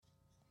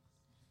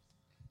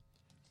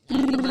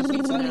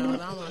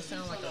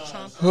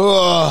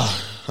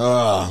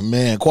Oh,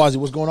 man. Kwasi,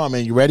 what's going on,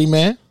 man? You ready,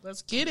 man?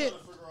 Let's get it.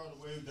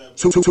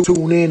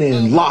 Tune in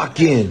and lock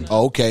in.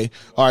 Oh, okay.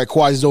 All right,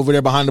 Kwasi's over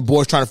there behind the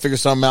boards trying to figure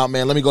something out,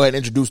 man. Let me go ahead and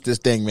introduce this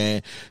thing,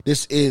 man.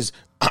 This is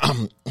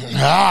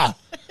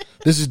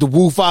this is the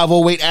Woo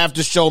 508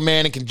 after show,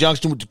 man, in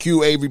conjunction with the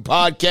Q Avery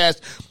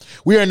podcast.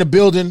 We are in the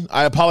building.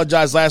 I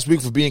apologize last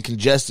week for being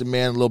congested,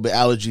 man. A little bit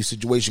allergy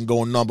situation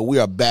going on, but we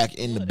are back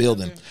in the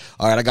building.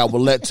 All right, I got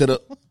Willette to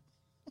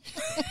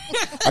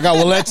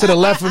the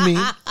left of me.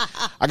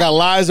 I got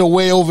Liza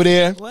way over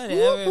there.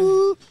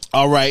 Whatever.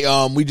 All right,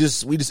 we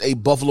just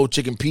ate buffalo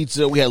chicken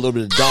pizza. We had a little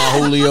bit of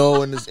Don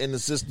Julio in the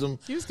system.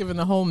 He was giving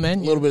the whole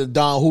menu. A little bit of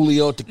Don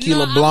Julio,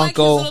 tequila Blanco. I like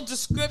his little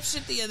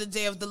description the other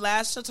day of the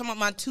last show talking about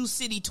my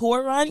 2-city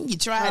tour run. You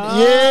tried it.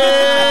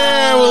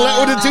 Yeah,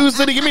 well, with the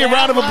 2-city, give me a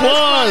round of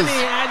applause.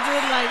 Funny. I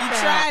did like You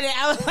that. tried it.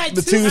 I was like,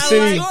 The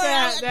 2-city,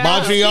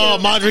 That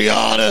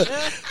Montreal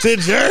to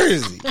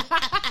Jersey.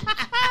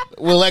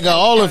 Well, like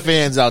all the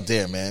fans out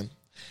there, man.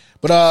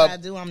 But I'm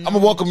gonna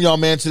welcome y'all,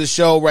 man, to the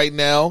show right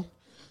now.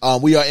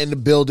 We are in the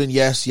building.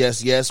 Yes.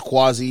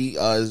 Kwasi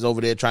is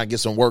over there trying to get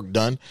some work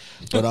done,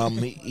 but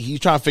he's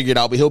trying to figure it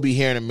out. But he'll be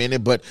here in a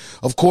minute. But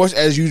of course,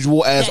 as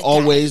usual, as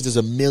always, there's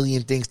a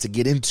million things to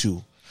get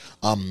into.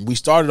 We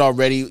started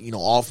already,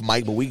 off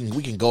mic, but we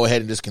can go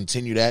ahead and just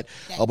continue that.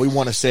 We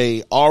want to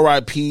say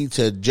R.I.P.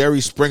 to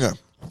Jerry Springer.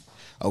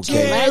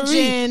 Okay.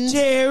 Legend.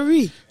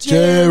 Jerry.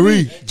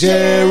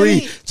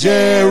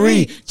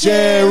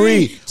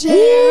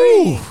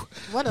 Woo!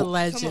 What a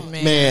legend,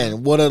 man.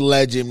 Man, what a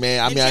legend,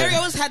 man. I mean, Jerry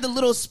always had the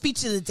little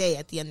speech of the day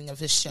at the ending of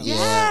his show.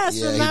 Yes,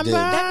 Yeah, he remember? did.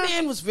 That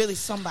man was really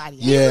somebody.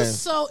 He Yeah. was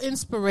so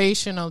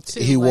inspirational,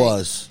 too. He Like,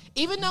 was.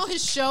 Even though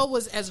his show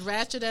was as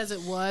ratchet as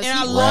it was, And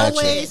I he love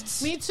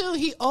always, it. me too,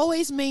 he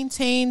always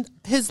maintained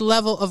his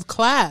level of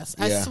class.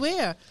 Yeah. I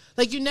swear.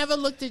 Like, you never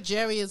looked at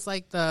Jerry as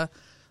like the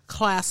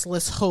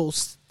classless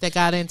host that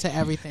got into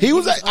everything. He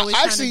was always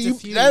trying to actually,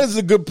 diffuse. that is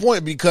a good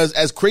point, because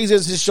as crazy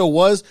as his show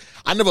was,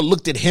 I never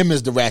looked at him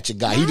as the ratchet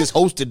guy. He just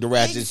hosted the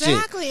ratchet shit.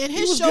 Exactly, and He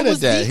his show good at was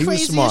that. the He was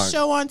craziest smart.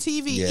 show on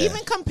TV. Yeah.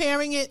 Even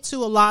comparing it to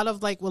a lot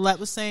of, like Willette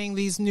was saying,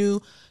 these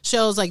new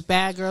shows like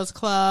Bad Girls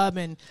Club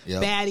and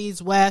Yep.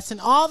 Baddies West and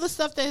all the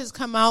stuff that has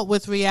come out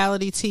with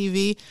reality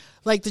TV.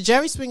 Like the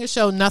Jerry Springer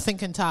Show, nothing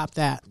can top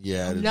that.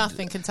 Yeah.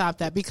 Nothing can top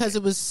that because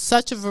it was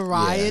such a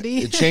variety.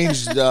 Yeah. It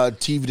changed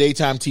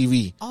daytime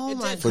TV. Oh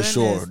my For goodness,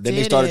 sure. Then they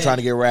did started it. trying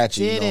to get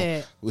ratchet. Did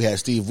it. We had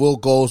Steve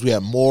Wilkos. We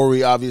had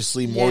Maury,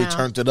 obviously. Maury Yeah.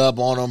 turned it up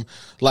on him.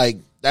 Like,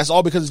 that's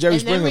all because of Jerry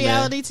And Springer, then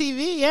man. reality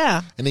TV,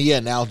 yeah. And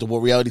then, now the what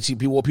reality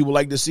TV, what people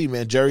like to see,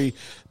 man. Jerry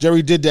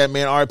did that,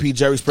 man. R.I.P.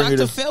 Jerry Springer.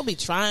 Dr. Phil be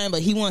trying,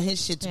 but he want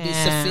his shit to be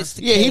Yeah.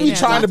 sophisticated. Yeah, he be Yeah,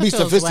 trying to be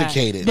Dr. Phil's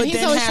sophisticated. whack. But He's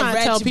then always have trying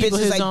to tell ratchet people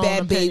bitches his like own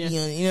Bad opinion. Baby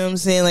on. You know what I'm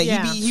saying? Like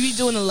Yeah. he be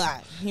doing a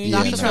lot. Yeah,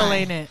 Dr. man. Phil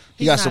ain't it.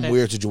 He got He's some not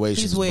weird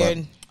situations. He's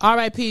weird.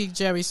 R.I.P.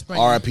 Jerry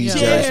Springer. R.I.P. Yeah.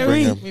 Jerry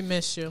Springer. We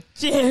miss you.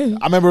 I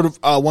remember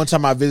one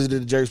time I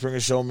visited the Jerry Springer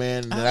show,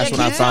 man. And that's when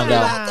I found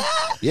out.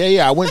 Yeah.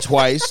 Yeah, I went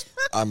twice.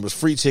 It was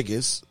free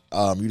tickets.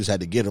 You just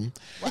had to get them.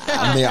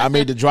 I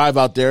made the drive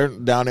out there,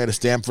 down there to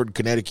Stamford,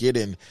 Connecticut,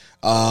 and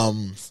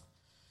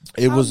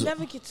it was. I'll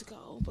never get to go,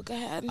 but go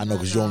ahead. I know,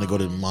 because you only go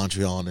to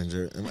Montreal and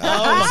Jersey.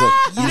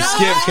 You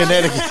skip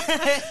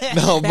Connecticut.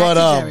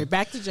 No,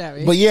 Back to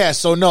Jerry. But yeah,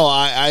 so no,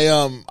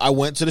 I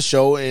went to the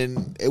show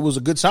and it was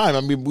a good time.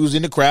 I mean, we was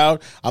in the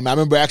crowd. I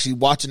remember actually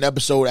watching the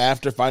episode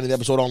after, finding the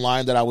episode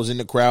online that I was in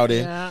the crowd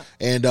in. Yeah.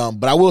 And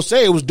but I will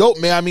say it was dope,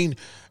 man. I mean,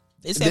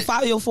 They said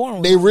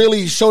 504. they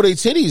really show their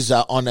titties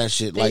on that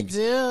shit. They Like,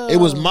 do. it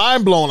was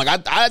mind blowing.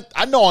 Like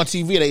I know on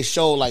TV they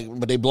show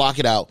but they block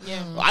it out.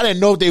 Yeah. I didn't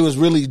know if they was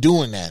really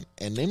doing that,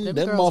 and them girls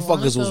motherfuckers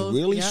wanted was those.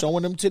 really Yep.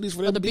 showing them titties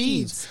for the them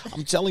beads. beads.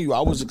 I'm telling you,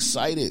 I was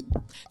excited.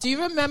 Do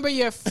you remember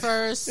your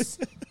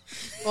first,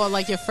 or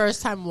like your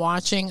first time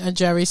watching a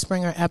Jerry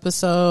Springer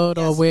episode,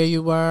 or Yes. where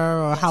you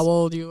were, or how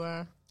old you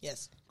were?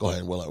 Yes. Go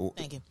ahead, Will.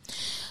 Thank you.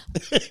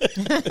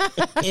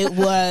 It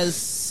was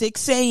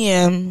 6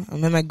 a.m.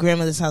 I'm at my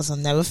grandmother's house. I'll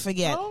never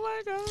forget. Oh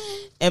my god!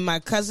 And my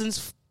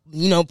cousins,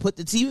 put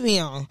the TV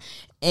on,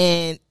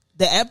 and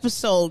the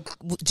episode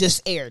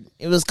just aired.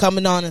 It was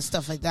coming on and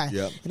stuff like that.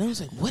 Yep. And I was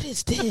like, "What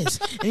is this?"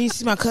 And you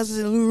see my cousins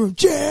in the living room,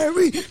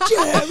 Jerry.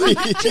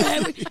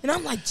 And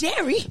I'm like,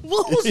 Jerry?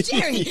 Who's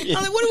Jerry?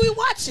 I'm like, what are we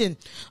watching?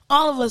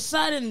 All of a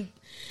sudden,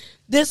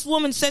 this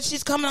woman said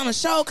she's coming on the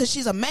show because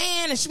she's a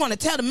man, and she want to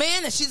tell the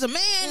man that she's a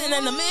man, and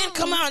then the man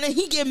come out and then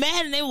he get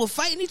mad, and they were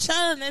fighting each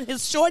other, and then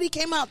his shorty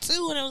came out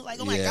too, and it was like,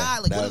 oh my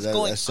god, like what is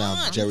going that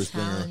sounds on? Jerry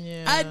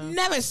Springer. I'd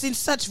never seen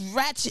such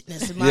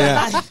ratchetness in my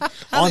Yeah. life. I was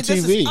On like,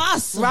 this TV. is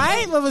awesome.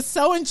 Right? I was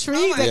so intrigued.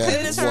 Oh my I couldn't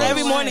goodness. turn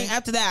Every away. morning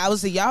after that, I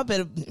was like, y'all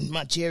better,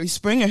 my Jerry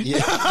Springer. Yeah.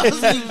 I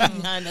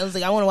was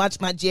like, I want to watch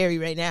my Jerry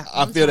right now.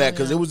 I feel that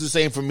because it was the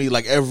same for me.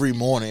 Like every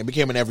morning, it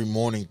became an every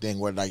morning thing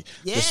where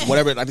this,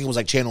 whatever. I think it was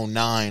like Channel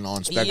 9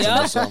 on Spectrum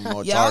or something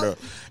or Yep. Charter,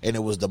 and it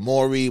was the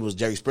Maury, it was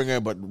Jerry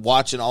Springer. But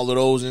watching all of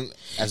those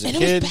as a And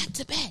kid, it was back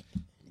to back.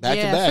 back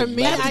Yeah, to back, for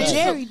me, back to I back.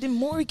 Jerry, then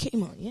Maury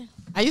came on. Yeah.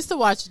 I used to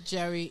watch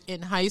Jerry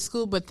in high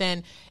school, but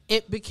then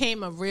it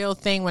became a real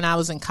thing when I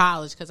was in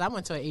college because I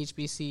went to a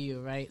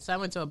HBCU, right? So I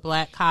went to a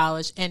black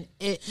college, and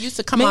it used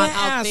to come on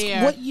out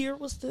there. What year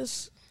was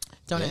this?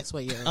 Don't ask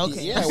what year.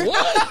 Okay. Yeah,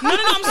 what? No,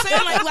 I'm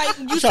saying like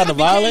you trying to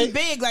violate?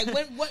 Big. Like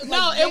what?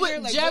 No, bigger, it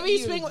was like, Jerry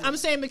Springer. I'm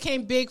saying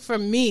became big for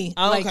me,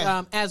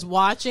 okay. as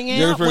watching it.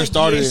 Jerry Springer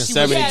started in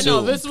 72. Yeah,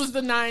 no, this was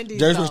the 90s.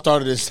 Jerry Springer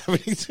started in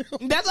 72.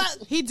 That's what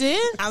He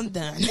did? I'm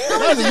done. You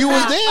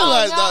was there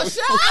last night.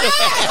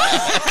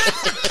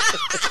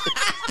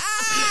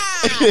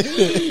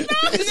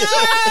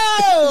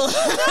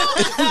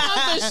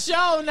 The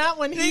show, not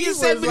when he was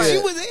said, but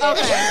you was there.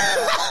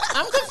 Okay.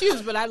 I'm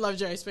confused, but I love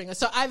Jerry Springer.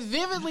 So I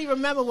vividly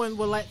remember when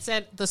Willette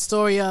said the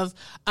story of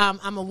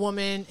I'm a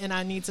woman and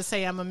I need to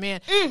say I'm a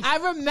man. I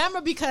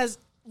remember because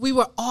we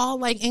were all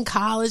like in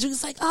college. It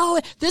was like,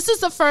 oh, this is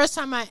the first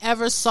time I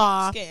ever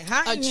saw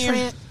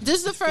this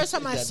is the first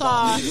time I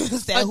saw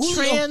a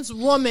trans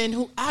woman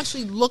who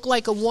actually looked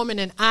like a woman,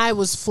 and I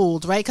was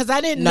fooled, right? Because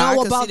I didn't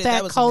know about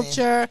that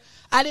culture.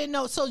 I didn't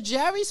know. So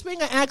Jerry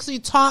Springer actually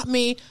taught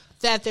me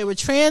that there were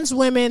trans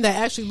women that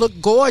actually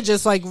looked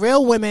gorgeous, like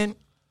real women,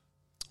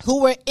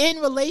 who were in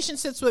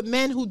relationships with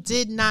men who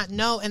did not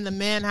know, and the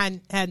man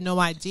had no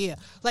idea.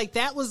 Like,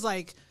 that was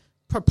like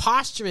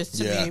preposterous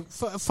to me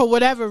for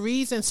whatever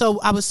reason.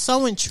 So I was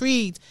so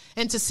intrigued,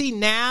 and to see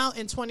now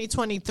in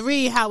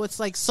 2023 how it's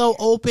like so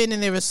open,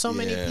 and there are so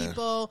many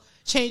people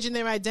changing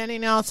their identity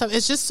and all stuff.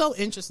 It's just so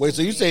interesting. Wait,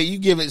 so you say you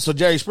give it? So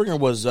Jerry Springer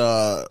was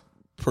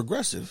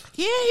progressive.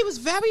 Yeah, he was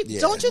very.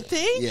 Don't you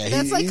think? Yeah,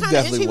 that's like kind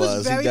of. He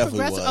was very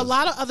progressive. Was. A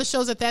lot of other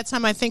shows at that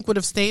time, I think, would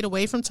have stayed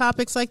away from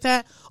topics like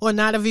that, or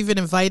not have even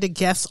invited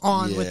guests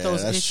on with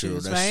those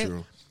issues. Right?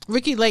 True.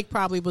 Ricky Lake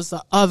probably was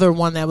the other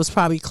one that was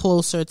probably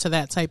closer to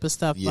that type of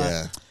stuff.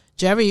 Yeah,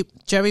 but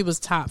Jerry was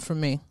top for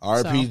me.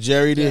 R.I.P.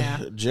 Jerry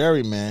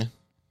Jerry, man.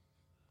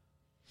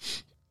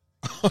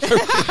 Was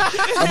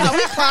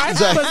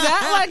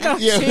that like a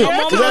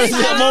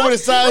a moment of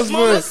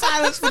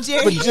silence for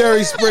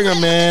Jerry Springer,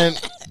 man.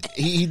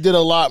 He did a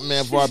lot,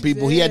 man, for our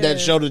people. He had that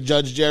show, the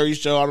Judge Jerry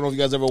show. I don't know if you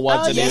guys ever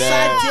watched any of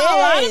that. A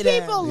lot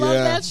of people love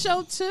that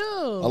show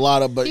too. A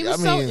lot of, but he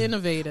was so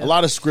innovative. A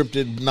lot of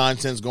scripted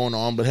nonsense going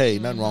on, but hey,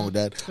 nothing wrong with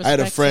that. I had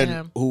a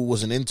friend who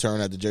was an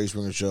intern at the Jerry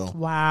Springer show.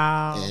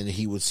 Wow, and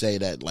he would say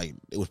that like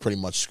it was pretty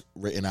much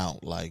written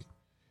out, like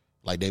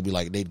they'd be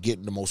like, they'd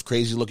get the most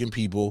crazy looking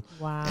people.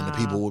 Wow. And the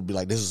people would be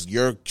like, this is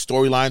your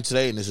storyline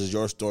today and this is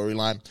your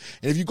storyline.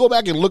 And if you go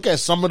back and look at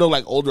some of the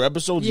like older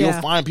episodes, you'll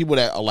find people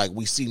that are like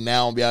we see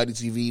now on reality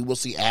TV. We'll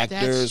see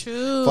actors. That's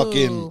true.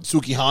 Fucking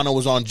Suki Hana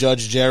was on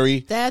Judge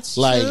Jerry. That's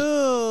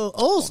true.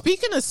 Oh,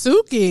 speaking of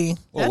Suki,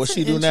 well, what's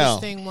she do now?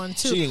 One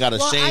too. She ain't got a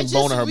shame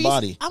bone in her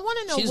body. I want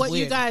to know what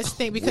you guys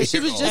think, because she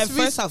was just at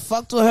first I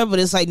fucked with her, but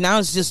it's like now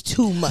it's just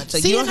too much.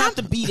 Like, you don't have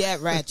to be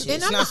that ratchet.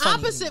 And I'm the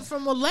opposite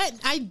from Willette.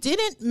 I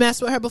didn't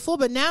mess with her before,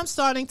 but now I'm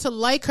starting to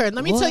like her.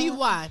 Let me tell you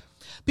why.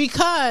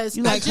 Because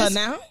you like her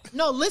now?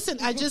 No, listen.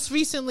 I just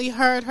recently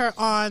heard her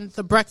on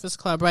The Breakfast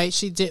Club. Right?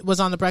 She was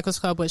on The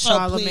Breakfast Club with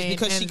Charlamagne,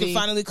 because she can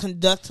finally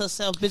conduct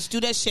herself. Bitch, do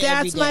that shit.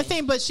 That's my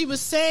thing. But she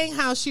was saying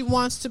how she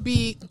wants to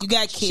be. You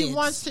got kids. She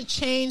wants to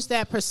change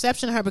that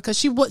perception of her, because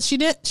she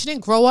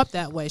didn't grow up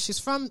that way. She's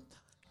from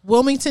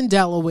Wilmington,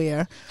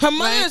 Delaware. Her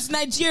mother's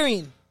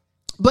Nigerian.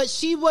 But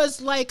she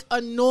was like a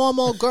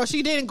normal girl.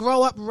 She didn't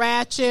grow up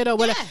ratchet or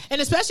whatever. Yeah.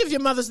 And especially if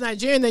your mother's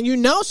Nigerian, then you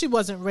know she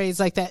wasn't raised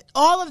like that.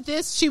 All of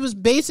this, she was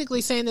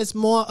basically saying it's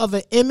more of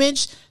an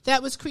image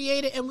that was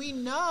created. And we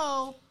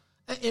know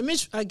an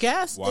image, I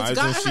guess, why it's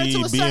gotten her she to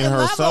a being certain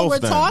herself level. We're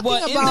then?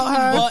 talking about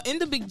her. Well, in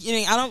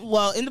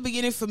the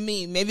beginning for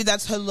me, maybe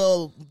that's her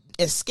little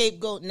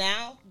scapegoat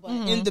now. But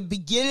in the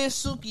beginning,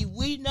 Suki,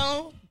 we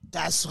know.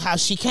 That's how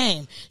she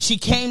came. She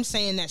came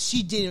saying that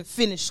she didn't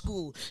finish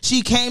school.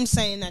 She came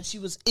saying that she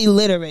was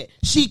illiterate.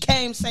 She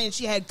came saying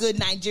she had good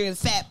Nigerian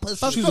fat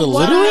pussy. She's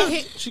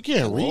illiterate? She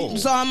can't read.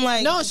 So I'm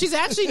like... No, she's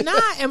actually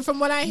not. And from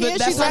what I hear,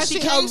 she's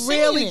actually a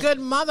really good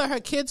mother.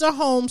 Her kids are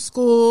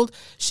homeschooled.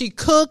 She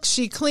cooks.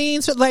 She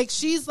cleans. Like,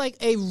 she's like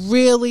a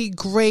really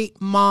great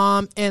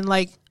mom and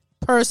like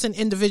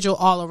individual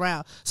all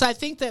around. So I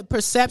think that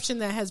perception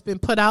that has been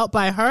put out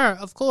by her,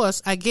 of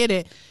course, I get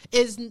it,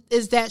 is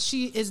that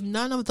she is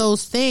none of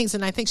those things,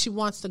 and I think she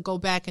wants to go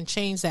back and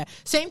change that.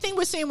 Same thing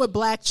we're seeing with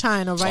Black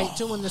China, right?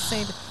 Doing the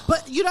same thing.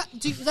 But you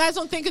guys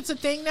don't think it's a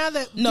thing now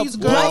that these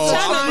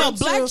girls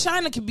Black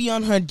China could be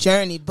on her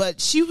journey, but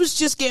she was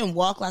just getting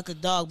walked like a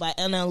dog by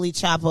NLE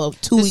Chopper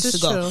 2 weeks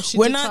ago.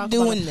 We're not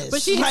doing this.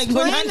 But she explained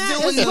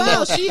that as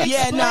well. She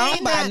explained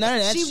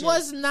that she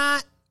was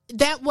not.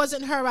 That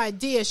wasn't her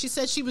idea. She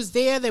said she was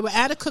there. They were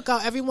at a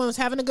cookout. Everyone was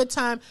having a good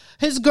time.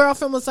 His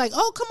girlfriend was like,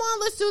 "Oh, come on,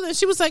 let's do this."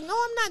 She was like, "No,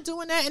 I'm not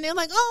doing that." And they're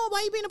like, "Oh,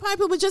 why you being a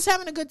piper? We're just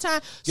having a good time."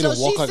 So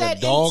she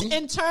said,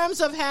 in terms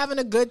of having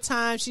a good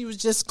time, she was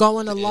just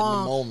going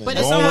along. But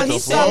it's not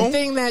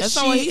something that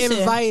she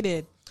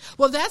invited.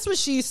 Well, that's what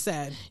she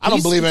said. I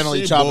don't believe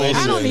NLE Chopper anyway.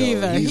 I don't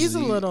either. He's a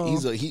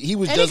little. He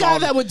was any just guy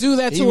on, that would do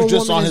that to a woman. He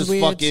was just on his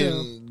fucking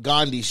fucking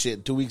Gandhi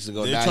shit 2 weeks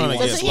ago. They're trying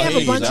to get he have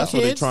a bunch That's of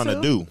what they're kids trying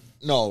to do.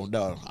 No, I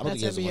don't think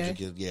he has a bunch NBA? of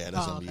kids. Yeah,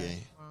 that's NBA. Okay.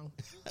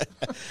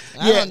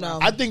 I don't know.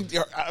 I think.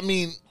 I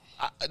mean,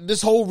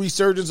 this whole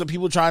resurgence of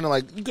people trying to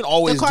you can The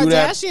always do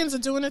that, Kardashians are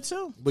doing it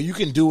too. but you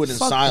can do it in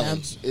Fuck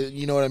silence.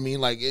 You know what I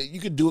mean? You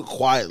can do it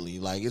quietly.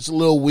 It's a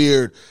little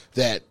weird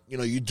that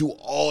you do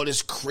all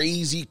this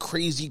crazy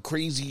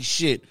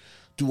shit,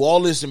 do all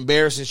this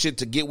embarrassing shit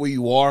to get where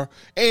you are,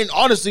 and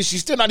honestly,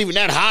 she's still not even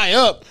that high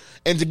up.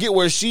 And to get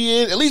where she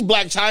is, at least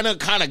Black China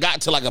kind of got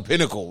to a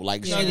pinnacle.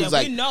 She was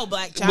we know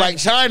Black China. Black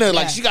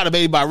China, she got a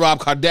baby by Rob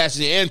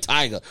Kardashian and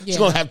Tiger. Yeah. She's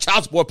gonna have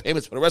child support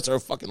payments for the rest of her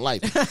fucking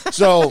life.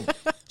 So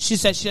She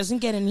said she doesn't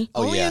get any.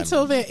 Oh, Only yeah.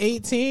 until they're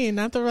 18,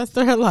 not the rest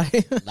of her life.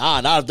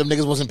 nah, if them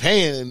niggas wasn't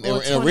paying in Or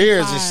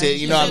arrears and 25. shit,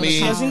 you know what I She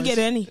mean? doesn't get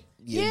any.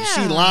 Yeah,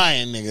 she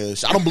lying,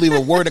 nigga. I don't believe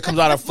a word that comes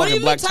out of But fucking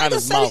even Black Tiger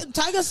China's mouth.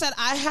 Tiger said,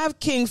 I have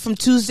King from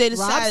Tuesday to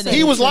Rob Saturday. said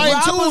He was lying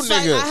Rob too, was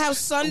like, nigga. I have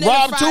Sunday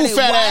Rob to Friday. too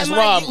fat Why ass am I-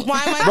 Rob.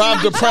 why am I Rob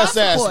giving you depressed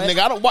child ass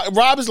support? nigga.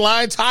 Rob is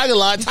lying. Tiger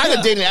lying.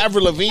 Tiger dating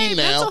Avril Lavigne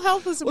now. Mental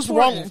health is What's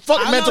important. wrong?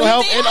 Fuck I mental know,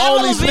 health he and dated all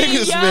Avril these Lavigne,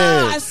 niggas, yeah,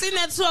 man. I seen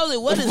that too. I was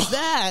like, what is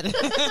that?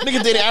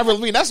 Nigga dated Avril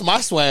Lavigne. That's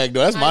my swag, though.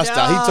 That's my I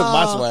style. He took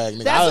my know. swag,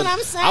 nigga. That's what I'm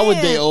saying. I would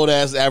date old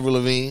ass Avril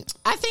Lavigne.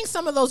 I think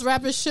some of those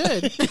rappers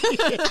should.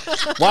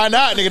 Why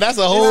not, nigga? That's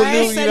a whole Right?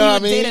 new, He you said know he what I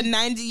would date a mean?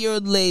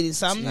 90-year-old lady,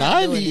 so I'm not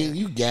 90, doing it.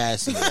 you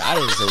gassy. I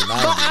didn't say 90.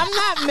 But I'm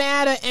not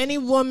mad at any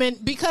woman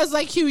because,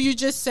 like you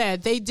just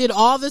said, they did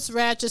all this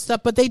ratchet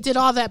stuff, but they did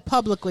all that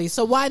publicly.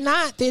 So why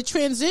not their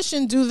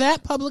transition do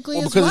that publicly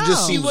Well, as because well? it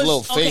just seems a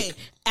little fake.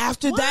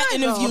 After that Why,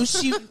 interview,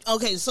 though?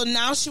 so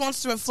now she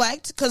wants to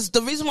reflect because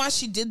the reason why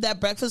she did that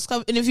Breakfast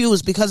Club interview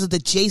was because of the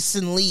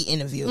Jason Lee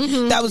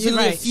interview. That was You're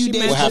really right. a few She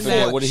days What happened before.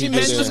 there? What did he She do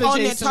mentioned there? She was on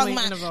there Jason talking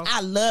Lee about, interview.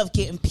 I love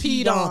getting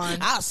peed Peed on. on.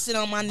 I'll sit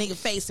on my nigga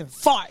face and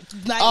fart.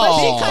 Like, Oh,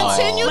 she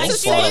continued like to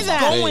she say was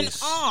that. going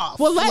Face. off.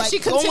 Well, Like, she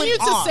going continued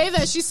to off. say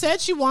that. She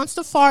said she wants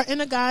to fart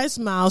in a guy's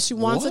mouth. She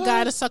wants What? a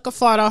guy to suck a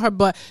fart on her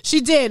butt.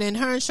 She did, and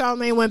her and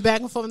Charlamagne went back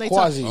and forth. And they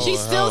talked. Kwasi. She Oh,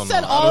 still hell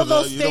said no. all I of don't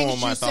know. those You don't things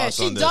want my you said. thoughts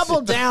She on this.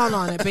 doubled down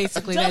on it,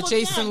 basically. that Double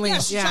Jason down. Lee. Yeah,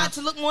 she tried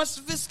to look more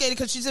sophisticated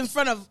because she's in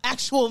front of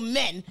actual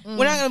men.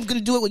 We're not going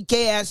to do it with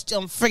gay ass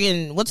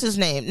friggin' what's his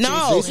name?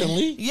 No, Jason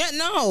Lee? Yeah,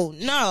 no.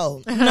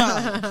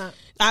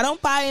 I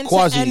don't buy into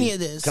Kwasi, any of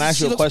this. can I ask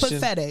She you a looks question?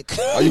 pathetic.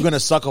 Are you going to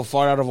suck a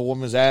fart out of a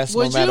woman's ass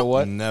Would no matter you?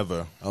 what?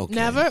 Never. Okay.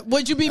 Never?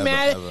 Would you be Ever,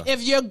 mad ever.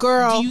 if your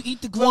girl Do you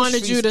eat the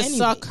wanted you to groceries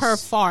suck anyways? her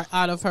fart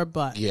out of her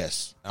butt?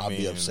 Yes. I'll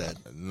be upset.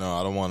 No,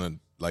 I don't want to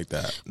like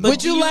that.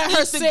 Would you Do let eat her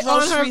the sit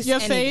on groceries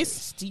your anyways?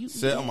 face? Do you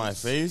Sit on my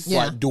face?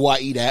 Yeah. Like, do I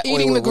eat that?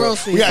 Eating the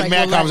groceries, We got like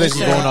mad what conversations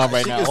Lex said. going on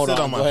right She now. can Hold sit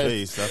on. on Go my ahead.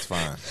 face. That's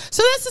fine.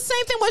 So that's the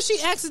same thing when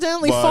she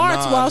accidentally But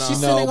farts nah, while nah. she's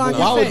No, sitting on but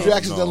your why would face. you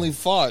accidentally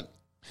fart?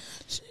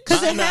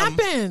 Because it Nah, nah.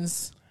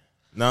 happens.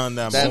 Not in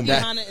that That- moment.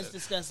 that- Hannah is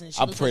disgusting. She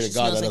I looks pray like to she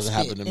God smells that like doesn't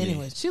happen spit. to me.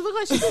 Anyways, She looked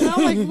like she smelled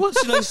like what?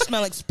 she doesn't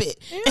smell like spit.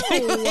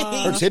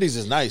 Her titties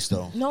is nice,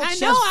 though. No, I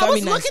she know. has I very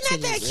was nice looking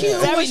at that titties.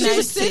 cute. Very When she nice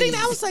was sitting,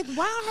 titties. I was like,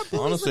 wow, her boobs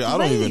Honestly, look I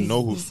don't great. even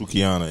know who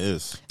Sukiana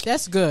is.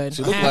 That's good.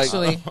 She look like-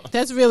 Actually,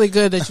 that's really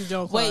good that you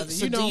don't. Wait, Kwasi.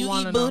 so you do don't you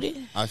want eat to know.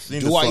 booty? I seen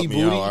Do this I fuck eat me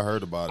booty? out. I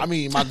heard about it. I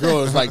mean, my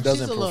girl is like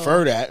doesn't She's a little-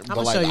 prefer that, I'm but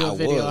gonna like show you I a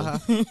video would.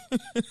 of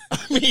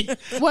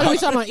her. What are we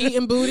talking about?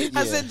 Eating booty?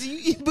 I said, do you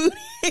eat booty?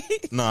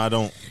 no, I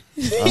don't.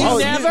 You Oh,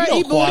 never you know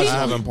eat booty? Kwasi I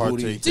haven't eat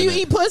booty. partaked. Do you in it.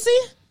 eat pussy?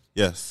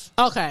 Yes.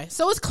 Okay,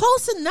 so it's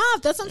close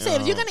enough. That's what I'm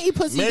saying. If you're gonna eat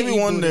pussy, you Maybe can eat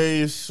one booty.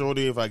 day,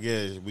 shorty,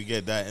 if we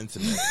get that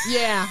intimate.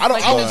 Yeah, I don't-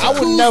 like I in would- the I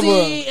would jacuzzi,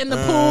 never- in the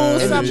pool, in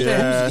the something.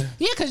 jacuzzi.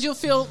 Yeah, because you'll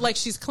feel like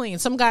she's clean.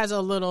 Some guys are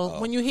a little.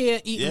 When you hear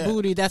eating Yeah.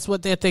 booty, that's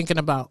what they're thinking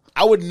about.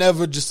 I would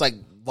never just like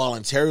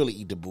voluntarily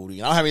eat the booty.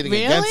 And I don't have anything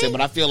against Really? it,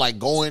 but I feel like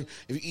going,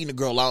 if you're eating a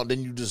girl out,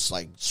 then you just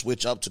like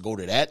switch up to go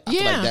to that. I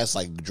feel Yeah. like that's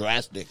like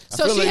drastic.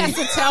 So feel she like- has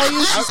to tell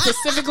you she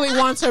specifically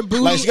wants her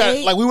booty Like she got,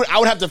 ate? like I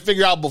would have to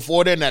figure out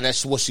before then that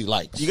that's what she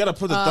likes. You got to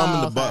put the thumb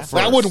in the butt first.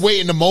 But I wouldn't wait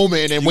in the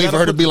moment and then You wait for gotta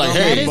her to put be the like, thumb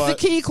That in hey. is but-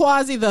 the key,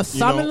 Kwasi. The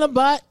thumb know, in the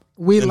butt.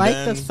 We and like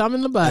then- the thumb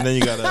in the butt. And then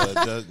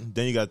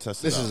you gotta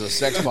test it This out. is a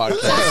sex podcast.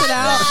 Test it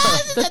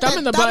out. The thumb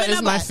in the butt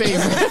is my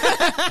favorite.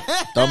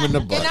 Thumb in the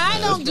butt. And I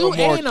man. don't do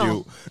more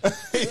anal.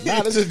 cute.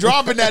 Nah, this is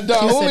dropping that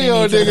Don He said he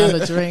Julio, needs another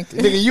nigga. drink.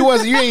 Nigga, you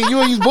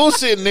ain't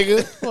bullshitting,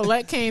 nigga.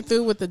 Willette came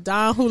through with the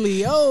Don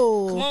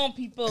Julio. Come on,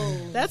 people.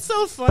 That's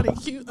so funny.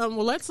 Cute.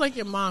 Willette's like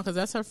your mom because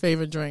that's her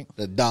favorite drink.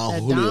 The Don That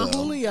Julio. Don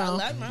Julio. I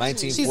like my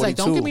 1942. She's like,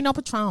 don't give me no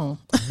Patron.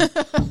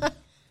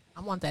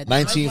 I want that.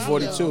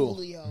 1942.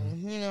 Julio,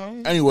 you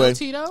know. Anyway,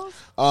 Tito's?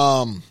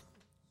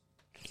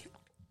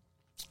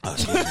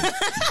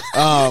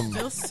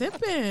 Still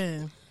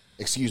sipping.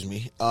 excuse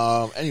me.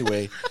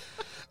 Anyway,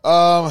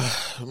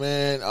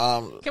 man,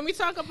 Can we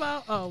talk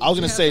about? Oh, I was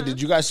gonna say,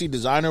 did you guys see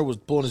Designer was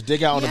pulling his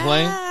dick out on the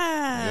plane?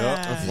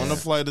 Yep. In front of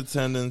flight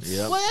attendants.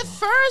 Yep. Well, at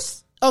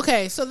first,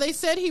 Okay, so they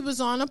said he was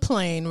on a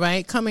plane,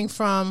 right? Coming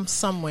from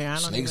somewhere. I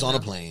don't Snakes even on know.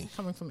 a plane.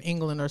 Coming from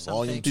England or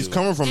something. He's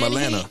coming from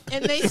Atlanta.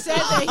 And they said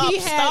that he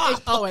had...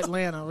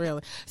 Atlanta,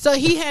 really. So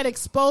he had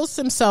exposed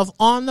himself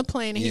on the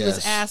plane, and he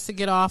was asked to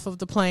get off of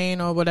the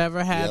plane or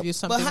whatever have you,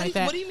 something like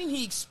that. What do you mean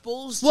he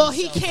exposed Well,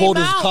 himself? he came pulled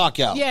out. his cock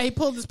out. Yeah, he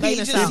pulled his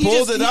penis just- out. He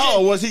pulled it out,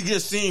 or was he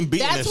just seen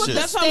beating That's and what shit? the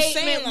That's what I'm saying,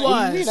 statement like, what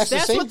do you mean? was. That's the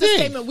That's same what the thing.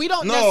 statement... We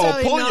don't No,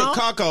 necessarily pulling know. your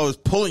cock out is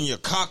pulling your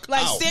cock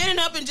Like out. standing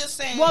up and just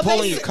saying, Well,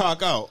 Pulling they- your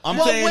cock out. I'm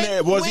Well, saying when-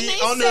 that. Was when he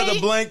they under say- the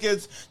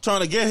blankets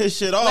trying to get his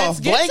shit Let's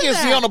off? get to Blankets,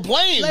 that. he on a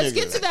plane, Let's nigga.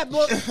 get to that.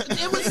 Well,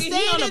 it was He on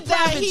a stated that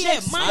private he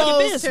jet. Mind your exposed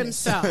business.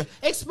 himself.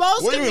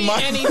 Exposed What do could you be mean,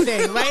 mind-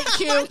 anything, right?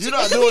 Q. You're It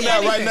not could doing be that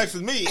right anything. next to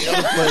me.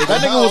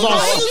 That nigga was on.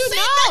 How you you sit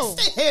know?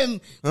 next to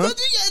him. Go do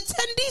your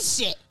attendee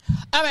shit.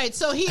 All right,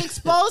 so he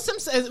exposed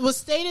himself. It was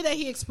stated that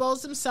he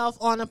exposed himself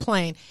on a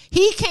plane.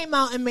 He came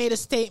out and made a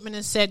statement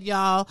and said,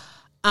 y'all,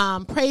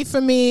 pray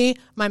for me.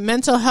 My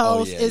mental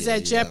health is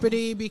at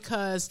jeopardy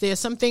because there's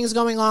some things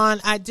going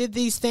on. I did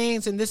these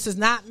things and this is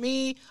not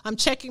me. I'm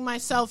checking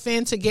myself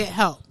in to get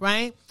help,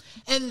 right?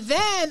 And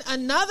then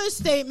another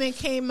statement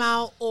came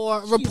out,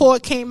 or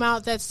report came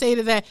out, that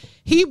stated that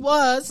he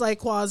was, like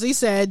Kwasi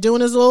said,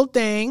 doing his little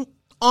thing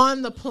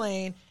on the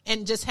plane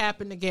and just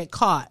happened to get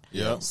caught.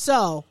 Yeah.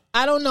 So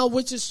I don't know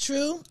which is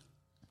true.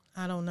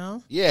 I don't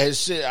know. Yeah, his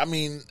shit. I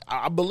mean,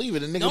 I believe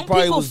it. The nigga Don't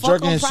probably people was fuck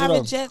jerking on his shit private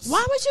up. jets?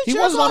 Why would you? He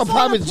jerk wasn't on a off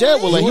private jet.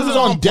 plane? Well, like, he was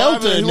on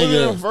Delta, He was in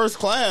nigga. first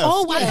class.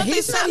 Oh, I Yeah, thought they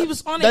he's said not- he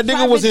was on a That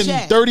nigga was in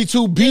private jet.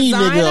 32B,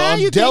 Designer? nigga, on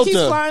You think he's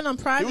Delta. flying on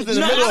He private? was in the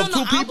No, middle I of don't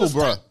know. two I people, was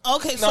bro.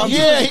 Okay, so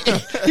Yeah,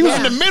 he was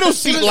in the middle He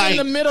seat, was like in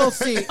the middle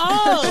seat.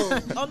 Oh,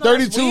 no,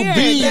 32B, that's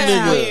weird. That's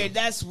nigga. weird.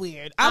 That's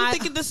weird. I'm I-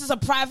 thinking this is a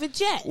private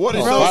jet. What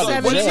is Oh, that?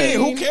 private What do you jet.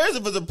 mean? Who cares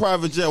if it's a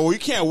private jet? Well, you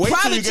can't wait till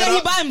Private you jet, get he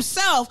up. by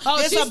himself. Oh,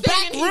 There's she's a back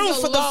thinking room he's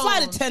for the alone.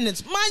 flight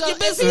attendants. Mind So your if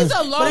business. he's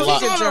alone, But if he he's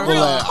could on a jerk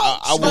real off. coach,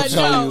 I will But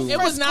tell no, you. it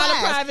was not a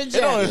private It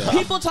don't- jet.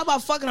 people talk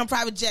about fucking on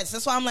private jets.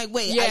 That's why I'm like,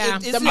 wait. Yeah,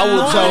 it's the not I will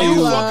normal. tell You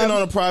you. fucking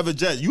on a private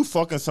jet. You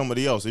fucking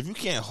somebody else. If you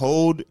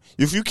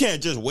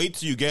can't just wait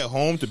till you get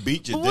home to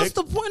beat your But what's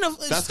dick. the point of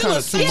That's still a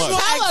kinda too sexual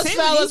much. Tell us, activity?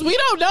 fellas. We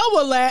don't know,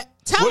 Willette.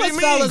 Tell What do us, you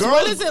mean? fellas. Girls-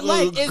 What is it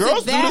like? Is girls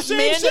it do that the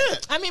same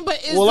shit. I mean,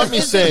 but is, Well, let me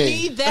is say- the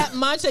need that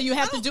much that you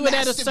have to do it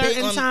at a masturbate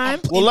certain on-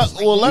 time?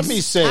 Well, let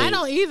me say, I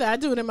don't either. I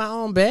do it in my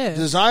own bed.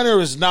 designer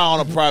is not on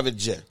a private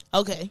jet.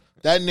 Okay.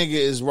 That nigga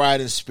is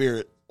riding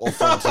Spirit or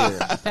Frontier.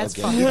 That's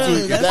okay? fine.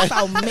 Dude, that's That-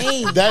 so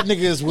mean. That nigga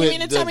is You with mean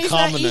to tell the me he's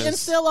not eating commoners.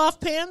 still off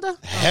Panda?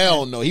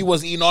 Hell no, he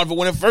wasn't eating off of it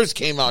when it first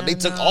came out. They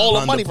took all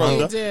the money from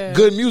Panda. him. They did.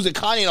 Good music,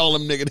 Kanye and all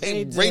them niggas.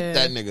 They They raped did.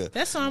 that nigga.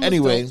 That song was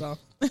anyway, dope,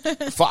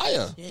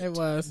 fire. It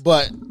was.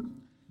 But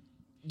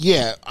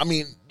yeah, I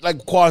mean, like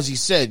Kwasi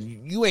said,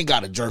 you ain't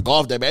got to jerk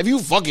off that, man. If you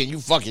fucking, you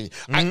fucking.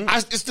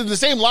 It's the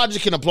same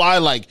logic can apply.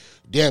 Like,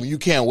 damn, you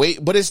can't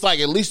wait, but it's like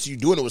at least you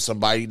doing it with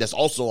somebody that's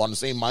also on the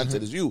same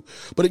mindset as you.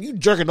 But if you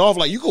jerking off,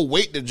 like you could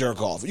wait to jerk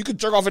off. You could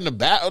jerk off in the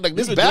bath, like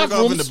this You could jerk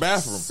bathroom. off in the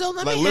bathroom. So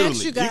let like, me literally.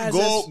 ask you guys can go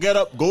this. get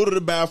up, go to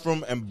the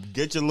bathroom, and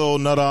get your little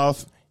nut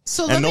off.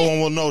 So and let no me- one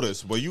will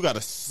notice. But you got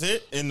to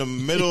sit in the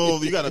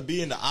middle. You got to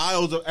be in the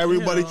aisles of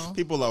everybody. Yeah.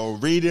 People are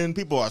reading.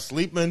 People are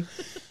sleeping.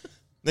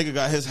 Nigga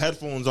got his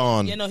headphones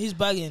on. You know, he's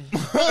bugging.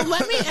 Well,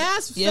 let me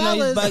ask You know,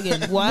 he's fellas,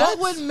 bugging. what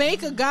What? would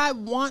make a guy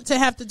want to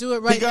have to do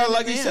it right He got, then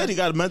like and he there? said, he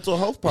got a mental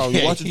health problem.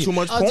 He watching too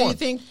much Oh, porn. do you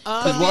think? He's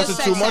watching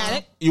sex too much.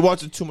 addict? You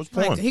watching too much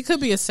porn. Like, he could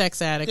be a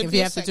sex addict Could if be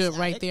you a have to sex do it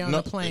right addict. there on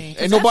No, the plane.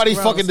 Ain't nobody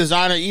That's fucking gross.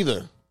 designer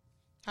either.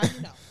 How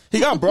you know? He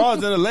got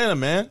broads in Atlanta,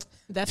 man.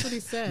 That's what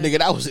he said. Nigga,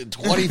 that was in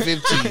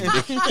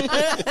 2015.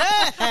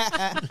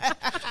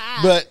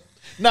 But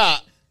nah,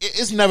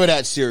 it's never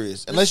that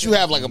serious unless you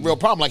have like a real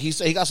problem. Like he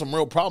said, he got some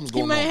real problems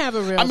going on. might have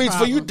a real I mean,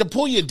 for you problem. to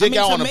pull your dick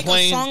out to on a make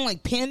plane, a song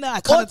like Panda, I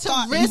Or kind of to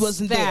thought he risk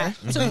wasn't that,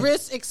 there. to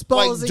risk like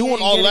exposing doing it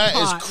and all getting that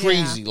caught, is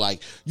crazy. yeah. Like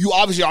you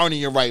obviously aren't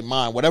in your right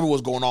mind. Whatever was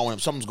going on with him,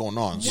 something's going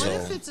on. What So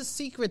if it's a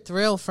secret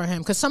thrill for him?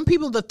 Because some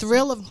people, the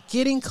thrill of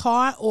getting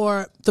caught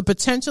or the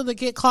potential to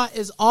get caught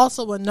is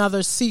also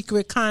another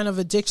secret kind of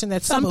addiction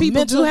that some of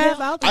people do mental have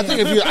health? out there. I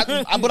think if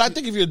you, but I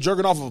think if you're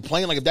jerking off of a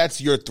plane, like if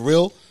that's your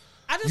thrill,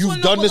 I just You've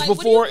wanna done know, this like,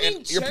 before, what do you mean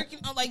and you're- jerking?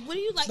 Like, what do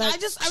you like? I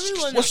really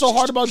want to. what's so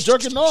hard about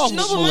jerking off? No,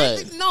 Miss but my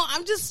Millette? thing, no,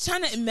 I'm just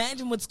trying to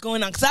imagine what's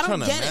going on because I don't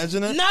Trying to get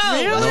imagine it? No,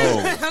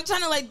 Really? I'm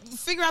trying to like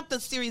figure out the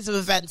series of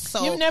events.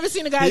 So You've never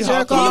seen a guy He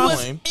jerk hopped on he the off?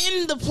 was plane.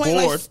 in the plane,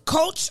 Bored. like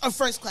coach or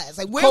first class.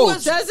 Like where Coach.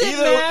 was? Does it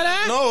Either-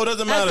 matter? No, it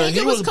doesn't I matter. think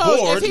He it was was coach.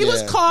 bored. If he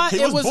was Yeah. caught, He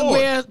it was was bored.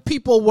 where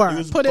people were. He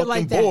was Put it fucking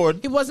like that. bored.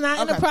 He was not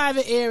in the Okay.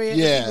 private area.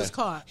 Yeah, If he was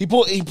caught. He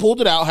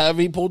pulled it out.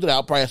 However, he pulled it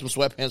out. Probably had some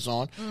sweatpants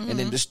on, and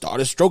then just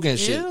started stroking his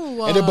shit.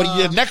 Ew. And then, but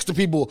you're next to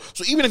people.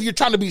 So even if you're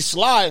trying to be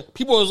sly,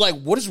 people are like,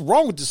 "What is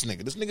wrong with this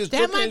nigga? This nigga's That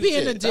tripping might and be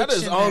an shit." addiction. That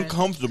is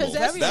uncomfortable.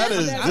 That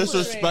is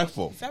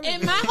disrespectful.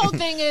 And my whole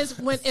thing is,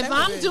 if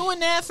I'm doing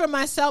that for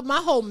myself, my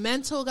whole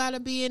mental got to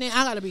be in it.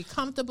 I got to be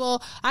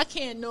comfortable. I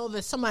can't know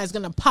that somebody's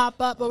going to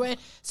pop up.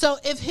 So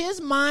if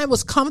his mind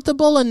was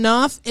comfortable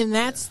enough in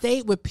that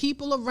state with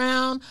people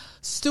around,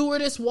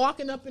 stewardess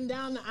walking up and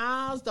down the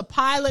aisles, the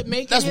pilot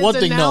making That's his one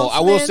thing, though. I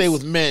will say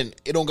announcements. with men,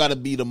 it don't got to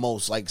be the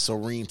most like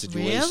serene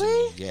situation.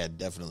 Really? Yeah,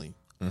 definitely.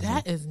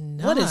 That is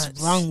nuts. What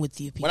is wrong with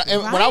you people?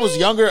 When I was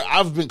younger,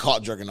 I've been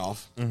caught jerking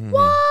off.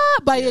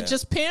 What? By your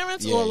just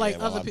parents or like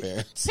by other my people?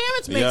 parents.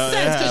 Parents make Yeah, it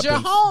sense because you're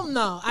happens. home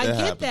though. I It get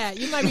happens. that.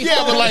 You might be Yeah,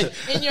 but home like-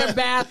 in your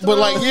bathroom.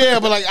 But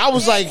I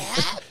was like,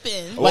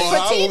 happened. Like for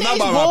Well, teenage not boys,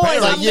 by my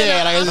parents. Like,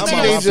 yeah, like, as a I'm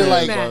teenager, gonna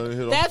like- assume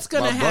that. That's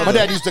gonna My happen. my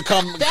dad used to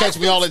come That's catch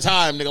me all the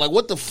time. Nigga, like,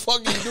 what the fuck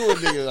you doing,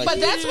 nigga? Like, But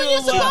that's when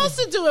you're supposed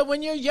to do it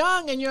when you're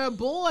young and you're a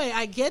boy.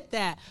 I get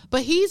that.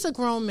 But he's a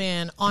grown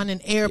man on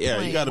an airplane.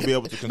 Yeah, you got to be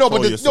able to no,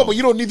 control yourself. but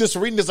you don't need the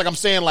sereneness. Like I'm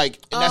saying, like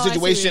in Oh, I that see what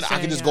situation, you're I can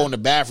saying, just yeah. go in the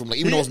bathroom. Like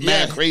even though it's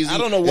mad Yeah. crazy, I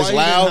don't know why it's he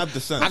didn't loud. have the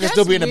sense. I can That's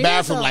still be in the weird,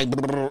 bathroom, though. like.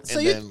 Brrr, So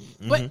and you,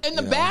 then, but in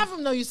the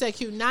bathroom though, you said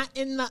Q, not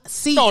in the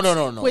seat.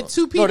 No. With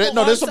two people.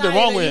 No, there's something on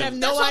wrong side with and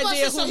him. You have no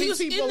idea who so he these was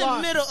people in the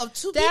are. middle of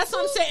two That's people.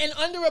 what I'm saying.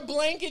 And under a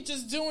blanket,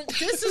 just doing.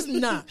 This is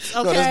nuts.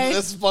 Okay, no,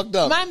 that's fucked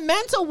up. My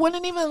mental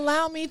wouldn't even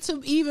allow me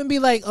to even be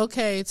like,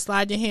 okay,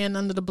 slide your hand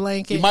under the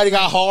blanket. He might have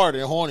got hard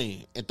and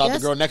horny and thought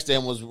Yes. the girl next to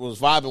him was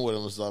vibing with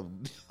him or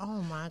something. Oh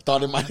my god.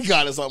 Thought it might have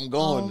got something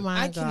going. Oh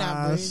my I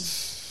cannot gosh.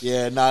 breathe.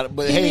 Yeah, not.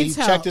 But He hey, he needs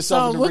checked help.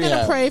 himself So into we're rehab.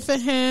 gonna pray for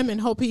him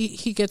and hope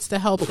he gets the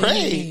help that he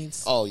Pray.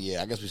 needs. Oh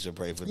yeah, I guess we should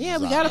pray for. Yeah,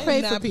 we designer. gotta pray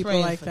I'm for not people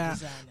praying like for that.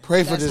 designer.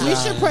 Pray for That's designer.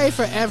 We should pray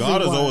for everyone.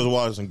 God is always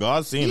watching.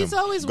 God's seen him. He's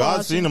always God's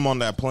watching. seen him on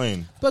that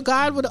plane. But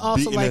God would also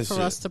Beating like his for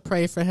shit. us to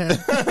pray for him.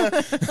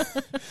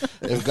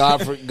 If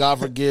God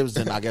forgives,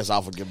 then I guess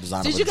I'll forgive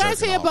designer. Did for you guys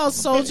jerking hear off. about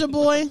Soldier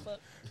Boy?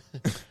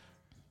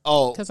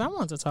 Oh, Because I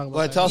want to talk go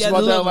ahead, about tell that. us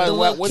about that.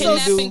 Like, The what did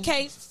he kidnapping do?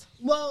 case.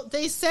 Well,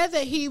 they said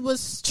that he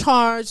was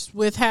charged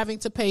with having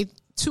to pay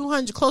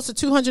close to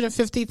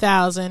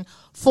 $250,000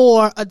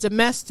 for a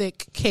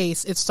domestic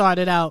case. It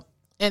started out,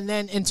 and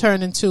then it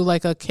turned into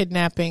like a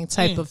kidnapping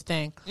type of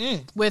thing.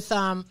 With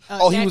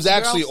Oh, he was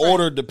actually ex-girlfriend.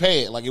 ordered to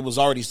pay it. Like it was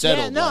already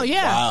settled. Yeah, no, Like,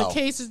 yeah, wow. the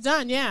case is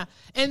done. Yeah,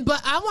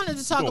 but I wanted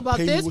to talk gonna about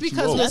pay you this what you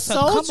because owe. with That's a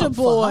come Soldier up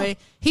for Boy,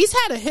 he's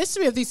had a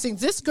history of these things.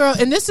 This girl,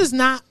 and this is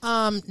not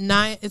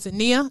Nia. Is it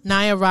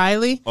Nia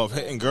Riley? Of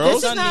hitting This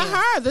girls? is not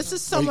her. This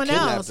is someone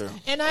kidnapped else. her.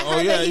 And I Oh,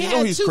 heard yeah, that he you know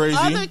had he's two crazy.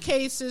 other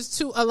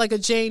cases, like a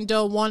Jane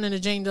Doe 1 and a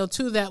Jane Doe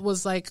 2, that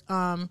was like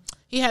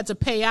he had to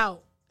pay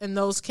out, and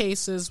those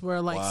cases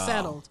were like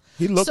settled.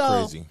 He looked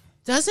So, crazy.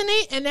 Doesn't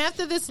he? And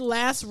after this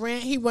last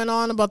rant he went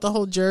on about the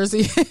whole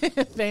Jersey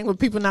thing with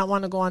people not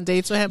wanting to go on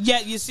dates with him.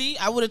 Yeah, you see,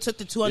 I would have took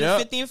the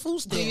 250 in food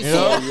stamps.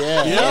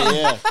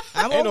 Yeah.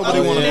 Ain't nobody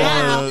want to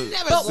Yeah. go on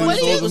But what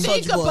do you Soldier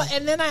think Boy. about?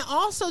 And then I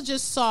also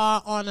just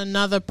saw on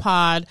another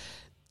pod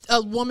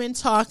a woman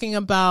talking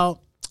about.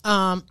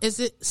 Is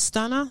it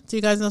Stunner? Do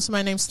you guys know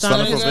somebody named Stunner?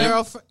 Stunner His from Vegas?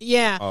 girlfriend.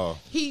 Yeah, Oh.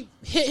 he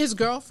hit his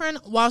girlfriend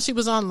while she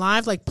was on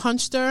live, like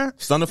punched her.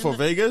 Stunner for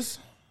Vegas?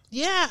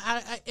 Yeah,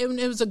 it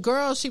was a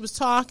girl. She was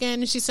talking,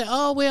 and she said,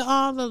 "Oh, we're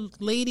all the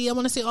lady. I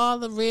want to see all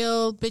the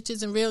real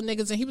bitches and real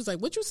niggas." And he was like,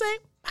 "What you say?"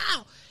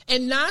 Wow,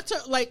 and knocked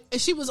her like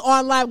she was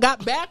on live.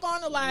 Got back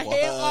on the live,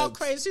 hair all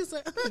crazy. She was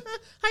like,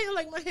 "How you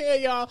like my hair,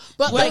 y'all?"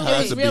 But like That it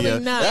was had to really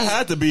be nuts. that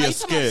had to be Are a you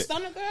talking about skit.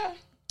 Stunner girl?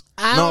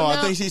 I No, don't I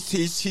know. think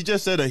he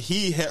just said that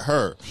he hit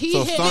her. He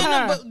so hit Stunner,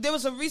 her. But there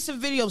was a recent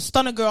video of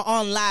Stunner girl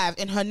on live,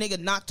 and her nigga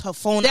knocked her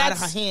phone out of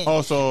her That's- hand.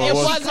 Oh, so It it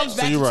was, wasn't- Comes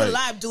so back you're into right.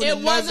 live doing It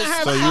the wasn't nervous-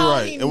 her So you're fault.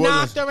 right. He It wasn't-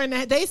 knocked her in the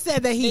head. They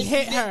said that he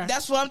hit her.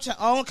 That's what I'm trying.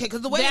 Oh, okay,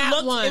 because the way That it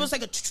looked, one. it was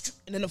like a,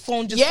 and then the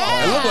phone just.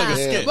 Yeah. It looked like a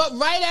skit. But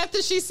right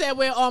after she said,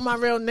 "Where all my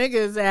real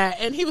niggas at?"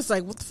 and he was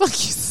like, "What the fuck you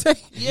say?"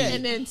 Yeah.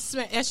 And then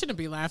I shouldn't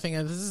be laughing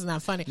at this. This is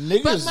not funny.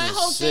 Niggas but my is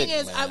whole sick, thing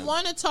is, man. I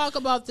want to talk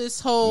about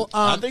this whole.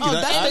 I think oh,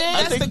 that- that's I- it. I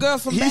That's think the girl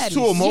from he's Baddies.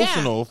 too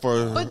emotional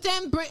for. But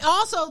then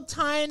also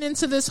tying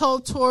into this whole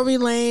Tory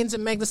Lanez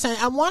and Meg Thee Stallion,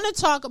 I want to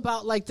talk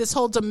about like this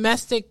whole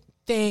domestic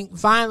thing,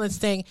 violence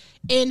thing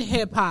in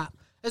hip hop,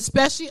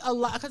 especially a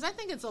lot because I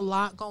think it's a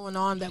lot going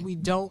on that we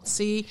don't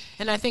see,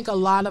 and I think a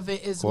lot of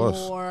it is course.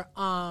 more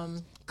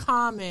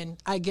common,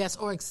 I guess,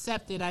 or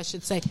accepted, I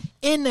should say,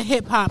 in the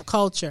hip hop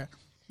culture.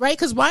 Right?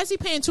 Because why is he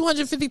paying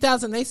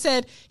 $250,000? They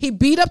said he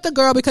beat up the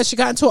girl because she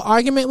got into an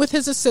argument with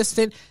his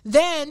assistant.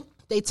 Then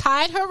they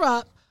tied her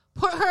up,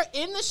 put her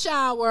in the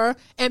shower,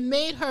 and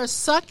made her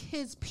suck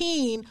his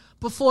peen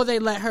before they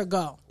let her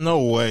go.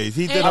 No way.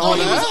 He did And all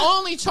he was that?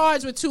 only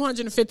charged with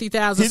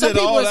 $250,000. He did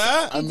all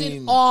that? He I did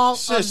mean, all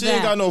Shit, of she that.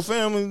 ain't got no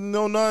family,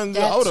 no nothing.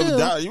 That I would have too.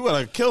 died. You would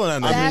have killed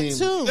that nigga. that mean,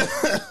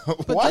 too.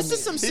 But What? this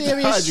is some He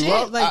serious tied you shit.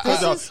 up? Like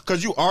this is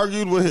Because you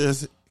argued with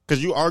his.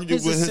 Because you argued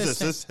His with his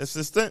assistant.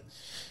 assistant.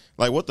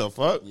 Like what the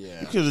fuck?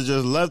 Yeah. You could have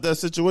just left that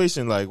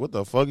situation. Like what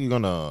the fuck? You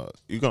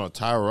gonna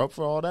tie her up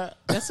for all that?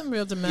 that's some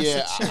real domestic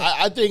Yeah, shit.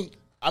 I think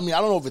I mean,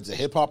 I don't know if it's a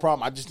hip hop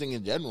problem. I just think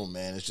in general,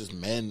 man, it's just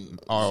men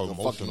are fucking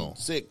emotional.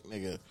 sick,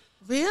 nigga.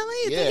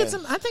 Really? Yeah.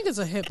 I think it's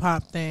a hip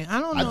hop thing. I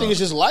don't know. I think it's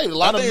just life. A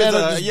lot of men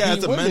are just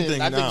it's a women. men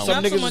thing I think now.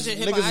 some Not so niggas, much in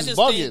hip-hop. niggas I is just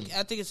bugging.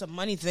 I think it's a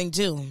money thing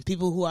too.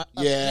 People who are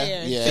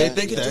Yeah. they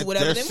think can that do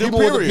whatever they're they People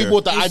want. with, the, people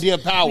with the idea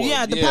of power.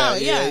 Yeah, the power.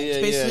 Yeah,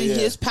 it's basically yeah.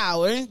 his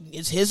power.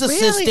 It's his Really?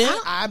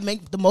 assistant. I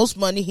make the most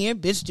money here.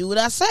 Bitch, do what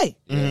I say.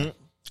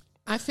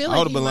 I feel I like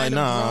would've he been might like, have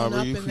nah, grown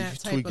up you in that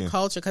type tweaking. of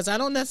culture because I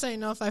don't necessarily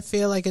know if I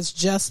feel like it's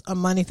just a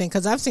money thing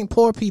because I've seen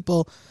poor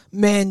people,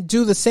 men,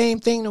 do the same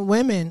thing to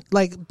women,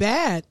 like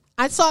bad.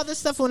 I saw this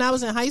stuff when I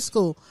was in high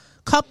school.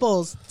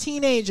 Couples,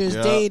 teenagers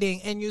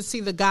dating, and you see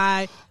the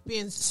guy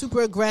being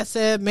super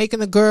aggressive, making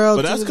the girl.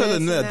 But that's do because this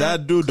and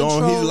that dude don't.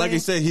 He's like controlling. he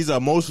said, he's an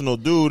emotional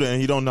dude, and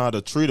he don't know how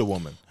to treat a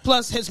woman.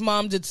 Plus, his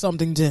mom did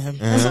something to him.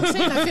 That's what I'm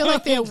saying. I feel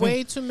like there are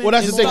way too many. Well,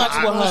 that's the thing.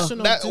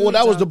 emotional That dudes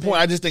was the out point. there.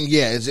 I just think,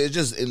 it's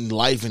just in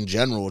life in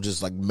general,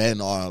 just like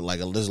men are like,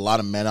 there's a lot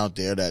of men out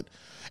there that,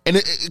 and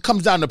it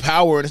comes down to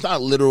power, and it's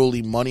not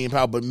literally money and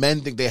power, but men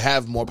think they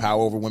have more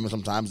power over women.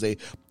 Sometimes they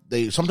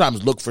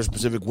sometimes look for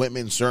specific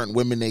women, certain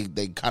women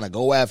they kind of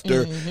go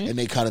after, and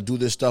they kind of do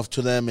this stuff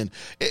to them. And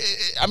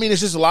I mean,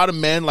 it's just a lot of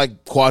men,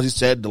 like Kwasi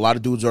said, a lot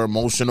of dudes are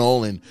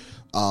emotional, and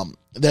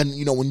then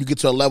when you get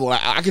to a level,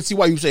 I can see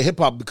why you say hip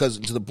hop because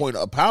to the point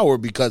of power,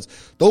 because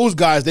those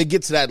guys they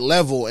get to that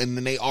level and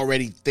then they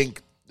already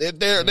think.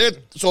 They're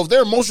so if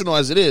they're emotional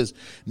as it is,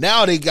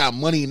 now they got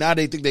money, now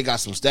they think they got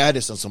some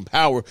status and some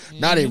power.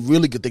 Now they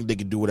really could think they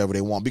can do whatever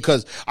they want.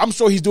 Because I'm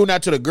sure he's doing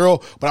that to the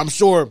girl, but I'm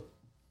sure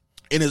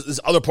in his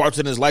other parts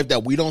in his life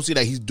that we don't see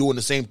that he's doing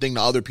the same thing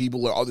to other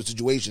people or other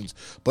situations.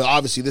 But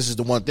obviously this is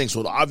the one thing.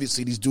 So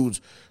obviously these dudes,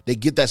 they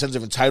get that sense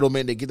of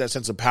entitlement, they get that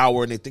sense of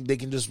power, and they think they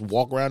can just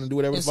walk around and do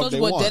whatever And the fuck they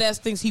Soulja Boy want. deadass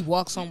thinks he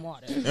walks on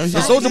water. And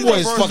Soulja Boy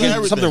is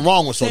fucking something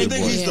wrong with They Soulja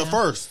think Boy. he's the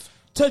first.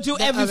 To do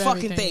every Of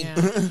fucking everything,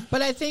 thing. yeah.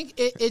 But I think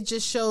it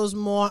just shows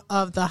more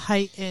of the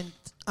heightened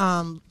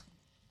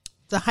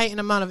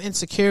amount of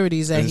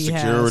insecurities that he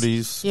has.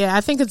 Insecurities. Yeah,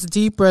 I think it's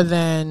deeper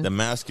than The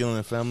masculine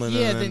and feminine.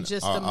 than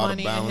just are the out of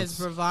money and balance. his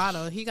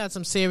bravado. He got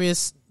some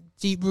serious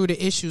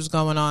deep-rooted issues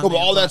going on. No, but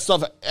there, all that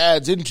stuff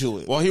adds into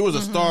it. Well, he was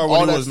a star All when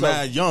he that was stuff.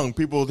 mad young.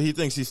 He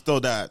thinks he's still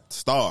that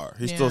star.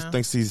 He still Yeah.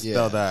 thinks he's Yeah.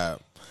 still that.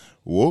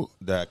 Whoa,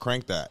 that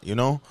crank that.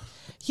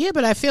 Yeah,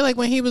 but I feel like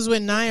when he was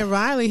with Nia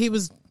Riley, he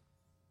was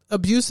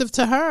abusive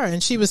to her,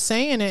 and she was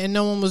saying it, and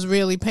no one was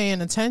really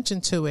paying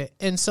attention to it.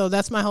 And so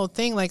that's my whole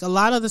thing. Like a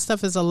lot of the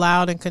stuff is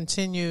allowed and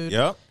continued.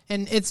 Yep.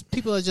 And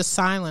people are just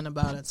silent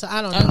about it. So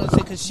I don't I know. don't say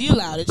because she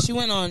allowed it. She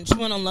went on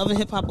Love and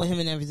Hip Hop with him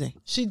and everything.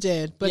 She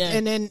did, but Yeah.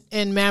 and then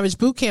in Marriage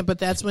Boot Camp, but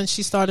that's when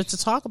she started to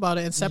talk about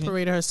it and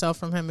separated herself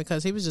from him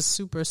because he was just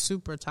super,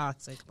 super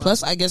toxic.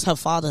 Plus, I guess her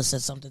father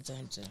said something to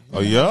him too.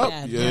 Oh, yeah.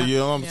 Yeah. Yeah, you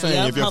know what I'm saying?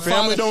 Yeah. If your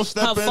family don't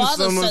step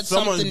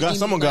in,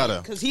 someone got to.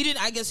 Because he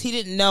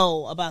didn't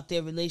know about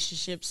their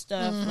relationship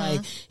stuff.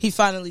 Like he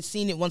finally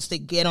seen it once they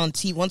get on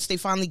TV. Once they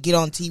finally get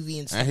on TV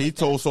and stuff. And he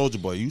told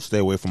Soulja Boy, "You stay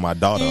away from my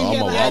daughter.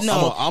 Yeah, but I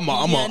know. I'm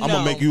Yeah, gonna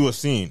no. make you a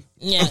scene."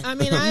 Yeah, I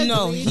mean, I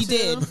no, agree, he too.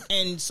 did,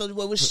 and so the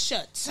boy was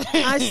shut.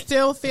 I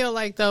still feel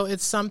like though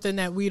it's something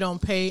that we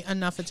don't pay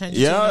enough attention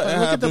to. Yeah, Like, it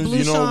look at the happens.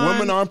 Blue Sean,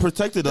 Women aren't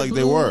protected like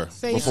they Blue were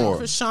face before.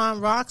 for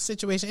Sean Rock's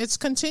situation. It's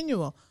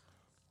continual.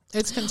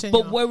 It's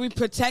continual. But were we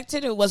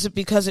protected, or was it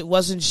because it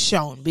wasn't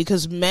shown?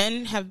 Because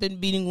men have been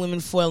beating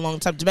women for a long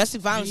time. Domestic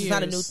violence is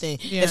not a new Years. thing,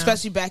 Yeah.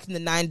 especially back in the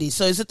 90s.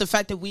 So is it the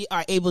fact that we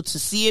are able to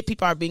see it?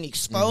 People are being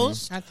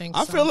exposed? I think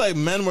I so. feel like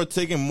men were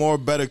taking more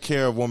better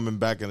care of women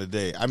back in the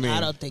day. I mean, I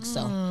don't think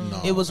so.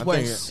 Mm. It was I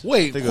think worse.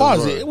 Wait, I think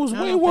Kwasi, it it was I way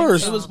don't think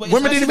worse. so. It was way-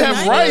 Women didn't even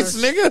have rights,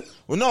 especially nigga.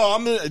 Well,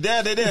 no, they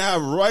didn't have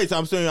rights.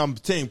 I'm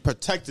saying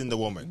protecting the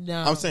woman.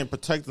 No. I'm saying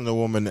protecting the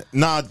woman,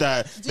 not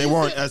that they you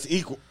weren't feel- as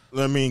equal.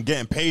 I mean,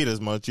 getting paid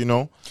as much, I mean,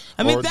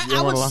 Or that, they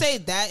I weren't would allowed- say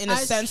that in a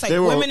sense, like they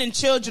were- women and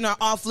children are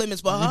off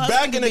limits. But her back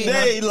husband in the could be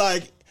day,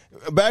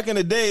 her- back in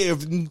the day, if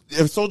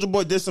Soulja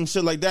Boy did some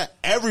shit like that,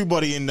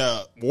 everybody in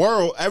the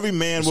world, every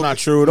man It's would not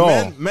true at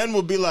all. Men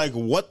would be like,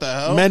 "What the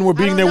hell?" Men were I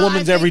beating don't their know,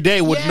 women's I think- every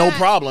day with no yeah,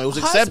 problem. It was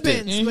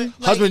accepted. husbands, but,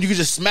 like- Husband, you could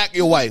just smack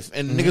your wife,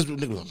 and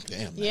niggas,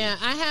 damn. Yeah,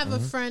 I have a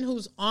friend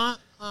whose aunt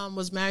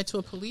was married to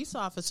a police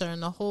officer,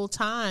 and the whole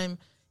time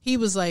he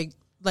was like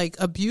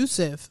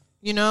abusive,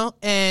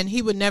 and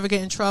he would never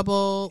get in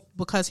trouble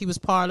because he was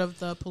part of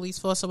the police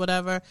force or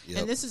whatever. Yep.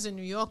 And this is in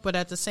New York, but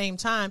at the same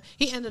time,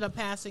 he ended up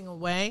passing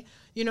away.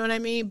 You know what I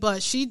mean?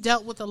 But she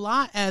dealt with a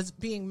lot as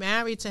being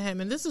married to him,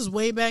 and this is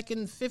way back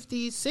in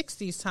 50s,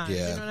 60s time.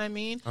 Yeah. You know what I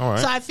mean? All right.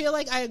 So I feel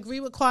like I agree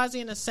with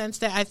Kwasi in a sense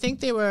that I think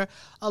there were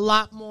a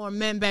lot more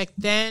men back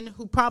then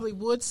who probably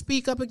would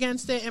speak up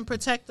against it and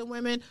protect the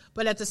women,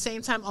 but at the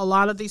same time, a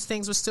lot of these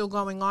things were still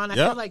going on. I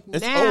Yeah. feel like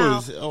It's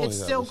now always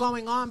it's still happens.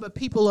 going on, but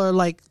people are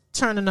like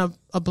turning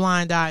a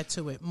blind eye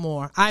to it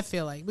more. I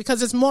feel like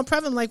because it's more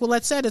prevalent. Like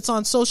Willette said, it's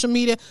on social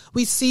media.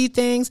 We see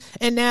things,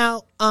 and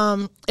now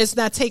it's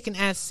not taken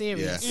as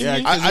serious.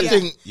 Yeah,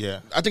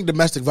 I think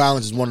domestic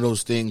violence is one of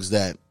those things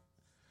that,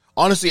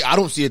 honestly, I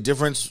don't see a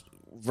difference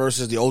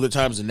versus the older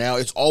times and now.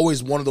 It's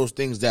always one of those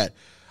things that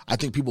I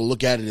think people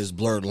look at it as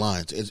blurred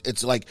lines.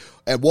 It's like,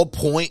 at what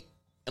point,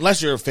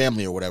 unless you're a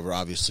family or whatever,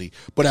 obviously,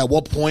 but at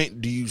what point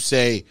do you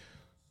say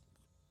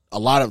a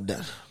lot of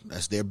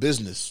that's their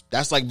business?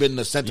 That's like been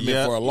the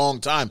sentiment for a long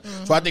time.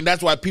 Mm-hmm. So I think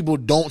that's why people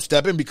don't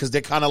step in, because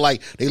they're kind of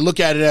like, they look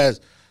at it as,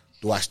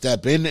 do I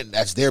step in?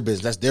 That's their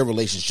business. That's their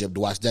relationship.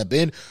 Do I step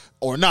in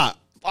or not?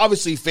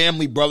 Obviously,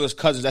 family, brothers,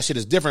 cousins, that shit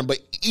is different. But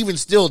even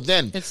still,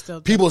 then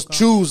people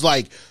choose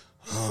like,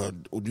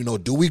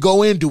 do we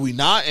go in? Do we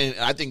not? And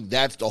I think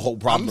that's the whole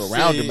problem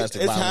around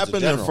domestic violence. It's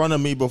happened in front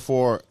of me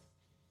before.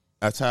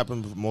 It's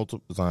happened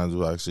multiple times.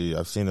 Actually,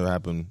 I've seen it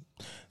happen.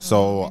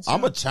 So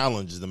I'm a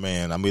challenge the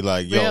man. I mean,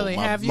 like, yo, really?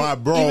 my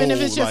bro, even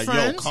if it's your like,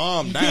 friends? yo,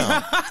 calm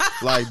down.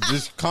 Like,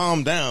 just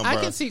calm down, bro. I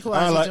can see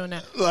Kwasi doing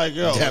that. Like,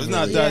 yo, definitely, it's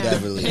not that.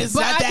 Definitely. It's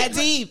not that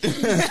deep.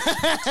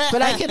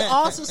 But I can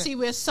also see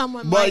where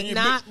someone might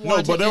not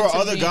want to but there were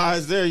other intervene.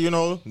 guys there,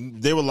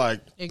 they were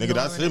like, nigga,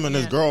 that's him and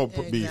his girl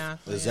beef.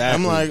 Exactly.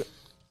 I'm like,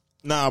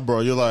 nah, bro.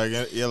 You're like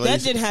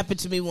that did happen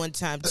to me one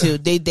time too.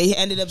 They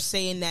ended up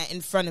saying that in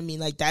front of me,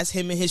 like that's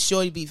him and his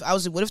shorty beef. I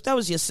was like, what if that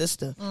was your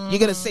sister? You're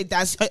gonna say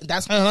that's her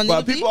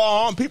But people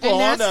are on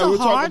that. We're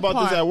talking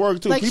about this at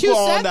work too. Like people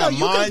are on said, that though,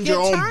 mind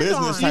your own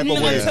business type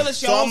of way. Tell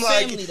us your own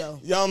family though.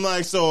 Yeah, I'm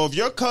like, so if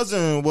your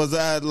cousin was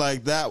at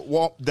like that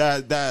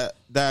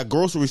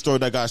grocery store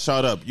that got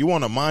shot up, you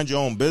want to mind your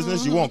own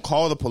business? You won't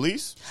call the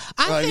police?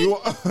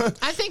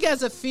 I think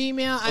as a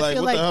female, I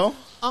feel what like the hell?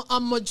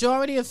 A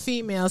majority of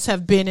females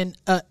have been in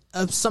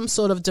some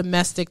sort of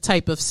domestic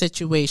type of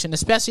situation,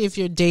 especially if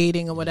you're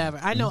dating or whatever.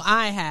 I know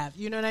I have,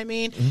 you know what I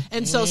mean?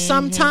 And so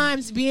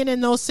sometimes being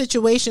in those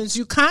situations,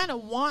 you kind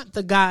of want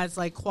the guys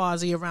like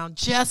Kwasi around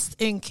just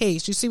in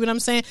case. You see what I'm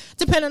saying?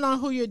 Depending on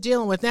who you're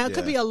dealing with. Now, it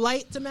could be a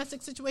light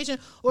domestic situation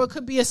or it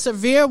could be a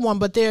severe one,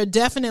 but there are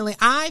definitely,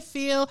 I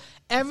feel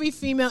every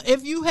female,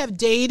 if you have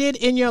dated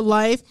in your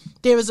life,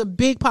 there is a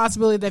big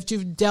possibility that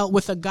you've dealt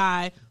with a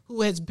guy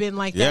who has been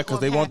like that. Yeah,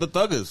 because they want the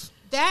thuggers.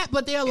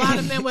 But there are a lot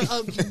of men with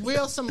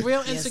some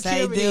real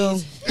insecurities.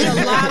 Yes, There are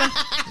a lot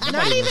of,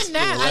 not even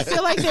that. I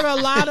feel like there are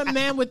a lot of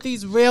men with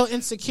these real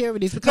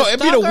insecurities. Because no,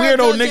 it be the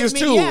weirdo niggas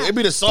too. It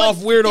be the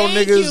soft weirdo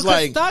niggas.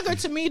 Like, thugger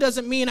to me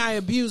doesn't mean I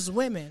abuse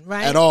women,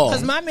 right? At all.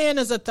 Because my man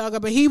is a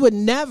thugger, but he would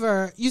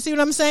never. You see what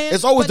I'm saying?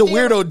 It's always the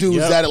weirdo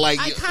dudes that are like,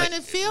 I kind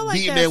of feel like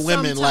beating that their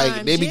women.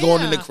 Like they be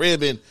going in the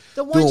crib and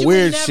the ones doing you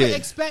weird would never shit.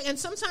 Expect, and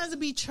sometimes it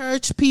be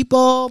church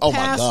people,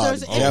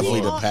 pastors. My God,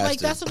 definitely the Like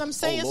pastors. that's what I'm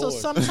saying. So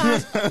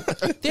sometimes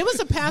there was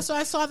a pastor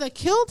I saw that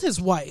killed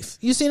his wife.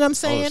 You see what I'm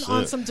saying?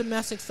 On some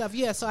domestic stuff.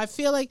 Yeah. So I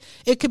feel like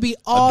it could be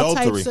all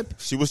adultery. types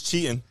of. She was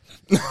cheating.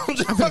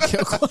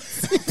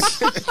 Kwasi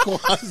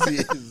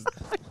is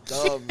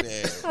dumb,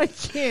 man. I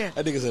can't.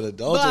 I think it's an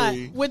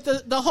adultery. But with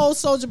the whole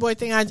Soulja Boy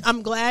thing,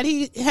 I'm glad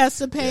he has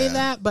to pay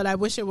that, but I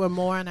wish it were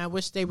more, and I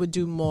wish they would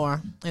do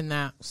more in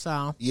that.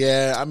 So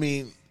yeah, I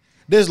mean,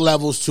 there's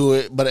levels to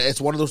it, but it's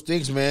one of those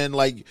things, man.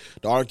 Like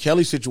the R.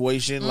 Kelly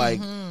situation,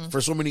 like for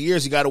so many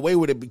years he got away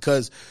with it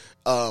because,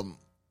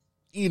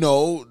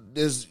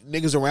 there's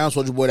niggas around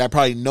Soulja Boy that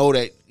probably know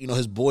that,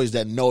 his boys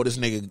that know this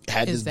nigga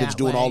had this bitch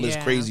doing all this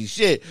crazy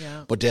shit.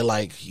 Yeah. But they're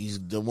like, he's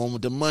the one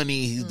with the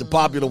money, he's the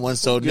popular one.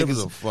 So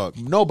niggas a fuck.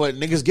 No, but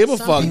niggas give a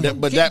fuck.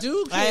 But that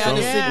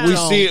we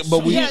see it, but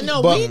we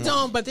we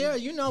don't. But there,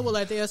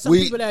 there are some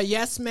people that are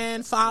yes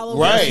man followers.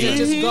 Right. That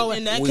just go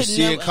and we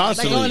see it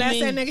constantly. Like, that's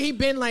that nigga. He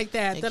been like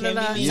that.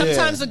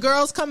 Sometimes the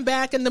girls come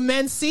back and the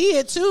men see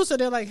it too. So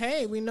they're like,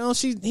 hey, we know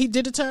he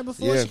did it to her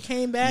before. She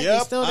came back. They're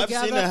still together.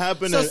 I've seen it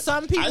happen. So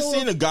some people. I've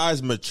seen the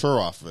guys mature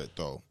off it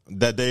though.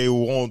 That they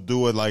won't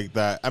do it like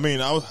that. I mean,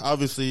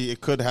 obviously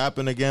it could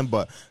happen again,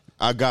 but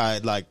a guy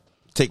like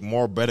take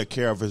better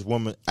care of his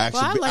woman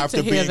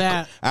after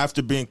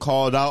being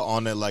called out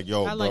on it. Like,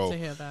 yo, I bro. like to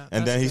hear that.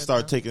 And then he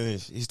started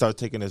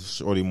taking his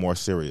shorty more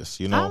serious.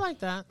 I like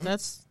that.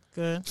 That's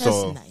good.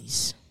 So, that's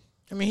nice.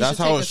 I mean, that's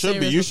how it should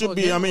be. You should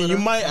be. I mean,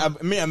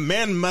 a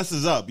man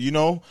messes up.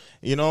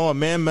 A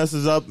man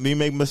messes up. We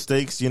make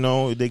mistakes.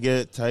 They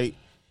get tight.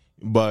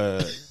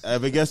 But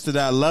if it gets to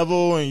that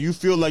level and you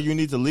feel like you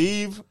need to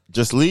leave,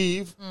 just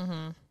leave.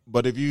 Mm-hmm.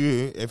 But if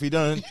he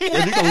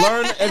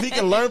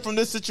can learn from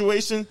this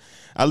situation,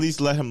 at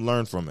least let him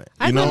learn from it.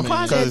 I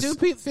do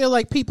feel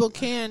like people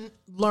can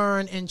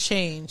learn and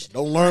change.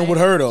 Don't learn with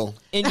her though,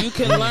 and you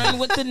can learn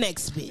with the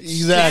next bitch.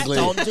 Exactly.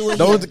 Don't do it.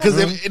 Because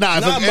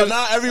but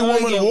not every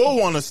woman will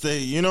want to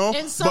stay.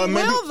 And some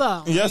will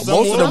though. Yes,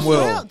 most of them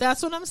will.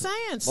 That's what I'm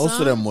saying. Most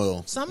of them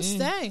will. Some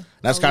stay.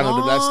 That's the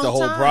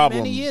whole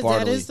problem.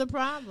 That is the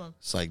problem.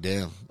 It's like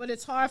damn. But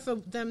it's hard for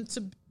them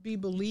to be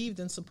believed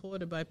and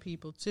supported by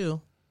people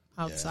too.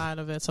 Outside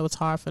of it, so it's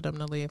hard for them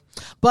to leave.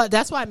 But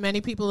that's why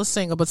many people are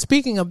single. But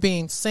speaking of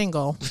being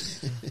single,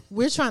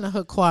 we're trying to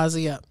hook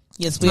Kwasi up.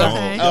 Yes, we are.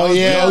 Okay. Oh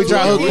yeah, we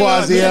trying to hook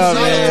Kwasi up,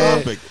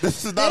 man.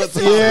 This is not a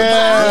topic.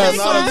 Yeah, this is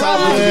not a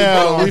topic.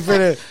 Yeah, we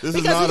finna. Because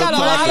we got a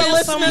lot of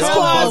listeners,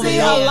 Kwasi,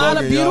 a lot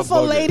of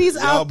beautiful ladies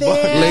out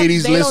there.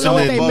 Ladies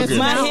listening.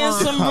 My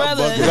handsome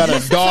brother. You got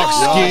a dark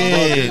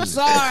skin.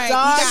 Sorry.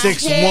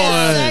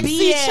 6'1",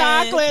 sexy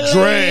chocolate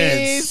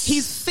dreads.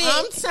 He's fit.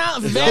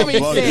 Downtown, very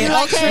fit.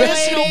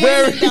 Okay,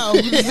 Very fit. Y'all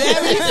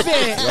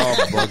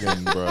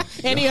bugging, bro.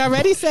 And he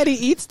already said he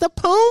eats the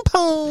poom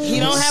poom. He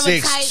don't have a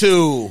type.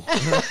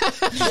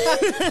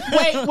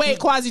 6'2". Wait,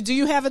 Kwasi, do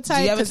you have a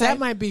type? have a Because type? that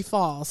might be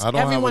false. I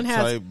don't Everyone have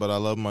a has. type, but I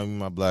love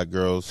my black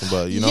girls.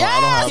 But I don't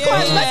Yes, have.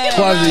 Kwasi, let's get a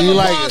Kwasi, round you of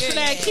like applause it. for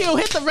that cue.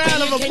 Hit the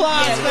round of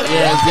applause for that.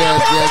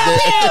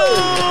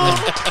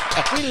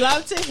 Yes. We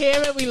love to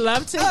hear it. We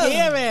love to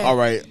hear it. All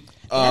right.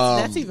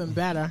 That's even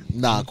better.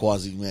 Nah,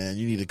 Kwasi, man,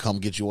 you need to come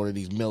get you one of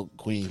these milk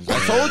queens. I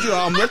told you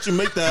I'll let you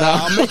make that.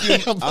 Nah.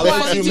 I'll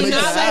let you Do make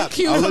not that let app.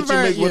 Q I'll let you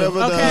convert make whatever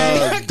you,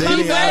 okay? the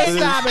dating app is.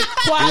 Stop it.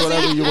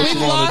 whatever you We've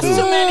wanna lost do.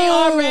 too many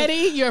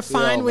already. You're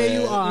fine Yo, where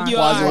man. you are.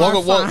 Kwasi,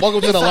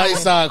 welcome to the light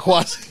side,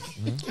 Kwasi.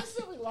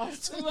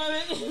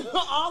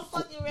 All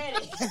fucking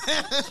ready.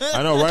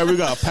 I know, right? We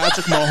got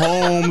Patrick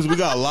Mahomes. We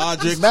got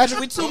Logic. Magic,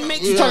 We too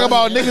mixed. you talking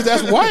about niggas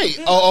that's white?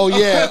 Oh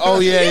yeah.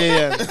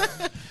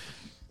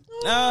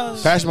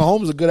 Patrick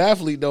Mahomes is a good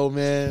athlete though,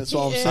 man. That's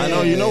all I'm saying. I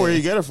know you know where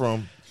you get it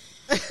from.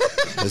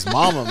 His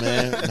mama,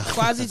 man.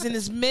 Kwasi's in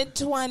his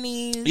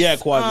mid-20s. Yeah,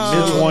 Kwasi,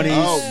 mid-20s.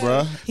 Oh,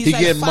 bro. He's He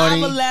like getting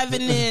money.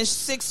 5'11"-ish,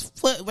 6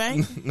 foot, right?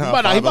 No,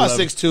 But nah, he about 5'11".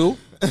 6'2".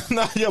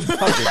 Nah, you're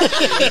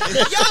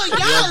bugging.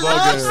 Y'all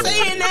love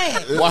saying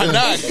that. Why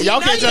not? Y'all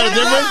can't tell the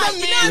difference.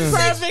 You're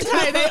not perfect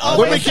height. They always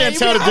Women say- can't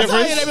tell the I'll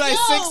tell you, difference. They be like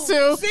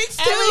 6'2".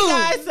 6'2". Every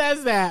guy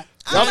says that.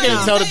 Y'all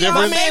can't tell the My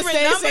difference. man favorite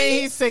stays number.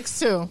 saying he's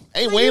 6'2".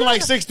 Ain't Wayne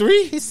like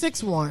 6'3"? He's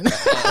 6'1".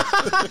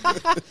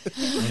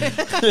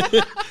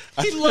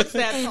 He looks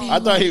that tall. I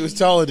thought he was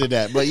taller than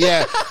that. But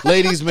yeah,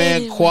 ladies,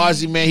 man,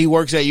 Kwasi, man, he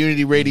works at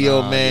Unity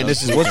Radio, man.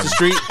 This is, what's the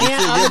street?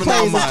 And other giving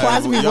out places. my-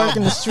 Kwasi be y'all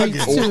working the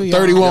streets too. y'all.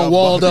 31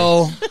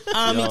 Waldo. He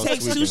Y'all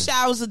takes tweaking. 2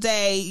 showers a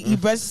day. He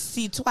brushes his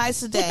teeth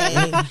twice a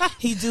day.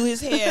 He do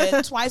his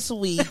hair twice a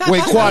week.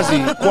 Wait,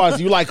 Kwasi,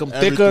 you like them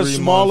Every thicker, 3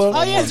 smaller?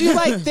 Oh yeah, do you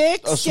like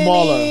thick, Or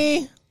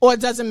skinny, or it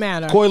doesn't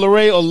matter? Coil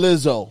Ray or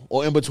Lizzo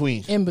or in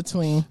between? In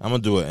between. I'm gonna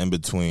do it in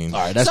between.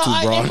 All right, that's So too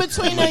broad. in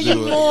between, are you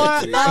do it.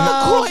 more?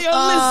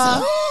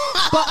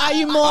 But are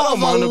you more I don't of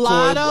a mind the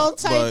lotto Coil,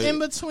 type but- in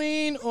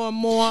between, or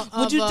more?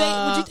 Would you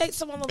of date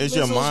someone with Is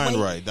your Lizzo's mind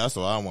weight? right? That's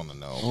what I want to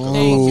know.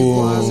 Thank you,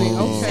 Kwasi. It's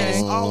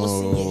Okay. all what's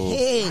in your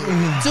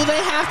head. Do they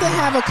have to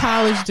have a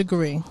college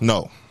degree?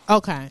 No,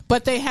 Okay,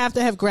 but they have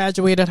to have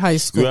graduated high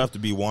school. you have to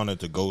be wanted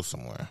to go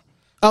somewhere.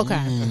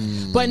 Okay,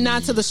 but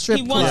not to the strip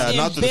He club. wants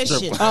Yeah, not to the ambition.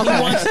 strip He club.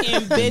 wants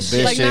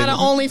ambition. Like not an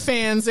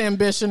OnlyFans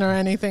ambition or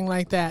anything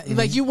like that.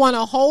 Like you want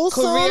a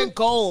wholesome Career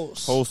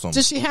goals. Wholesome.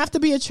 Does she have to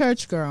be a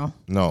church girl?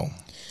 No,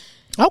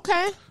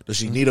 Okay, Does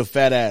she need a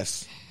fat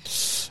ass?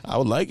 I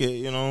would like it, but if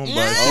you don't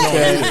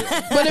Okay. need it,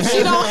 but if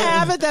she don't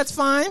have it, that's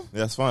fine.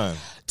 that's fine.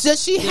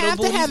 Does she Little have to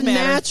booties have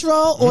matter.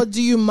 natural, or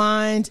do you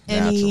mind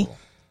any?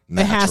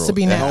 Natural. It has to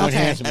be No natural. Okay.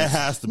 enhancement. It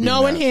has to be No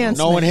natural. enhancement.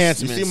 No You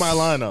enhancements. see my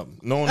lineup.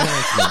 No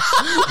enhancements.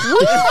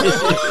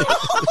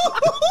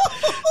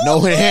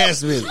 No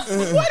enhancements.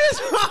 What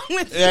is wrong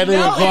with That no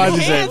nigga Kwasi said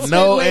enhancement,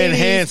 no ladies?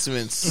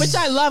 enhancements. Which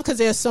I love because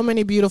there's so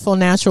many beautiful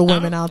natural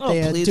women out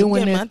there please,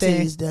 doing I'm their getting my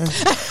thing. titties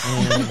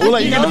done. Well,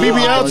 like, you getting the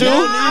BBL too?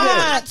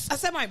 I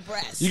said my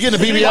breasts. You getting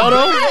the BBL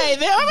though? Hey,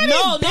 they're already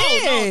No.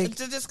 big.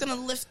 They're just gonna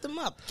lift them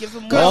up. Give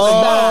them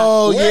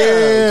Oh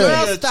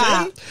yeah. Girl,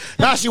 stop.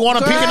 Now she want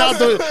him peeking out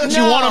the. She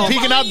No. want him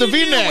peeking out the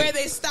Where V-neck.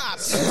 they stop.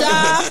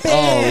 Stop it.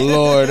 Oh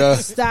Lord.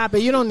 Stop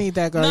it. You don't need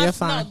that, girl. You're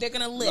fine. No, they're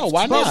gonna lift. No,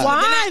 why But not?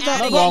 why? They're not though?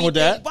 adding Nothing wrong with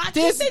anything. that. Why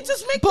This- can't they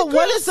just make but the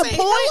what girls is the say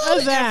point hello of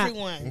to that?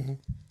 everyone?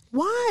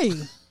 Why?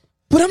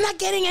 But I'm not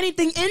getting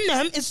anything in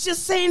them. It's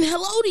just saying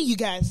hello to you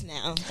guys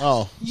now.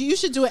 Oh. You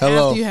should do it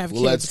Hello, after you have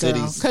Roulette kids, girl.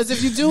 Cities. Because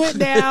if you do it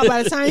now,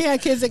 by the time you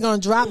have kids, they're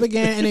going to drop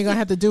again, and they're going to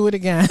have to do it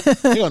again.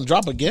 You gonna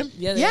drop again?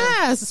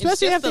 Yes,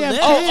 especially just after you a have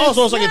lift. kids. Oh,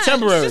 so it's like a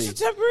temporary. It's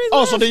just a temporary Oh,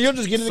 lift. so then you'll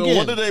just get it So again.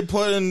 what do they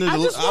put in the? I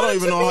just I want don't it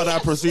even to know how be-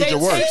 that procedure They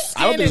works. take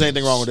I don't think there's skin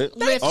anything wrong with it.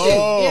 and lift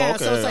Oh, it. Yeah,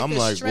 so okay. it's like I'm they're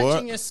like, stretching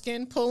what? your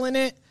skin, pulling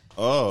it.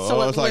 Oh,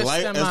 So it it's like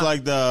lifts them it's up.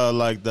 like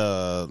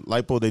the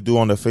lipo they do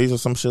on their face or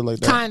some shit like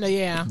that. Kind of,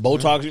 yeah.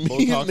 Botox, you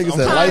mean? Botox. Nigga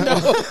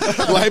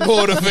said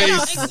lipo on the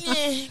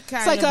face.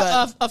 It's like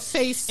a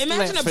face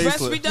Imagine a lift. breast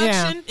Facelift.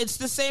 reduction. Yeah. It's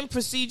the same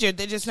procedure.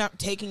 They're just not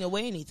taking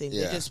away anything.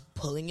 Yeah. They're just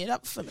pulling it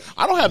up for me.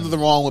 I don't have nothing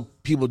wrong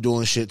with people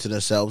doing shit to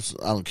themselves.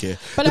 I don't care.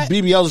 But the I-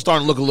 BBLs are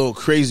starting to look a little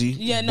crazy.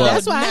 Yeah, no, but-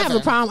 That's why I have Never.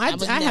 a problem. I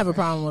would I have a never.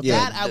 problem with yeah,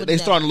 that. that I would they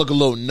never. starting to look a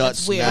little nuts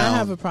That's weird. now. I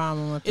have a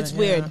problem with it. It's yeah.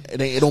 weird.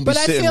 It don't be But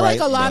I sitting feel right.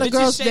 like a lot but- of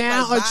girls It's just shaped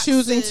now like are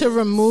choosing to boxes.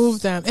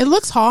 remove them. It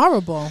looks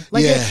horrible.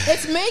 Like Yeah.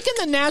 it's making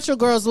the natural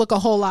girls look a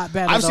whole lot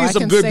better. I've though. seen I some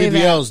can good say that.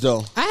 BBLs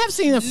though. I have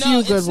seen a few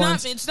No, good it's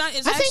ones. not. It's not.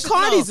 It's I think actually,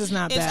 Cardi's no, is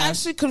not It's bad.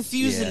 actually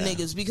confusing Yeah.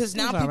 niggas because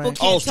now It's people alright.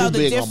 Oh, can't it's tell too the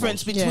big difference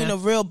almost. between Yeah. a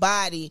real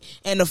body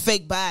and a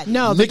fake body.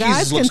 No, the Nikki's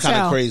guys looks can kind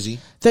of tell. crazy.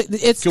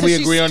 It's Can we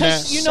 'cause agree she's- on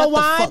 'cause that? You know Shut the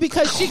why? fuck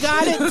Because she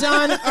got it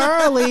done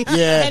early.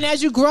 Yeah. And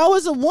as you grow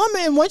as a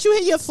woman, once you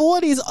hit your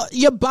 40s,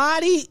 your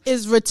body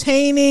is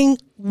retaining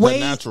weight.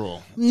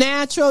 natural.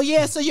 Natural,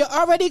 yeah. So you're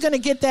already going to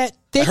get that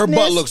thickness. Her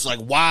butt looks like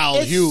wild,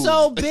 it's huge.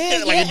 so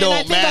big. Like yeah, it don't and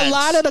I think match. a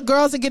lot of the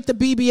girls that get the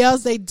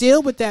BBLs, they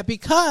deal with that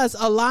because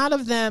a lot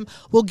of them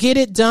will get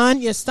it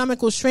done. Your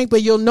stomach will shrink,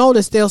 but you'll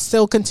notice they'll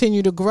still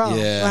continue to grow,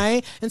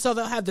 right? And so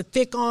they'll have the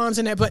thick arms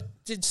and that, but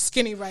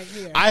skinny right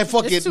here. I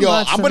fucking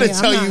I'm gonna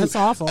tell you, it's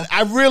awful.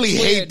 I really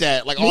hate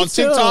that. Like on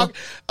TikTok,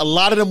 a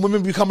lot of them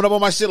women be coming up on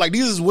my shit. Like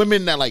these is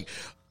women that like.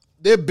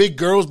 They're big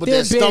girls, but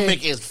their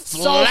stomach is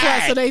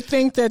flat. So they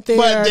think that they're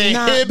but their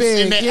not hips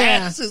big. and their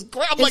ass is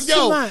crap. I'm like,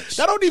 yo, that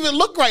don't even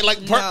look right.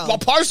 Like,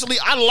 partially,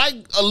 I like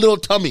a little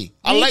tummy.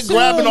 I like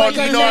grabbing on,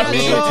 you know what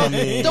I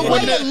mean? The way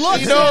it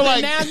looks, you know,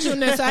 like, the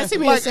naturalness. I see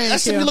what like, you're saying.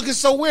 That shit be looking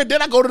so weird.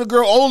 Then I go to the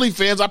girl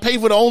OnlyFans. I pay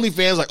for the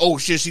OnlyFans. Like, oh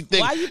shit, she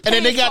thick. Why you and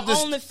then they got for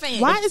this. OnlyFans?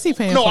 Why is he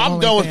paying? No, for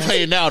I'm done with OnlyFans?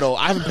 paying now though.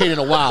 I haven't paid in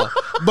a while,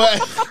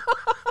 but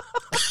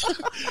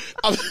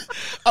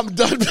I'm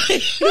done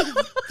paying.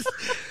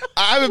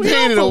 I haven't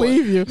paid in a while.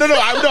 You. No,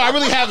 I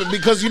really haven't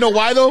because you know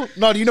why though?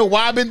 No, do you know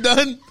why I've been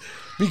done?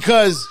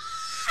 Because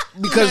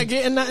You're not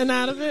getting nothing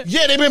out of it.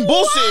 Yeah, they've been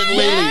bullshitting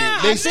lately.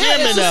 They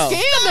scamming now.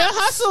 Scam. They're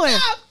hustling.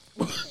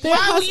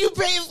 Why were you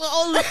paying for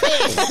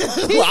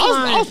OnlyFans? Well,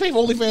 I was paying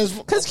for OnlyFans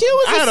because Q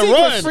was a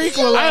secret freak.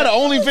 I had an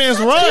OnlyFans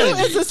run.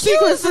 Q is a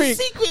secret freak.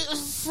 Secret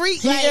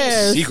freak. He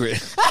is.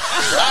 Secret.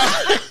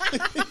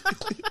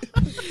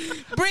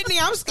 Brittany,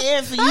 I'm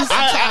scared for you.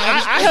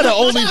 I had an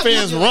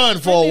OnlyFans run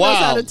for a while.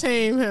 She knows how to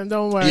tame him.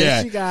 Don't worry.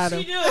 Yeah. She got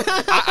him.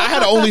 I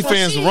had an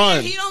OnlyFans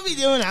run. He don't be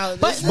doing all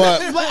this.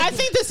 But I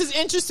think this is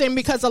interesting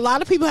because a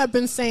lot of people have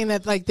been saying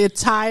that like they're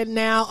tired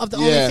now of the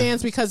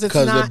OnlyFans because it's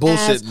not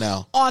bullshit as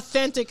now.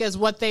 authentic as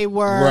what they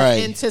were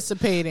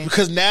anticipating.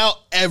 Because now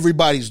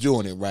everybody's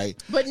doing it,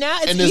 right? But now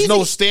it's and there's easy.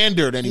 no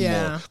standard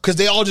anymore. Because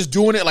they all just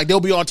doing it. Like they'll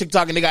be on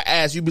TikTok and they got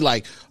ads. You'd be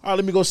like, all right,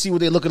 let me go see what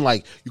they're looking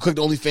like. You click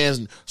the OnlyFans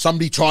and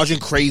somebody charging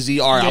crazy.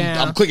 All right,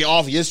 I'm clicking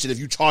off your shit if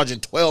you charging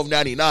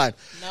 $12.99.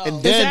 No.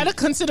 And then, is that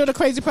considered a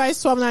crazy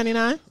price?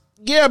 $12.99.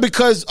 Yeah,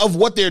 because of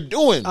what they're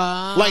doing.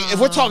 Like if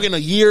we're talking a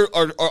year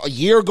or a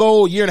year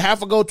ago, a year and a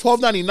half ago,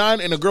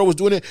 $12.99, and a girl was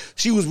doing it,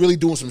 she was really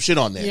doing some shit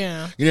on there.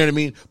 Yeah, you know what I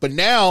mean. But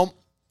now,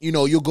 you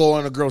know, you'll go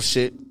on a girl's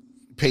shit,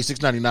 pay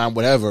 $6.99,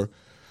 whatever.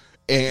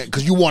 And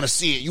because you want to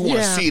see it, you want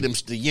to see them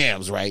the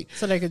yams, right?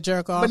 So they could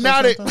jerk off. But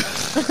now they,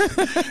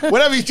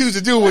 whatever you choose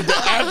to do with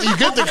after you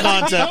get the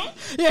content,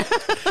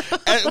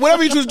 and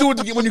whatever you choose to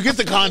do when you get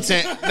the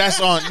content, that's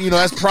on, you know,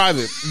 that's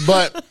private.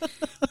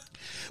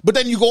 But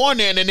then you go on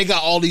there and then they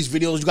got all these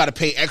videos you got to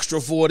pay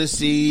extra for to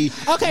see.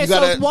 Okay,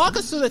 so walk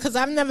us through it because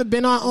I've never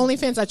been on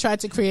OnlyFans. I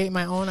tried to create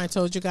my own. I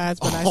told you guys,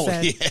 but I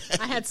said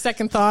I had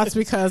second thoughts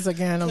because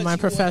again of my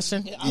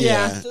profession.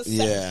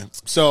 Yeah.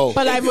 So,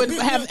 but I would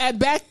have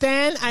back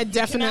then. I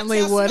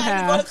definitely would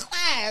have. Go to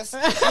class.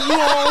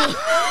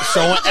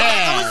 Showing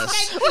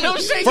ass.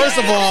 First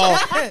of all,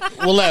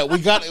 Willette,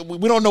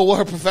 we don't know what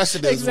her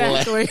profession is.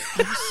 Exactly.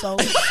 I'm so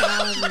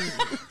sorry.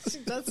 She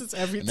does this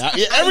every time.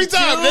 Every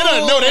time they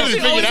don't know. They just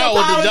figured out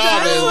what the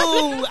job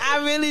is.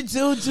 I really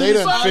do. They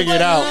done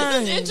figured out.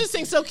 This is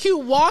interesting. So, Q,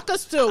 walk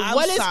us through.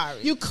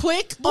 You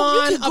click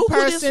on a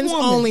person's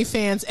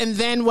OnlyFans, and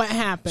then what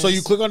happens? So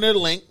you click on their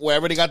link,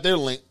 wherever they got their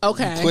link.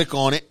 Okay. You click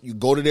on it. You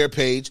go to their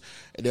page,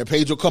 and their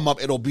page will come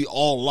up. It'll be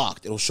all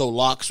locked. It'll show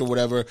locks or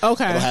whatever.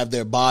 Okay. It'll have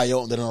their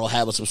bio, and then it'll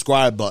have a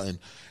subscribe button,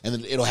 and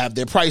then it'll have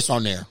their price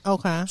on there.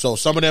 Okay. So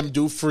some of them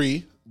do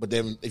free. But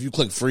then if you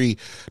click free,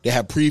 they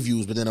have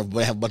previews, but then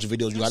they have a bunch of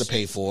videos you got to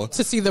pay for.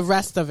 To see the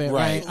rest of it,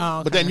 right? Oh,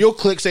 okay. But then you'll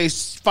click, say,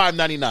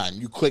 $5.99.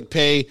 You click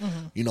pay.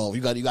 You know,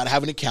 you got to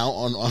have an account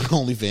on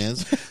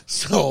OnlyFans.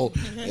 So,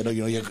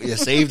 your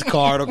saved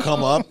card will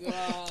come up.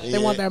 They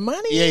want their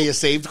money? Yeah, your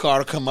saved card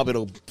will come up.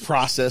 It'll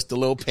process the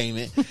little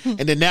payment.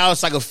 And then now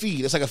it's like a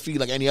feed. It's like a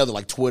feed like any other,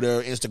 like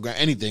Twitter, Instagram,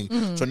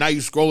 anything. So now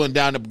you're scrolling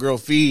down the girl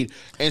feed,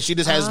 and she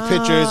just has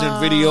pictures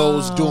and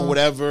videos doing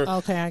whatever.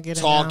 Okay, I get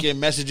it. Talking,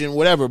 messaging,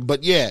 whatever.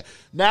 But yeah.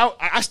 Now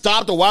I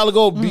stopped a while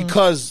ago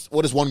because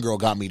this one girl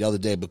got me the other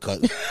day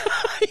because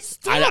because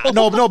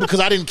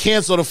I didn't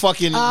cancel the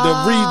fucking the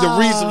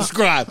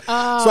resubscribe.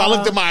 So I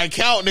looked at my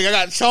account, nigga. I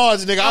got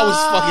charged, nigga. I was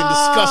fucking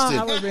disgusted.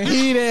 I would be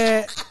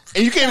heated.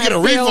 And you can't even get a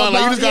refund.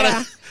 Like you just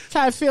gotta.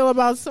 How I feel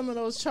about some of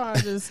those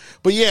charges.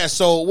 But yeah,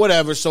 so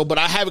whatever. So, but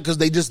I have it because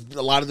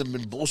a lot of them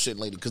been bullshit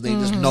lately because they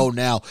just know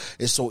now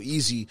it's so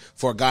easy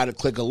for a guy to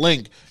click a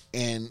link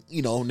and,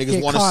 you know, niggas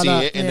want to see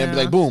it and then be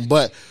like, boom.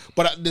 But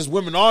there's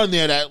women on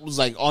there that was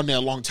like on there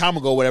a long time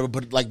ago, whatever.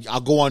 But like, I'll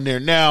go on there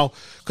now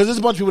because there's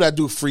a bunch of people that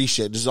do free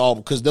shit. This is all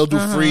because they'll do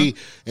free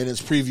and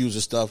it's previews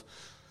and stuff.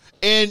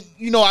 And,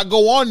 you know, I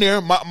go on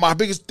there. My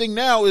biggest thing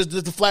now is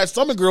the flat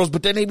stomach girls,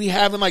 but then they be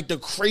having like the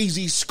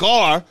crazy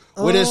scar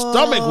where their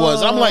stomach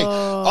was. I'm like,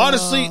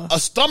 honestly, a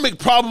stomach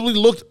probably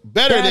looked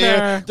better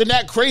there than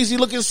that crazy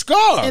looking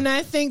scar. And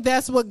I think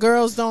that's what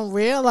girls don't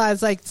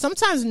realize. Like,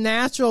 sometimes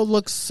natural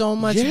looks so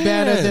much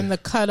better than the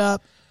cut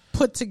up,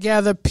 put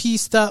together,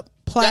 pieced up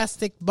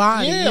plastic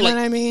body. Yeah, you know what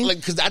I mean? Like,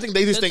 because I think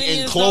they just think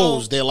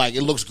enclosed, they're like,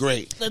 it looks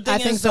great. I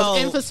think so.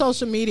 And for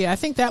social media, I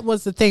think that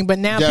was the thing. But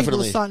now people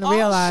are starting to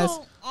realize.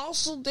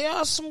 Also, there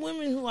are some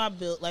women who are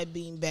built like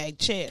beanbag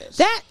chairs.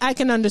 That I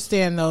can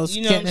understand those.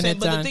 You know what I'm getting saying? it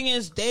But done. the thing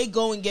is, they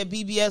go and get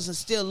BBLs and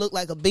still look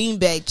like a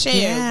beanbag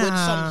chair with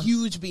Yeah. some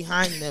huge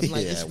behind them.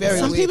 Like, Yeah, it's very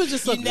some weird. people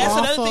just look That's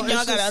awful. another thing y'all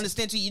It's got to just-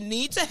 understand, too. You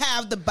need to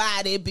have the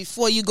body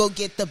before you go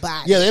get the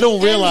body. Yeah, they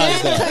don't realize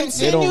and that. then They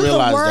continue don't to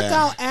realize work that.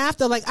 out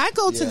after. Like I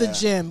go to the Yeah.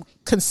 gym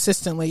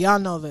consistently. Y'all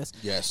know this.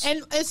 Yes.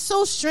 And it's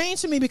so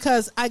strange to me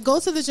because I go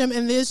to the gym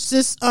and there's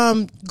this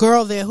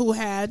girl there who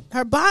had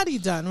her body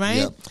done, right?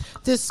 Yep.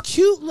 This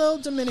cute little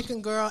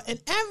Dominican girl. And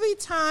every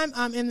time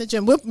I'm in the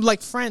gym, we're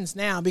like friends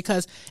now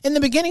because in the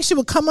beginning she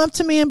would come up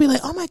to me and be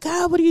like, "Oh my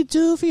God, what do you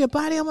do for your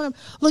body? I want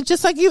to look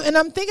just like you." And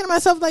I'm thinking to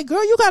myself, like,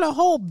 "Girl, you got a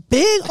whole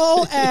big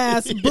old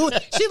ass boot.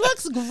 She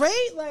looks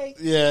great." Like,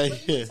 Yeah,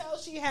 but you yeah. tell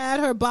she had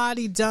her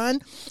body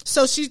done.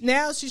 So she's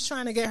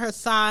trying to get her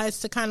thighs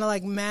to kind of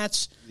like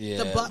match the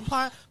Yeah. butt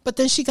part. But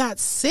then she got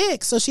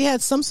sick. So she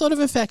had some sort of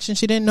infection.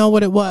 She didn't know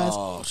what it was.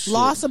 Oh, shit.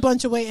 Lost a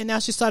bunch of weight. And now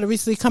she started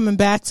recently coming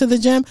back to the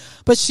gym.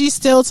 But she's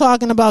still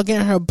talking about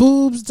getting her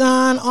boobs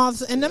done.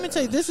 And let me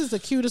tell you, this is the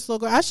cutest little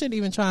girl. I should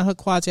even try and hook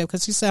Kwasi up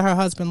because she said her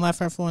husband left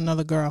her for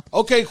another girl.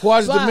 Okay,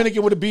 Kwasi But-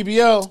 Dominican with a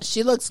BBL.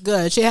 She looks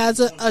good. She has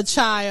a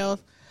child.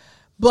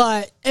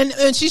 But and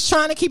she's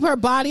trying to keep her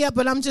body up,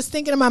 but I'm just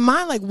thinking in my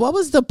mind, like, what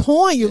was the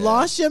point? You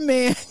lost your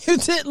man. You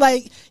did,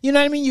 like, you know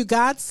what I mean? You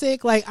got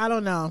sick. Like, I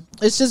don't know.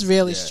 It's just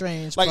really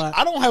strange. Like, but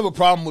I don't have a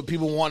problem with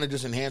people wanting to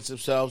just enhance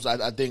themselves.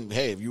 I think,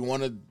 hey, if you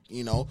want to,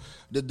 you know,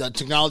 the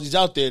technology's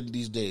out there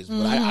these days.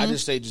 But I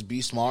just say just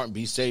be smart and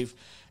be safe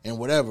and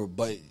whatever.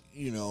 But,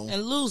 you know.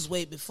 And lose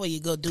weight before you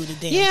go do the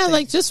damn yeah, thing.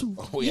 like just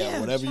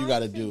Whatever you got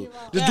to do.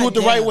 Just Yeah, do it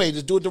the yeah. right way.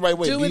 Just do it the right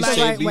way. Do Be it the safe.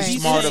 right Be way.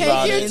 smart Take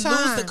about your it. time.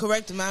 And lose the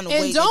correct amount of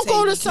weight. and don't They go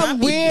say to you some cannot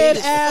be weird big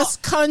as ass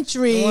fuck.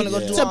 country You wanna go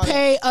do to all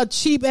pay a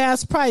cheap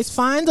ass price.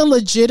 Find a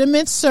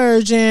legitimate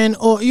surgeon,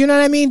 or you know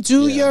what I mean.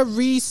 Do Yeah. your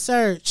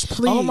research,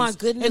 please. Oh my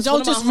goodness! And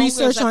don't just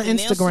research on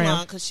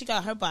Instagram. Because she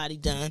got her body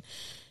done.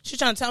 She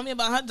trying to tell me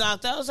about her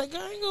doctor. I was like,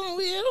 I ain't going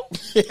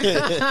with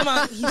him. Come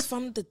on, he's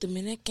from the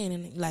Dominican,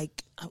 and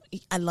like,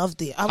 I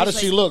loved it. I How was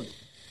does she like, look?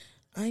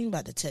 I ain't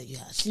about to tell you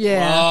how she.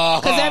 Yeah,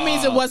 because that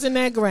means it wasn't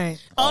that great.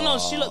 Oh no,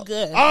 she looked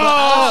good.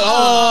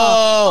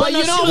 But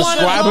you don't want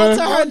to Describe go her.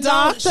 to her Oh, no,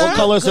 doctor. What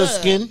color is her good.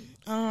 skin?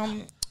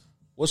 Um,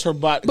 What's her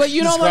body? But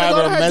you don't want to Describe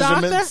go to her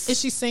doctor. measurements? Is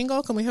she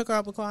single? Can we hook her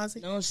up with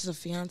Kwasi? no, she's a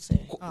fiance.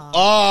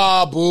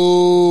 Ah,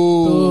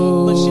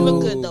 boo. But she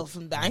looked good though.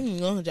 From I ain't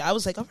going to. I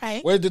was like, all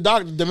right. Where's the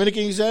doctor?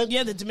 Dominican, you said?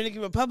 Yeah, the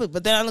Dominican Republic.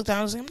 But then I looked down.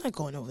 I was like, I'm not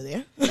going over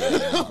there.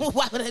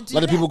 Why would I do A lot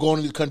of that? people going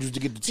to these countries to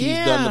get the teeth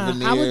done, the Yeah,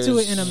 veneers. I would do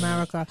it in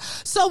America.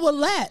 So,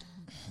 Willette,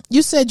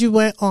 you said you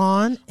went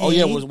on. Oh,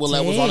 yeah, a was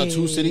on a date.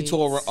 2-city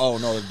tour? Oh,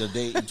 no, the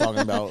date you're talking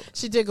about.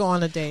 She did go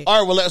on a date. All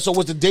right, well, so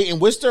was the date in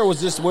Worcester or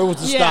was this, where was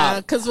the Yeah,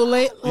 stop? because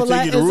Willette He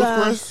take you to is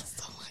Roof Chris?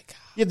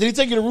 Yeah, did he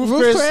take you to Roof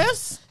Ruth Chris?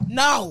 Chris.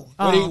 No.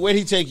 Where'd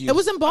he take you? It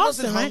was in I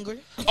Boston, wasn't right? hungry.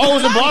 Oh, it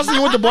was in Boston?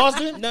 You went to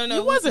Boston? No,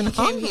 You wasn't he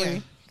came hungry.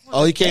 here.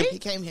 Oh, he came. He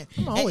came here.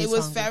 I'm And always it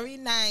was hungry. very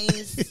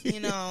nice.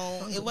 You know,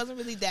 it wasn't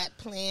really that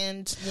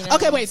planned. You know?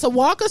 Okay, wait. So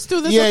walk us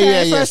through this. Yeah,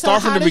 okay, yeah. First,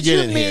 Start how from the did you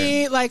beginning meet?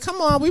 here. Like,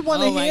 come on, we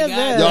want to Oh my hear God.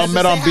 this. Y'all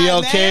met on Say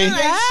hi, BLK? man.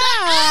 Like,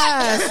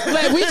 Yes.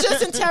 Like, we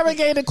just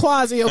interrogated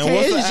Kwasi. Okay,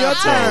 what's it the is your app?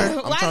 turn.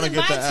 I'm Why trying is to it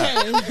get my the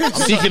app.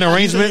 turn? Seeking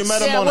arrangements? You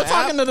met him Yeah, on we're the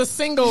talking app? to the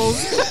singles.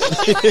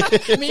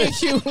 Me and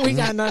Q, we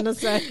got nothing to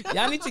say.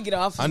 Y'all need to get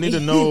off. I need to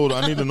know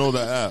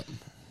the app.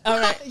 All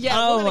right. Yeah,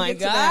 Oh we're gonna my get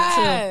to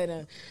that,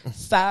 God.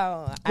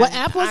 So What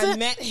app was I it?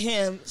 met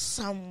him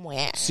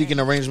somewhere. Seeking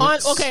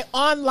arrangements?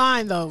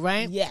 Online though,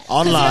 right? Yes.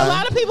 'Cause there are a Online.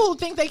 lot of people who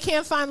think they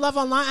can't find love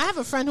online. I have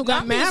a friend who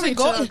got married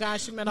to a guy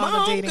she met on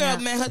My a dating homegirl app.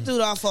 met her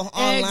dude off of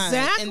online.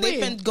 Exactly. And they've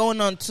been going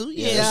on 2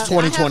 years. Yeah, it's I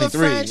have a 2023.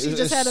 friend, she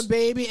just had a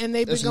baby, and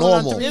they've been it's going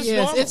normal. on 3 It's years.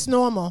 normal. It's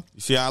normal.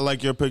 You see, I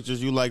like your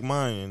pictures, you like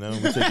mine, and then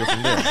we take it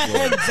from there.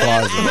 Dead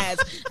ass.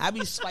 I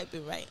be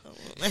swiping right.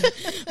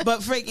 But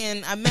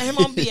freaking, I met him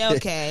on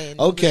BLK. And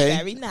Okay. He was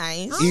very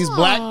nice. He's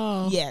black?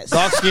 Oh. Yes.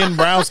 Dark skin,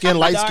 brown skin,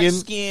 light Dark skin?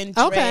 skin,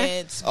 Okay.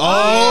 dreads.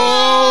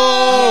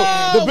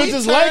 Oh! The we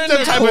bitches like them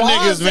turned type of to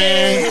niggas,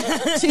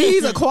 man.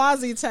 He's a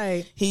Kwasi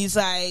type.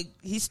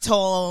 He's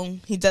tall.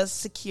 He does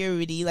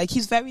security. Like,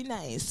 he's very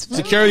nice.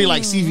 Security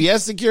like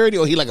CVS security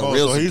or he like a Oh,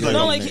 real so he's security?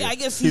 No, like- like, I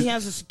guess he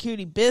has a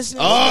security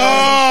business.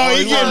 Oh,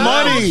 he he getting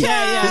like- money.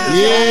 Yeah.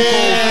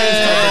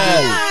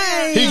 Yeah.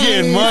 He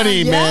getting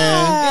money,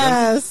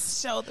 man.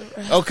 Yes. Shoulder.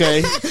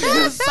 Okay.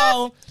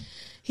 So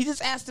he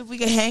just asked if we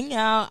could hang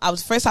out. I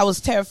was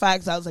terrified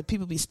because I was like,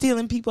 people be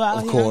stealing people out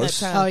Of here.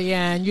 course. Oh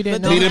yeah, and you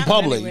didn't But know Meet in that?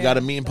 public. You got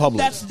to meet in public.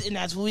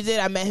 That's what we did.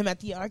 I met him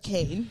at the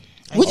arcade.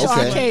 Which Okay.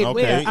 arcade? Okay.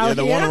 Where? Yeah, Out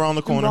the here? one around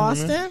the corner In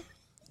from Boston.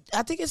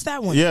 I think it's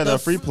that one. Yeah, the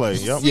free play.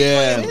 Yep.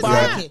 Yeah. Where's yeah.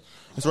 that? Arcade.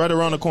 It's right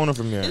around the corner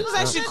from here. It was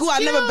actually That's cool.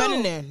 I've never cute. been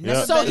in there. Never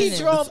Yeah. So been he in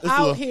there. drove It's a out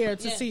little- here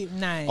to see.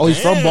 Nice. Oh, he's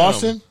from Damn.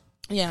 Boston?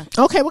 Yeah.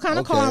 Okay, what kind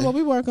of car were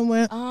we working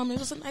with? It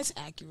was a nice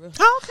Acura.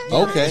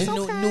 Okay.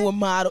 Newer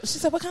model. She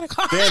said, "What kind of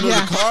car?" Damn,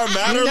 does the car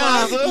matter,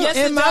 Liza? Yes,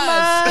 In it my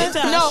mind,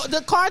 does. no,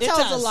 the car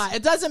tells a lot.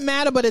 It doesn't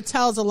matter, but it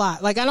tells a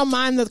lot. Like I don't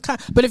mind the car,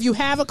 but if you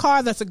have a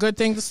car, that's a good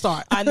thing to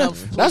start. I know.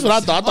 That's what I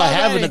thought. I thought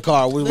having a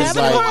car was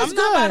Having like. a car I'm is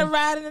not about to good.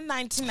 ride in a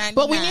 1999.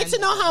 But we need to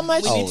know how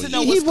much We need to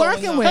know he's what's going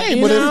working on. with. Hey,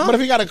 you but know?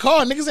 if he got a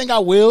car, niggas ain't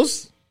got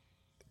wheels.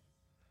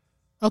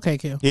 Okay,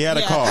 Q. He had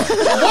a car.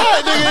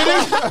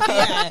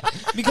 Yeah,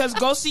 because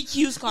go see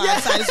Q's car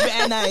outside. It's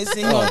very nice,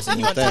 and you want to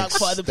talk thanks.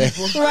 for other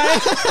people. Right?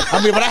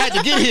 I mean, but I had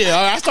to get here.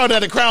 I started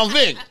at the Crown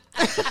Vic.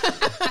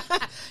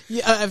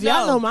 If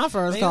y'all know my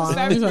first It was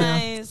car, very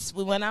nice.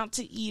 We went out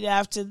to eat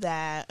after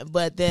that,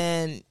 but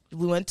then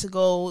we went to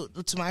go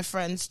to my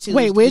friends too.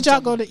 Wait, where'd y'all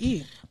go to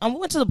eat? We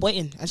went to the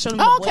Boynton. I showed him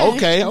Oh, the Boynton.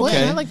 Okay.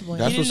 Boynton, I like the Boynton.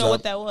 That's He what's didn't know up.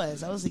 what that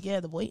was. I was like, yeah,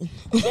 the Boynton.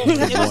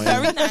 It was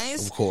very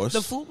nice. Of course.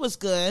 The food was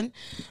good.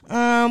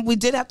 We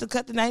did have to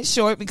cut the night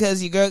short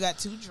because your girl got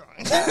too drunk.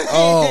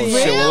 Oh,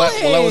 shit. Well,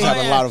 that was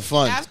having a lot of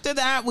fun. After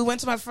that, we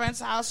went to my friend's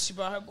house. She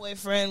brought her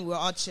boyfriend. We were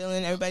all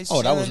chilling. Everybody's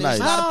chilling. Oh, that was There nice.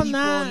 a lot of Oh, people.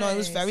 nice. No, it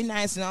was very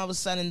nice. And all of a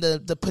sudden,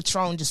 the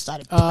Patron just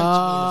started punching me in the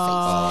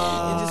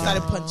face. It just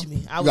started punching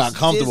me. I You was got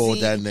comfortable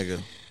dizzy. with that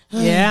nigga.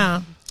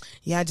 Yeah.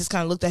 Yeah, I just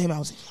kind of looked at him. I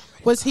was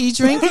like, Was he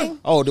drinking?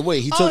 Oh, the way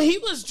he took. he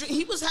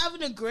was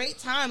having a great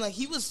time. Like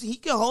he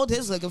could hold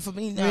his liquor for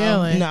me. No,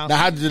 Really? no. Now,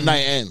 how did the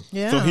night end?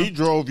 Yeah. So he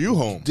drove you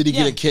home. Did he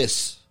get Yeah. a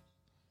kiss?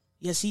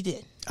 Yes, he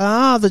did.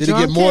 Oh, the Did he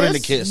drunk get more than a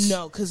kiss? kiss?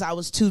 No, because I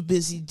was too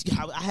busy.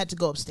 I had to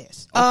go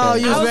upstairs. Oh, Okay.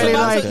 you was I was ready to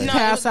about like to- no,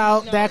 pass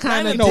out, that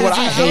kind of You know what?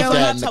 I dizzy hate feeling?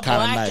 that To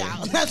kind of night.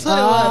 blackout. That's what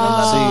it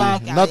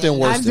was. See, nothing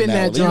worse I've than been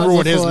that. that You drunk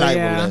ruined his before, night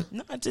yeah. with that.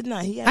 No, I did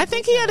not. I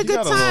think he had a good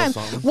got a little time.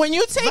 something. When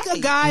you take a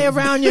guy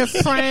around your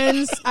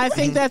friends, I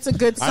think that's a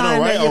good I sign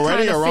know, right? that you're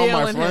Already kind of around my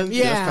feeling him. friends? That's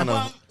Yeah. kinda-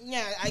 Well,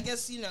 yeah, I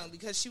guess,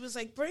 because she was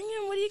like, bring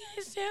him. What are you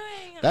guys doing?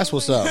 That's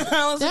what's up.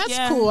 I was like, That's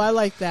yeah. cool. I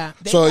like that.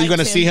 They So are you liked going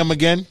to see him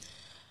again?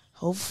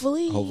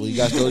 Hopefully. Hopefully, you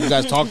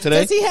guys talk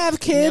today. Does he have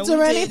kids No,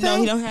 or we did. anything? No,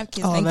 he don't have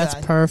kids. Oh, thank that's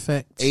God.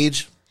 perfect.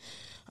 Age?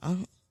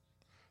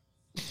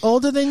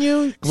 Older than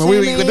you? I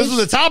mean, Same this age? was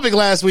a topic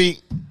last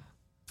week.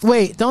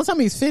 Wait, don't tell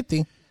me he's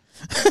 50.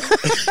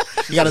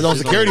 He got his own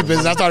security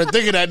business. I started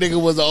thinking that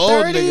nigga was an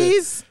old nigga.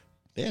 30s,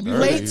 Damn, you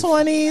late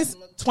right. 20s.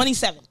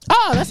 27.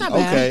 Oh, that's not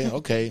bad.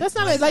 Okay. That's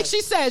not bad. Like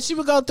she said, she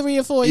would go 3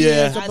 or 4 Yeah,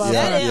 years I above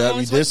said her. it. yeah. I'm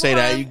You did say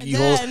that. 24 You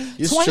hold, then.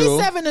 it's true.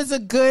 27 is a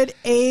good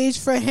age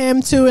for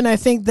him too, and I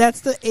think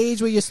that's the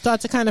age where you start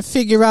to kind of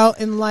figure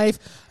out in life.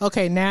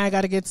 Okay, now I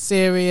got to get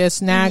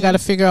serious. Now I got to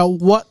figure out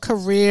what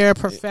career,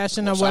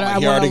 profession, or what like I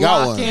he want already to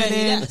got lock one.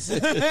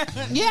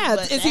 in. Yeah,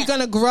 But is he that- going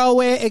to grow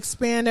it,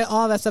 expand it,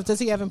 all that stuff? Does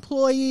he have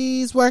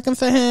employees working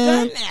for I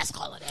him? didn't ask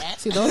all of that.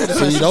 See, those are the See,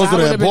 questions those I are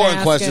the would've been important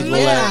asking. questions. Will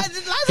Yeah.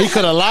 He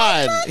could have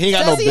lied. He ain't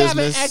got Does no he have an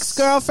business.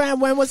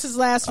 ex-girlfriend? When was his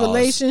last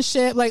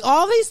relationship? Like,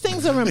 all these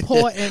things are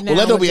important now.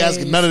 Well, don't be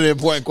asking none of the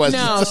important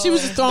questions. No, she was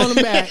just throwing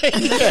them back.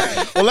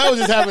 Yeah. Well, that was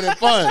just having it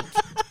fun.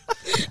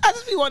 I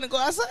just be wanting to go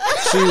outside.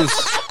 She was.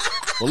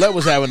 Well, that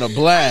was having a I want to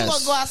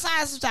blast. go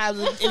outside sometimes.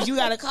 If you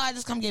got a car,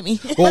 just come get me.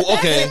 Well, That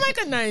okay. seemed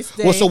like a nice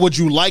day. Well, so would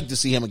you like to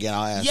see him again?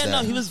 I'll ask Yeah, that.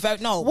 no, he was very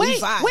we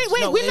Wait, vibed.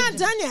 wait, No, we're not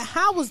done yet.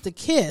 How was the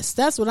kiss?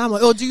 That's what I'm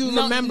like. Oh, do you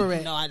remember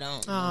it? No, I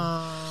don't.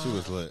 She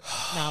was lit.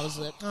 No, I was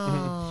lit.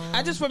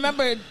 I just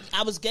remembered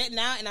I was getting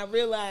out and I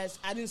realized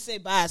I didn't say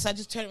bye, so I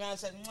just turned around and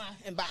said mwah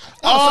and bye.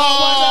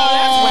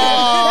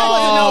 That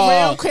wasn't no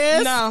real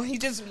kiss? No, he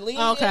just leaned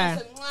Okay. in and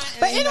said mwah. And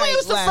But he, anyway, like, it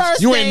was the left.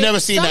 first You date. ain't never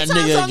seen that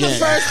Sometimes nigga on again.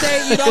 the first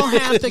date, you don't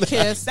have to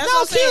kiss. That's no,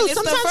 what I'm saying. cute.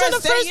 It's the Sometimes on the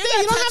first date. first You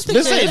date, you don't have to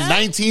This kiss. ain't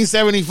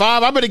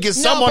 1975. I better get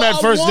some on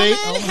that first date.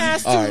 A woman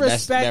has to All right, that's-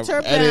 respect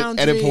her edit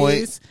boundaries.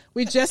 point.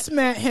 We just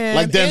met him.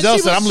 Like and Denzel she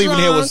said, was I'm leaving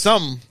here with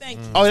drunk. something. Thank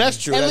you. Oh,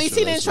 that's true. At That's least true.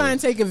 he didn't That's try true.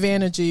 and take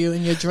advantage of you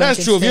and your drinking.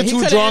 That's true. If you're state. too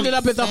He coulda drunk, ended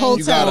up at the you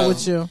hotel gotta-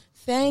 with you.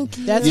 Thank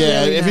you. That's Yeah,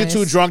 really if you're nice.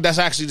 too drunk, that's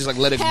actually just like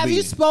let it Have be.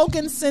 you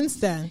spoken since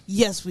then?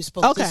 Yes, we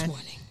spoke Okay. this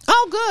morning.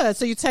 Oh, good.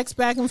 So you text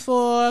back and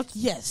forth.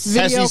 Yes.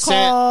 Video Has he calls, sent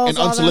an all that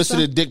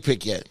unsolicited dick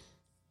pic yet?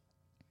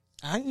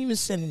 I didn't even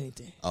send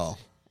anything. Oh,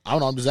 I don't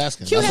know. I'm just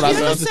asking. Q, That's have what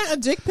you I ever said. sent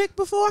a dick pic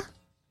before?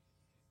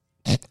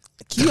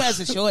 Q has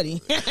a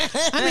shorty.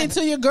 I mean,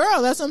 to your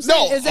girl. That's what I'm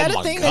saying. No. Is that Oh a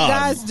my thing God. that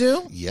guys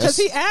do? Yes. Because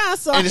he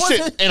asked. So I And shit,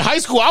 wasn't- in high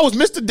school, I was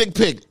Mr. Dick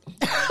Pic.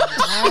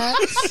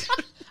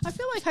 I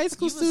feel like high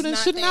school He was students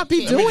not should that not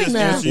be kid. Let me doing just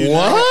that. answer you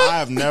What? that. I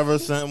have never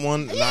sent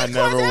one, and I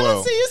never Quasi, I don't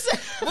will. see you say-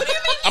 What do you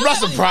mean? I'm not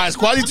surprised.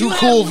 Quasi too You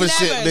cool have for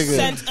shit, never nigga.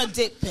 sent a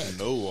dick pic.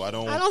 No, I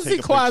don't. I don't take see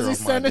a Kwasi picture of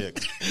my sending-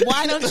 dick.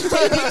 Why don't you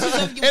take pictures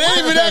of your It ain't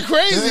even that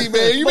crazy,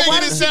 man. You But why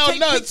making it don't sound you take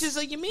nuts. pictures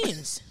of your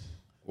mans?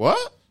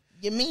 What?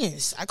 Your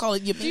mans. I call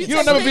it your mans. You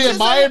don't never be pictures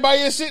admired of- by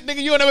your shit,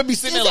 nigga. You don't never be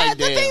sitting Is there that like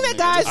the damn. thing that nigga.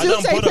 guys I do?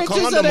 done Take put a pictures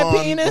of condom their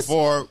on penis?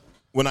 before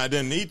when I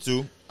didn't need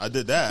to. I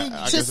did that.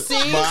 I To guess, see?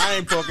 but I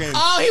ain't talking.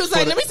 Oh, he was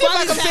like, let me see if I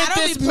can Quasi said, I fit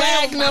don't this be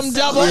playing with Magnum myself.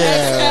 double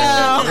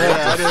Yeah. XL.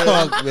 Yeah, I did.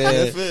 Fuck, man.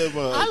 That's it,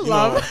 but, I you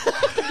love know,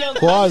 it.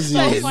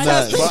 Kwasi is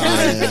nuts. But I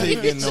man.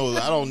 ain't taking those.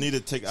 I don't need to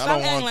take. I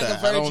don't want like that.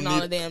 a I virgin don't all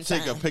need the damn to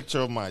take a time. picture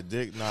of my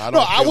dick. No, I don't.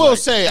 No, I will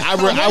say, I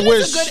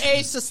wish. It's a good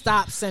age to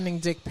stop sending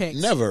dick pics.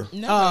 Never.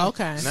 Oh,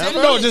 okay.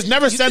 Never? No, just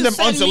never You send can them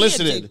send me a dick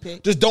unsolicited.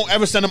 pic. Just don't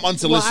ever send them Well,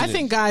 unsolicited. I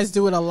think guys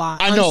do it a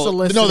lot. I know.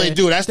 Unsolicited. No, they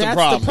do. That's the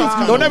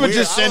problem. Don't ever Weird.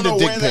 just send I a don't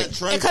know dick where that pic.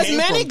 trend Because came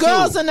many from,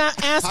 girls too. are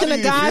not asking How a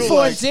do you guy feel for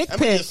like, a dick let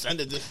me pic. just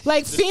send it this-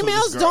 Like this to this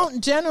females girl.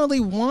 don't generally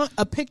want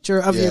a picture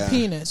of your Yeah.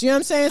 penis. You know what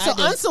I'm saying? So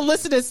do.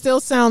 unsolicited still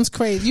sounds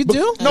crazy. You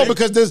do? No,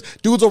 because there's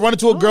dudes will run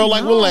into a girl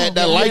like No. Willette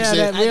that likes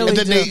Yeah, it, that really and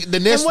then do.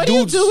 then there's And what do you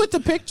dudes. do with the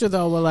picture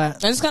though, Willette?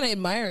 I just kind of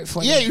admire it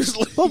for Yeah, you. you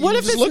just, But what you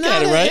if just it's look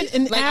not at it, right?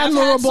 an Like, I've had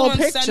admirable someone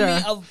picture?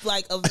 Send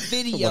me a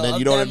video Well, then of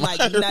you don't them like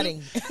admire it.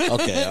 nutting.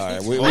 Okay, all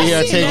right. We I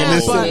are see taking that,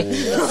 this. but- to-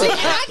 See, and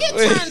I get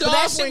turned But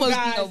that off shit when was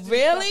guys do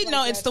really stuff no.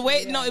 like It's that the way.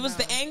 to me. No, it was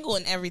the angle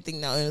and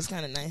everything. No, it was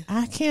kind of nice.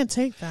 I can't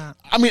take that.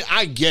 I mean,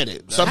 I get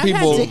it. Some I've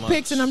people. had dick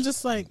pics and I'm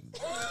just like,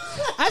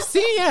 I've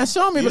seen, yeah,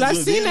 show me, but I've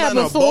These seen that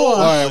men are before. bold out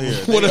All right, here.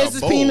 what They else? Is are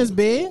his bold. penis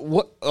big?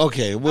 What?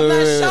 Okay, I'm wait, not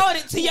wait, wait. showing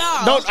it to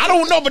y'all. Don't I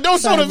don't know, but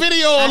don't show the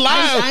video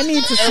live. I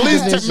need to see at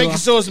least the to visual. make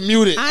sure it's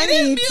muted. I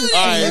need to see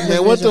All right, the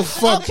man. What the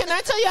visual. fuck? Oh, can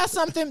I tell y'all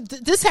something?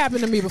 This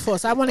happened to me before,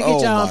 so I want to get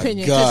Oh, y'all my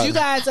opinion God. because you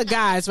guys are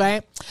guys,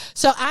 right?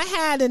 So I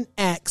had an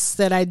ex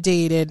that I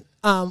dated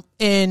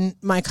in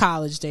my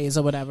college days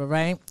or whatever,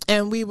 right?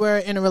 And we were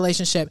in a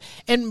relationship.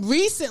 And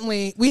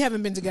recently, we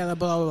haven't been together,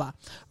 blah, blah,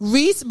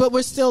 blah. But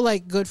we're still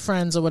like good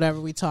friends or whatever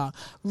we talk.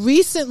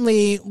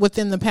 Recently,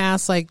 within the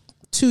past like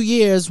 2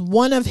 years,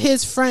 one of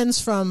his friends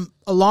from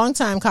a long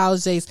time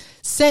college days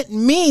sent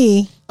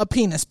me a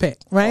penis pic,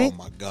 right? Oh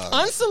my God.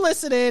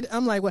 Unsolicited.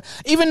 I'm like, what?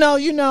 Even though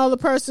you know the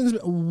person's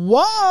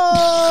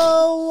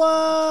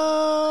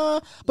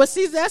whoa. But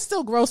see, that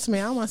still gross to me.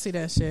 I don't want to see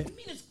that shit.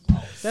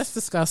 That's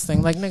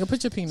disgusting. Like, nigga,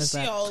 put your penis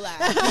back.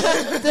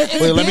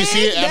 Wait, let me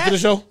see it after the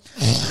show.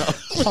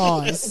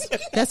 Pause.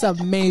 That's a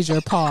major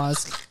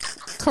pause.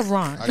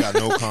 Karan. I got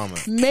no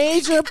comment.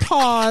 Major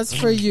pause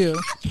for you.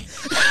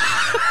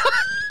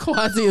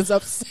 Kwasi is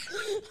upset.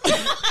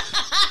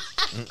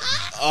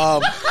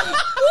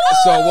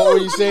 So what were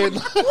you saying?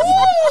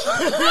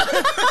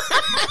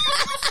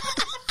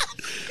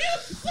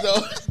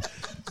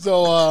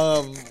 so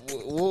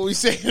what were we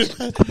saying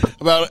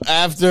about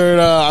after?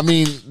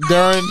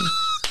 During.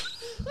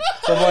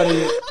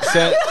 Somebody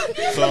said.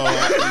 So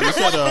you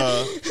said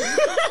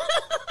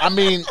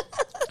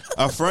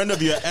a friend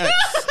of your ex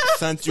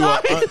sent you an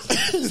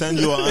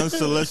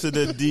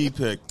unsolicited D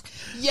pic.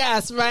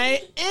 Yes, right?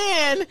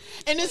 And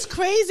it's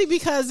crazy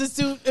because this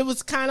dude, it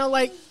was kind of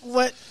like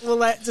what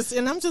Willette just,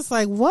 and I'm just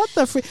like, what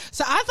the freak?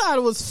 So I thought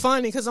it was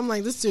funny because I'm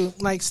like, this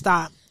dude, like,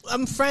 stop.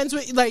 I'm friends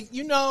with, like,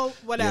 you know,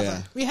 whatever.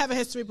 Yeah. We have a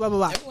history, blah, blah,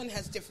 blah. Everyone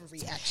has different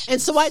reactions.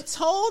 And so I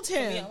told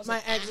him, I was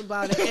my ex,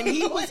 about it, and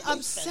he was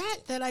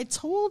upset that I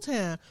told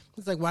him.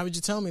 He's like, why would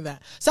you tell me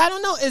that? So I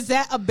don't know, is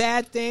that a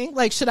bad thing?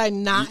 Like, should I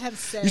not have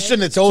said? You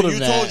shouldn't have told him You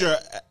that.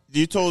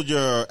 told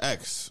your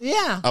ex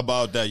Yeah.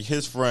 about that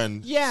his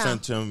friend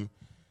sent him.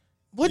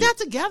 We're not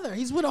together.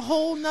 He's with a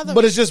whole nother.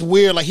 But it's just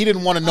weird. Like, he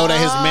didn't want to know that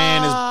his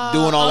man is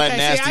doing all that okay.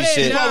 See, I nasty didn't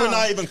shit. know. Probably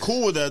not even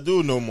cool with that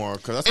dude no more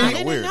because that's I kind of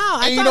didn't weird. know.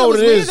 I And you thought know it what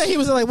was it weird is? that he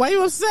was like, why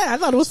you upset? I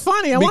thought it was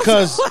funny.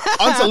 Because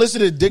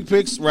unsolicited dick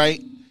pics,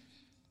 right?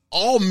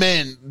 All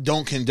men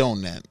don't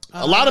condone that.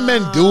 A lot of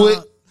men do it,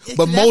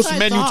 but That's most what I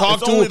men you thought. talk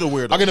It's only to the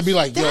weirdos. are going to be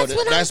like, yo,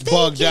 what that's I'm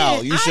bugged thinking.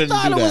 out. You shouldn't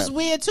I thought do it was that.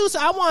 weird too, so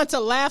I wanted to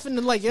laugh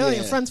and like, yo, your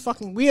Yeah. friend's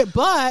fucking weird.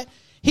 But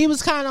he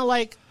was kind of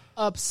like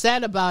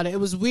upset about it. It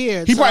was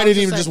weird. He So I probably was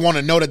didn't even like- just want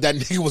to know that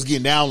nigga was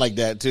getting down like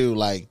that, too.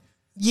 Like,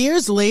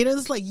 Years later,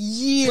 it's like Wait,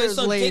 years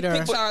so later.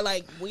 dick pics are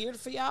like weird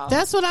for y'all?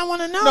 That's what I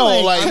want to know. No,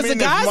 like, like- because the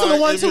guys are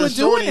the ones who are if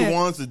your doing shorty it.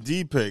 wants a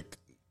D pic,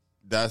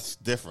 that's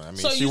different. I mean,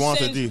 so she you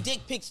wants a send D. dick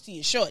pics to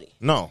your shorty.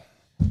 No.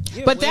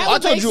 But that I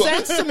would told make you-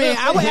 sense to me.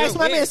 I would ask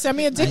my Weird. man, send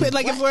me a dick pic.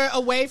 Like if we're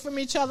away from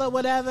each other,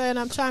 whatever, and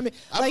I'm trying to,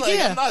 I'm like, like,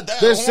 yeah. I'm not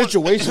that there's horny.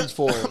 situations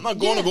for it. I'm not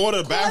going to go to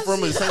the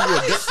bathroom and send you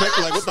a dick pic.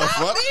 Like, what the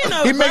fuck?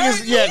 He make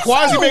it,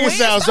 Kwasi make it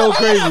sound so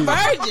crazy.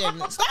 Stop being a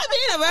virgin. Stop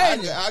being a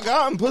virgin. I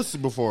got him pussy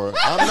before.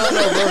 I'm not a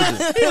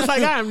virgin. He was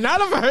like, I am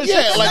not a virgin.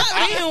 Yeah, like,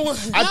 Stop being one.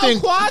 I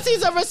think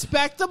Kwasi's a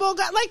respectable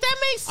guy. Like that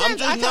makes sense. I'm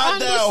just I can not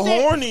that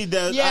understand. horny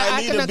that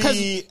I need to 'cause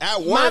be at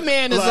work. My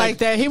man is like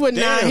that. He would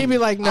not. damn. He'd be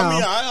like, no. I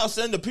mean, I'll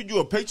send you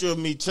a picture of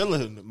me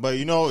chilling, but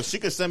you know, she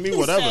could send me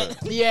whatever.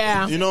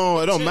 yeah. You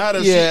know, it don't matter.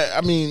 yeah, I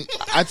mean,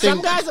 I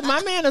Some think guys,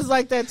 my man is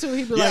like that too.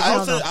 He'd be Yeah, like, I'll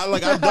no, send,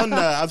 no. I've done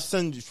that. I've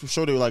sent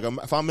shorty like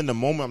if I'm in the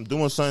moment, I'm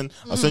doing something.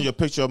 I'll send you a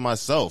picture of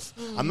myself.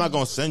 I'm not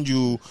gonna send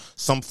you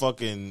some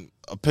fucking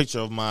a picture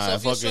of my So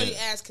if your fucking shorty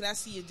asks, can I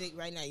see your dick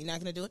right now? You're not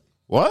going to do it?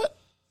 what?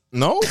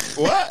 No,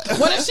 what?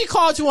 What if she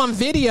called you on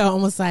video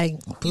and was like,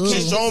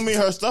 She's showing me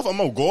her stuff. I'm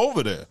gonna go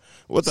over there.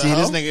 What the see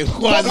hell? this nigga.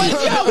 Kwasi, But you're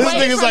this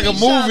away nigga's from like a each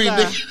movie.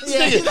 other. Nigga.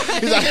 Yeah.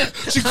 He's like,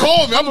 she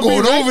called me. I'm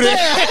going over there.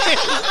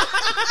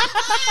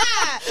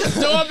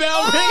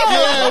 doorbell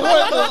Yeah,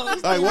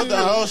 what? Like what the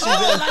hell? She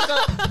did?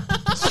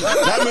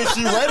 That means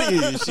she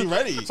ready. She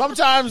ready.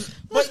 Sometimes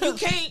But you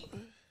can't.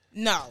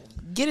 No.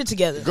 Get it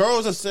together.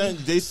 Girls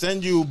they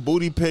send you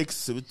booty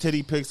pics,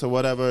 titty pics, or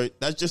whatever.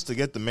 That's just to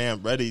get the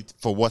man ready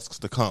for what's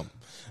to come.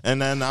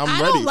 And then I'm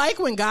ready. I don't like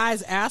when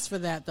guys ask for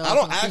that though.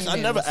 I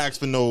never ask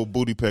for no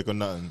booty pic or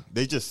nothing.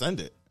 They just send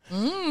it.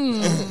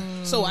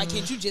 So why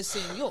can't you just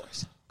send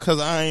yours? Cause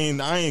I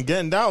ain't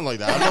getting down like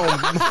that.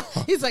 I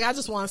don't. He's like, I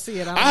just want to see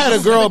it. I had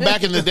a girl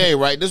back in the day,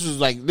 right? This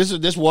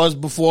was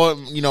before,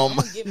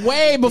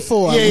 way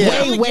before.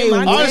 Yeah. Way.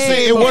 Honestly,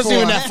 it before. wasn't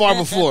even that far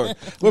before.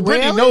 But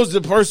Brittany Really? knows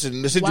the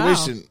person, the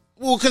situation.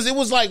 Wow. Well, because it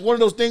was like one of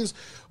those things.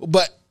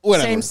 But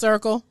whatever. Same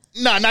circle.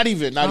 Nah, not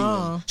even.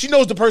 She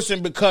knows the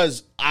person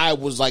because I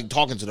was like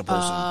talking to the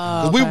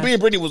person. Because me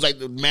and Brittany was like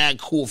mad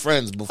cool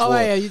friends before. Oh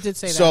yeah, you did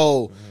say that.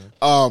 So.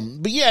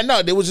 But yeah,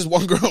 no, there was just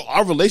one girl,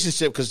 our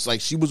relationship, because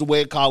like she was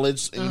away at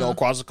college,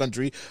 across the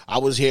country. I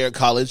was here at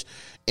college,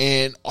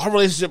 and our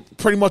relationship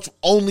pretty much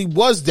only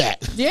was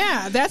that.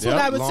 Yeah, that's what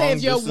I would say.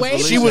 If you're way,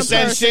 she would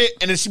send shit,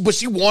 and then but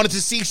she wanted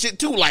to see shit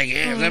too. Like,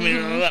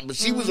 but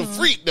she was a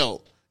freak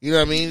though. You know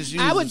what I mean?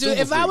 I would do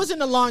if I was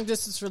in a long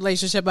distance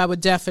relationship. I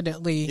would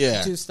definitely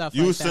do stuff.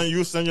 You like that.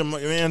 You send your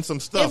man some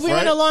stuff. If we're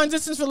in a long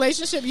distance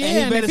relationship,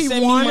 and if he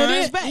send me wanted mine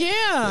it, back.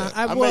 I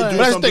I would. may do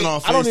But something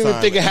on FaceTime. I don't even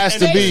think it has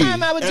to be.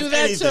 FaceTime, I would do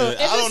that too.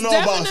 I don't know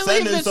about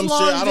sending some shit.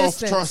 I don't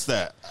trust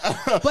that.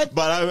 But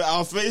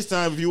I'll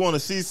FaceTime if you want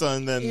to see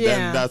something.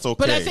 Then that's okay.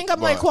 But I think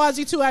I'm like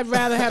Kwasi too. I'd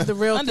rather have the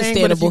real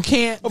thing. But if you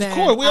can't, of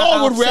course, we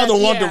all would rather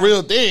want the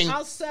real thing.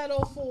 I'll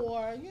settle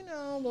for a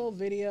little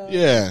video.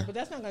 Yeah, but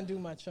that's not gonna do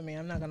much for me.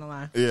 I'm not gonna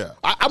lie. Yeah,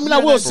 I mean, I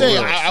will say,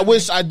 I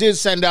wish I did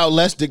send out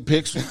less dick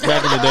pics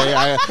back in the day.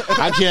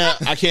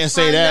 I can't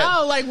say that.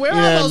 No, like where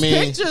are those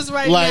pictures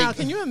right now?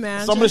 Can you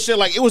imagine? Some of the shit,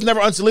 like it was never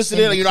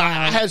unsolicited. Like,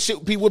 I had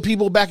shit with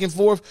people back and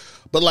forth,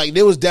 but like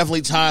there was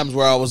definitely times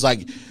where I was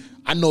like,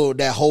 I know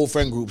that whole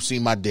friend group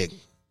seen my dick,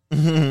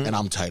 and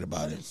I'm tight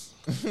about it.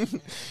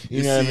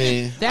 You know what I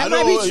mean? That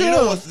might be true. You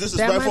know what's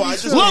disrespectful?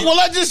 Look, well,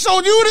 I just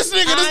showed you this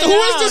nigga. Who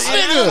is this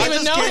nigga? I don't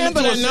even know him,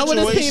 but I know what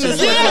his penis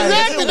is. Yeah,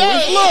 exactly.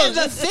 Look,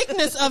 the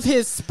thickness of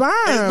his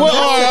sperm. Whoa.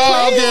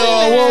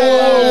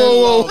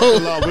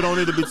 We don't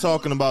need to be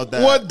talking about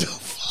that. What the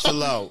fuck?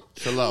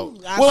 Chill out.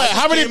 Well,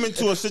 how many came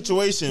into a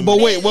situation? But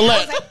wait,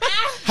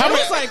 how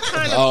many? Like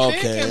kind of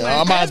okay,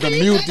 I'm about to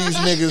mute these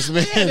niggas,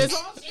 man.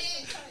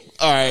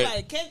 All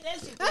right.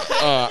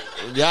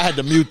 Y'all had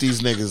to mute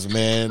these niggas,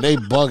 man. They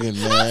bugging,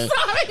 man.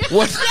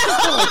 What?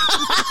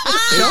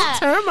 Don't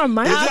turn my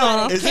mic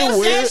off. Is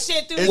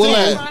it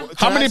weird?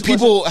 How many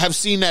people have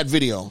seen that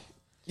video?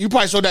 You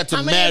probably showed that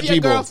to mad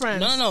people.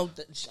 Girlfriends? No.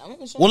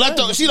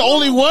 Well, she the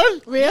only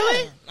one?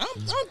 Really? I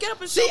don't get up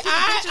and show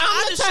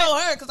I just show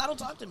her because I don't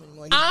talk to him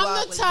anymore.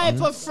 I'm the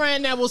type of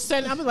friend that will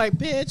send. I'm like,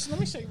 bitch, let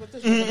me show you what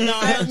this is. No,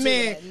 that's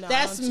me.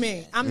 That's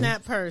me. I'm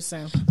that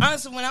person.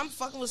 Honestly, when I'm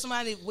fucking with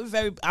somebody,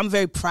 I'm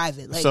very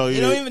private. Like, so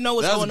you don't even know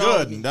what's going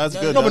on. That's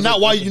good. No, but not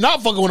while you're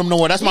not fucking with them no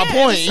more. That's my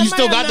point. You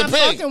still got the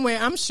pic.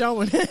 I'm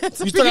showing it.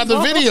 You still got the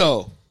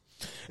video.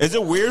 Is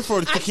it weird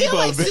to keep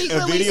like a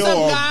video some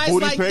or guys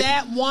booty like pic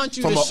that want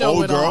you from to an show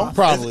old it girl? off.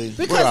 Probably.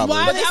 Because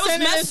why But they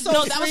sending it so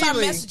that was our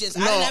freely? messages.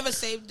 I never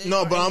saved it.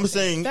 No, but I'm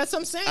saying that's what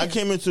I'm saying. I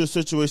came into a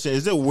situation.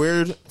 Is it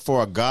weird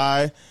for a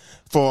guy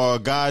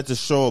to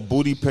show a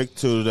booty pic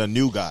to the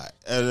new guy?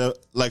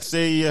 Like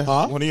say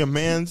one of your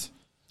mans.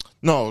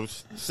 No,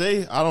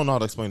 say I don't know how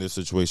to explain this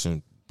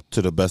situation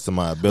to the best of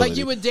my ability. Like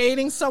you were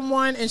dating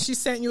someone and she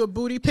sent you a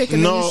booty pic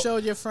and then you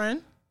showed your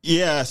friend?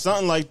 Yeah,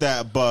 something like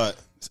that. But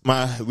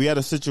we had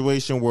a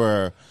situation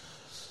where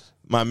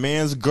my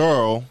man's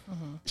girl,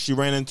 she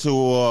ran into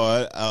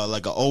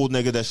like an old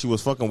nigga that she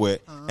was fucking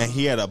with, and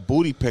he had a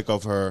booty pic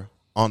of her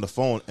on the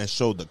phone and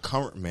showed the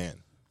current man.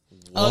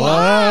 Oh,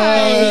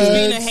 no. He's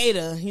being a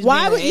hater.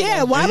 Why would he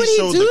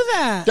do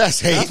that? That's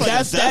hate.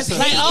 That's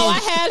like, I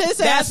had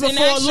his ass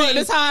before. Look,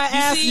 that's how I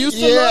asked you to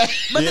look.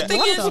 But the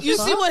thing is, you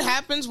see what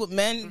happens with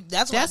men.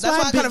 That's why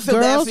I kind of feel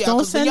girls bad for y'all. don't Because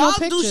when send y'all no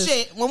do pictures.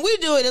 shit, when we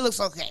do it, it looks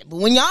okay. But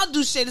when y'all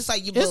do shit, it's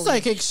like you. It's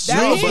like extreme.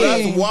 No, but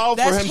that's wild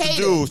for That's him to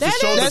hater. do. To That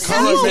show is the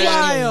hella current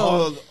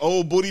wild. man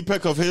old booty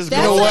pic of his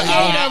That's girl. You know what? a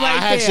hater right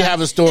I actually there.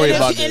 have a story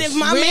about And this. if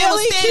my man was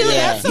Really? standing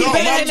there, That's some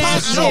bad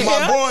ass No, shit.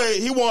 my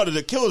boy, he wanted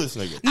to kill this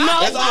nigga. No,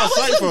 That's if all I I'm was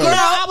saying a for him. girl,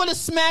 I would have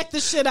smacked the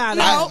shit out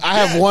of him. I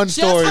have one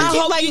story.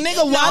 Like,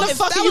 nigga, why the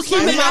fuck are you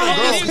keeping my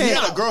ass He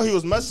had a pic? girl he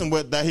was messing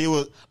with that he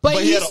was,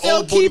 But he you had an still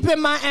old booty. keeping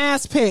my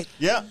ass pic.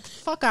 Yeah.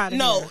 Fuck out of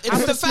No, here.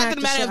 it's the fact of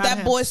the matter if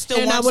that boy still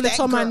and wants I would have that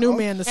told my girl. new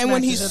man to And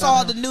when smack he the shit saw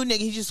out the of him. new nigga,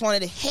 he just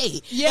wanted to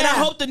hate. Yeah. And I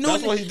hope the new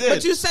That's what he nigga. did.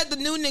 But you said the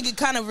new nigga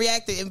kind of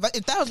reacted. If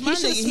that was my He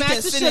should nigga, he smack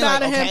just the sitting shit there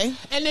out like, of him, okay.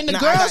 and then the Now,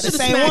 I girl got should the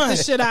have same smacked one. the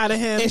shit out of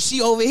him. And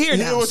she over here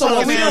He now. was So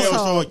talking we about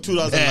don't like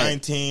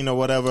 2019 or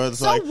whatever. It's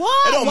So like,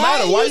 what? it don't Why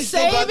matter. are Why you you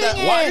still got that?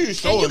 saving Why it? are you And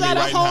showing you me got a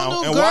right whole now?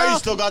 new And why girl. you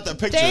still got that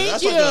picture? Thank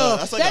That's you.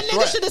 like That a nigga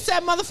threat. should have said,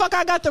 "Motherfucker,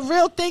 I got the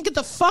real thing. Get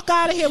the fuck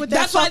out of here with that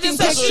That's why I fucking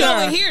just said she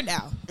over picture." here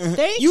now.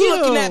 Thank You you.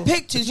 looking at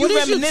pictures, you What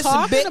is reminiscing,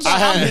 talking bitch.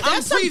 about? I'm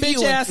That's some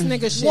bitch ass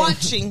nigga shit.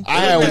 Watching. I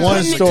had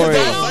one story.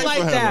 I don't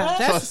like that.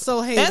 That's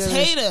so hater. That's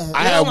hater.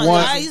 I had Oh my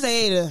one- God, he's a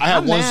hater. I had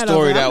I'm one mad story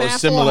over it. that I'm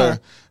was mad for her.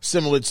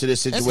 similar to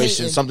this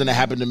situation. hating. Something that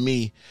happened to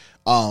me.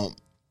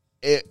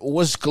 it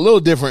was a little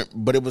different,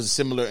 but it was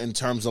similar in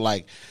terms of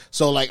like,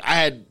 so like I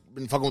had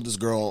been fucking with this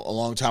girl a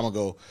long time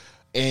ago,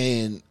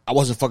 and I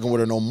wasn't fucking with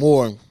her no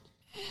more.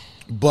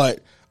 But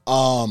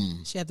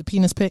she had the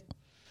penis pic.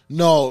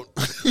 No,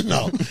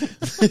 no.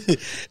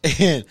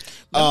 And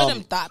remember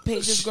them thought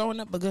pages growing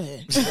up? But go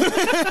ahead.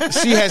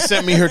 She had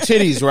sent me her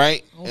titties,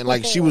 right? And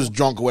like she was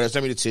drunk or whatever,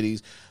 sent me the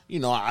titties. You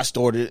know, I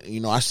stored it.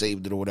 You know, I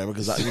saved it or whatever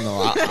because I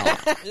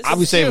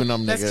be saving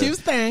them. That's nigga. cute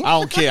thing. I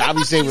don't care. I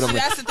be saving them. See,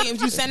 that's the thing.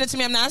 If you send it to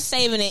me, I'm not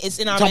saving it. It's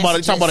in our talking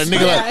messages. Talking about a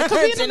nigga like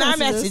It's in our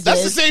messages.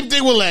 That's the same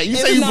thing with that. You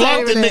say you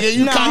blocked the nigga,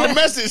 you caught the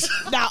message.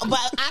 No, but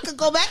I could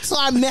go back to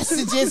our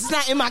messages. It's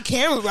not in my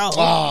camera roll.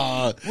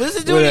 What is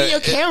it doing in your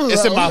camera roll?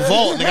 It's in my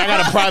vault, nigga. I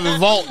got a private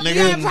vault, nigga.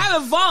 You got a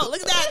private vault.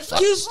 Look at that.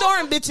 You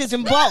storing bitches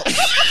in vaults.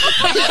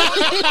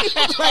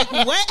 Like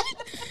what?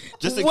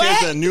 Just in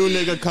case a new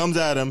nigga comes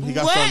at him, he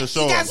got something to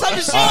show him. He got something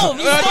to show him.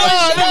 No.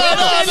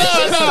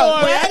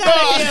 I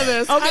gotta hear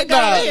this. Okay,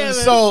 gotta hear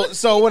this.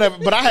 So whatever.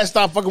 But I had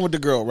stopped fucking with the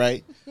girl,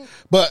 right?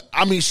 But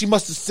I mean, she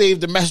must have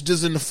saved the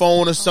messages in the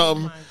phone or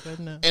something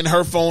in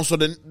her phone. So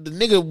the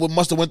nigga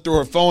must have went through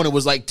her phone and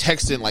was like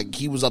texting, like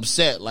he was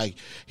upset, like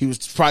he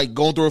was probably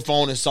going through her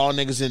phone and saw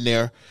niggas in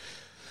there.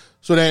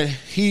 So then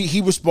he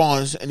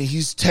responds and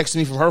he's texting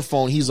me from her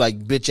phone. He's like,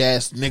 bitch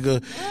ass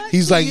nigga.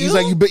 He's like,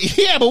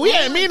 yeah, but we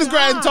hadn't, me and this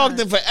guy hadn't talked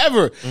in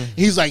forever.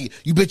 He's like,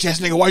 you bitch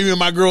ass nigga, why you in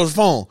my girl's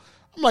phone?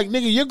 I'm like,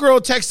 nigga, your girl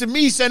texting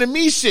me, sending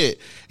me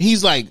shit.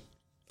 He's like,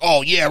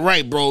 oh yeah,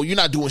 right, bro. You're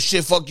not doing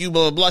shit. Fuck you,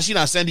 blah, blah, blah. She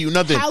not sending you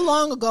nothing. How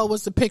long ago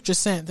was the picture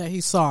sent that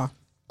he saw?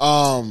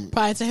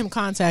 Prior to him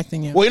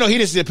contacting you. Well, you know, he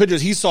didn't see the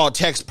pictures. He saw a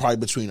text probably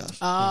between us.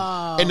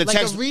 Oh, and the like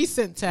text, a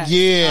recent text.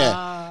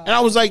 Yeah. And I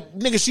was like,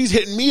 nigga, she's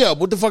hitting me up.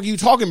 What the fuck are you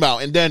talking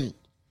about? And then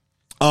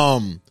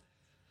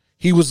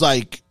he was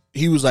like,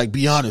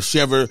 be honest, she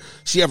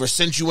ever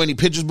sent you any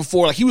pictures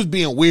before? Like he was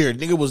being weird.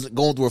 Nigga was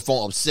going through her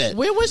phone upset.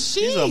 Where was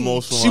she? He's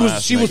emotional.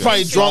 She was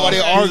probably drunk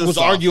or they was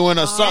arguing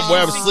or something,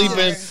 whatever,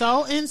 sleeping.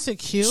 So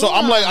insecure. So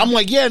I'm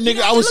like, yeah,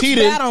 nigga, I was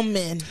heated. Bad on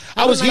men.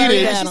 I was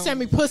heated. She sent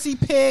me pussy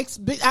pics.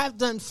 I've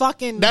done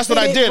fucking. That's what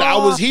I did. I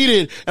was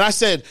heated, and I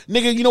said,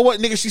 "Nigga, you know what,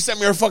 nigga? She sent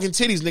me her fucking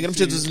titties, nigga. Them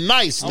shits is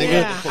nice, nigga."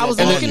 Yeah, I was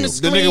and looking the the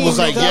screen. nigga was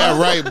like, "Yeah,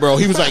 right, bro."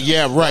 He was like,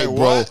 "Yeah, right,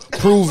 bro.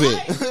 Prove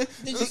it."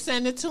 Did you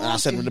send it to him? And I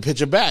sent him the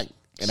picture back.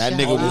 And that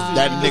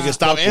nigga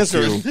stopped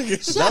answering.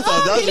 That's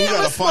how you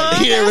gotta fight.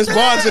 He didn't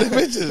respond to the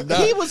pictures. Nah.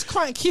 He was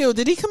crying. Cute.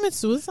 Did he commit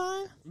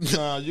suicide?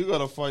 Nah, you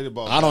gotta fight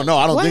about that. I don't know.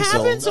 I don't think so.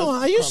 What happened to him?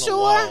 Are you sure?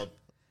 Wild.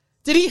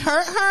 Did he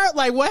hurt her?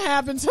 Like, what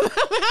happened to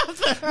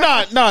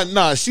him?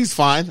 Nah. She's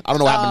fine. I don't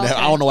know what happened.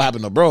 I don't know what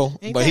happened to bro.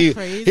 Ain't but that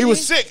crazy? he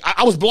was sick.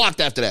 I was blocked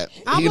after that.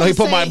 I You know, he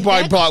put my say,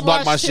 probably that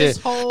blocked my crushed shit, his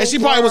whole and she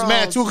probably was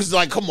mad world. too because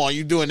like, come on,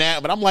 you doing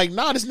that? But I'm like,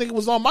 nah, this nigga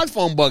was on my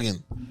phone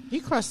bugging.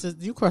 You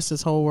crushed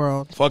his whole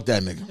world. Fuck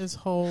that nigga. His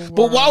whole world.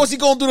 But why was he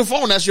going through the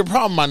phone? That's your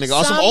problem, my nigga.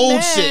 On some old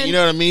men, shit, you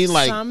know what I mean?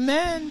 Like some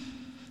men,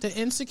 the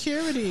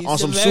insecurities. on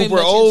some Very super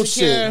much old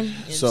insecure.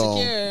 shit. So,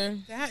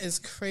 That is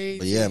crazy.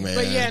 But yeah, man.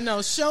 But yeah,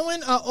 no,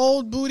 showing an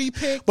old booty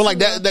pic. but like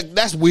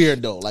that's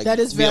weird though. Like That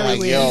is being very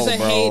like, weird. Yo, He's a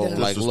bro, hater.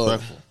 like look.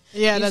 Disrespectful.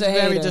 Yeah, He's that's a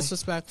very hater.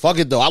 disrespectful. Fuck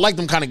it though. I like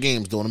them kind of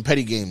games though, them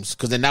petty games,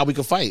 because then now we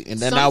can fight, and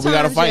then now we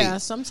gotta fight. Yeah,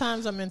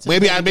 sometimes I'm into.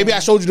 Maybe I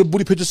showed you the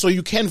booty picture so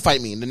you can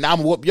fight me, and then now I'm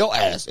gonna whoop your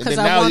ass, and then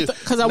now I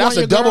that's want a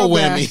your double girl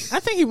whammy. back. I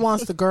think he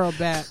wants the girl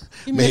back.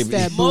 He Maybe. missed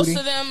that Most booty.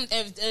 of them,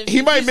 if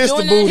He might he's miss the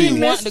doing booty. That, He he want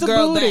missed the the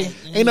girl booty. back.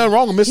 Ain't nothing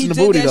wrong with missing He the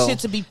did booty that though. shit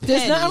to be petty.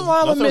 There's nothing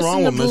wrong with Nothing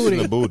wrong missing with the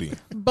missing booty, the booty.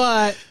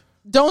 but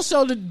don't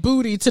show the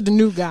booty to the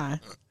new guy.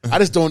 I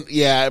just don't.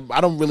 Yeah, I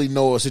don't really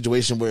know a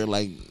situation where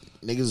like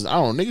niggas. I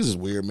don't know. Niggas is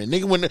weird, man.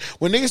 Nigga,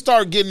 when niggas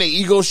start getting their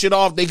ego shit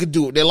off, they could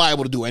do. They're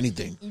liable to do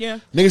anything. Yeah.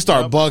 Niggas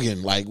start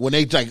bugging. Like when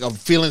they like are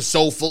feeling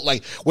so full.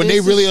 Like when This they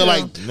is really are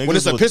true. like Niggas when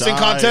it's a will pissing die.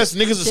 contest.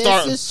 Niggas will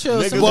start. This is true.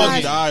 Niggas Somebody-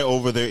 will die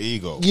over their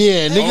ego.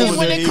 Yeah, niggas. And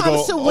when it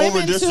comes to women,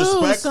 over too,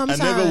 disrespect, a sometimes.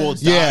 nigga will die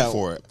Yeah.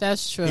 for it.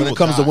 That's true. When it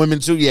comes to women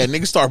too, yeah,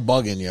 niggas start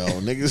bugging, yo.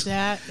 Niggas,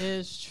 That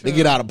is true. they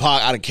get out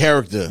of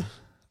character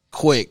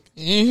quick.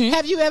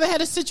 Have you ever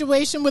had a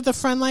situation with a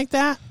friend like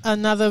that?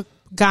 Another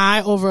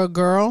guy over a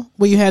girl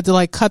where you had to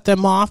like cut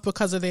them off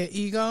because of their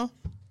ego?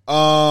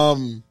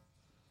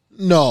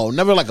 No,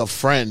 never like a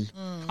friend.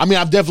 I mean,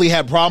 I've definitely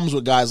had problems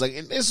with guys. Like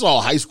it's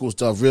all high school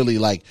stuff, really.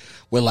 Like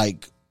where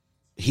like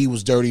he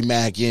was dirty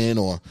macking,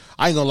 or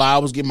I ain't gonna lie, I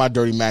was getting my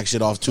dirty mac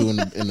shit off too in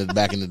the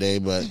back in the day.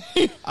 But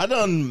I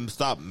done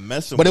stopped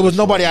messing. But it was with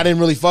nobody shorty. I didn't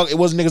really fuck. It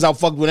wasn't niggas I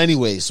fucked with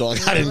anyway, so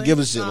like, I didn't Really? give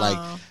a shit.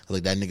 Oh.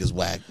 Like that nigga's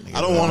whack.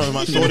 I don't want to.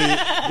 My shorty.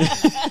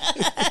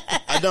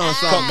 I done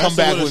stop Come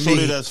back messing with with a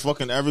shorty me. that's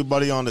fucking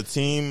everybody on the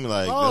team.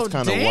 Like Oh, that's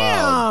kind of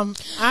wild.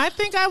 damn. I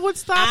think I would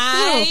stop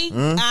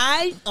too.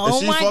 I, If oh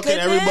she my fucking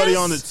goodness. everybody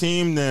on the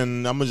team,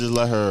 then I'm gonna just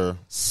let her.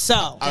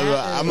 So,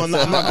 I'm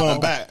not going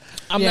back.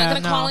 I'm Yeah, not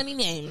going to no. call any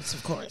names,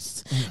 of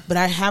course. But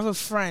I have a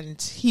friend.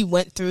 He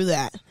went through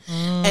that.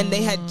 And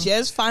they had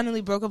just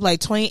finally broke up like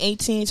 2018,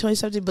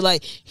 2017. But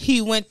like, he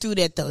went through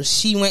that though.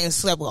 She went and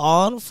slept with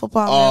all the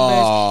football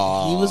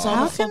members. He was on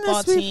How the can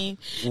football this be-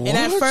 team. And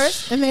at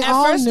first, And they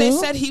all they knew?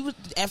 said he was,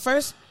 at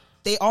first,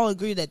 they all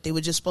agree that they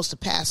were just supposed to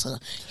pass her.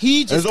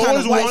 He just There's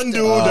always one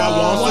dude that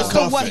wants to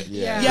cuff it.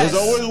 Yes. There's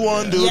always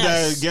one dude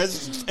that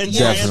gets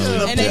entranced in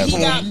the and then he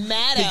people. got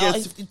mad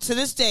at to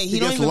this day. He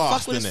don't even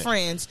fuck with his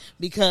friends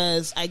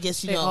because I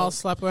guess they all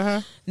slept with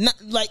her. Not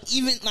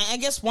I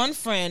guess one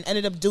friend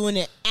ended up doing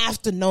it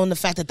after knowing the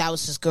fact that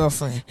was his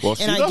girlfriend. Well,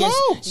 and I guess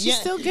she's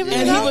still giving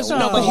and it he up. was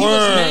but he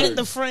was mad at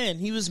the friend.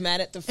 He was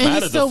mad at the friend.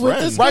 And he's still with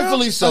this girl?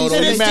 Rightfully so.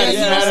 He's mad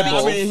at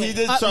both. I mean, he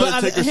did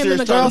try to take a him and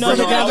the serious try to girl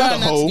bring her out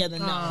the hoe.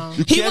 No.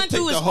 You He can't went take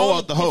through the his hoe own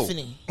out the hoe.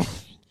 epiphany.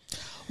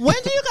 When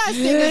do you guys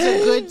think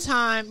is a good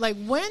time? Like,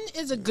 when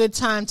is a good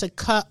time to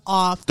cut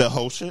off The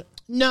whole shit?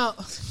 No.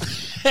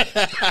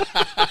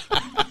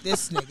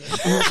 This nigga.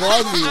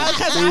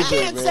 Because I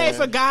can't say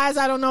for guys,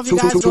 I don't know if you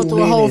guys go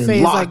through a whole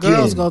phase like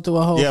girls go through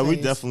a whole phase. Yeah, we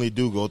definitely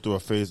do go through a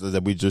phase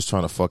that we just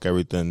trying to fuck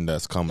everything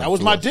that's coming. That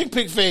was my dick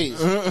pic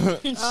phase. I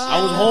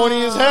was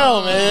horny as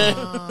hell,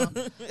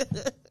 man.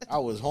 I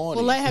was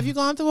horny. Well, have you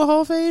gone through a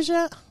whole phase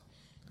yet?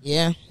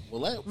 Yeah.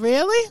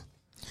 Really?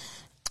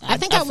 I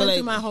think I went like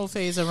through my whole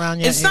phase around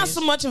your It's not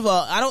so much of a,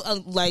 I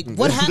don't, like,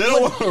 what happened. They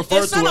don't refer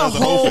It's to it not as a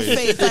a whole whole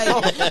phase. phase. Like,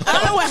 I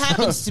don't know what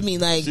happens to me.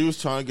 Like, She was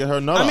trying to get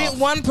her nut I off. mean,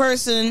 one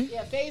person.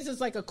 Yeah, phase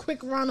is like a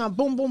quick run on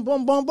boom, boom,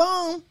 boom, boom,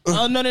 boom.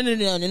 Oh,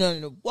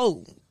 no.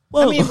 Whoa.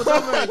 I mean, with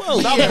over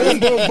Whoa. Not boom,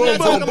 boom, boom,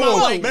 boom, boom.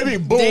 like Maybe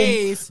boom,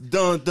 days.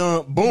 dun,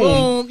 dun, boom.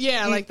 Boom,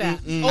 yeah, like that.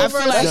 Over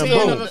a like span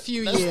boom. of a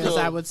few years,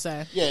 I would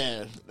say.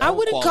 Yeah. I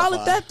wouldn't call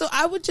it that, though.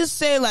 I would just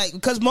say, like,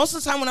 because most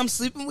of the time when I'm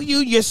sleeping with you,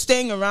 you're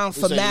staying around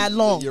for mad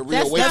long. That's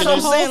That's what I'm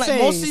whole saying. Like,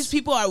 phase. most of these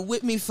people are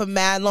with me for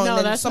mad long, No,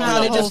 and then that's somehow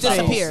not they a whole just phase.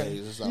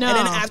 disappear. No. No. And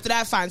then after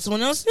that, I find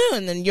someone else new,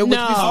 and then you're with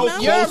me for No,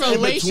 mad you're long. close a in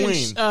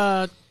relationship.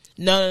 between?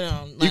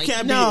 No. You Like,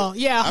 can't No, be.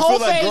 yeah, I whole feel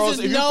like phase girls, is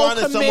if you no find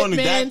someone that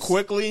commitment.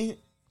 quickly,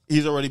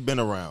 he's already been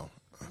around.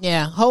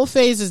 Yeah, whole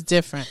phase is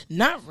different.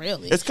 Not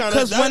really. It's kind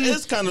of the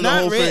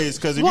whole phase,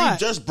 because if What? you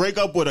just break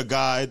up with a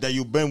guy that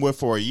you've been with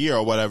for a year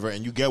or whatever,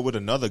 and you get with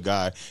another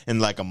guy in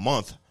like a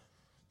month,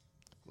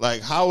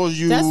 like how will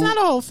you? That's not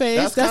a whole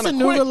phase. That's a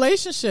new quick.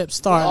 relationship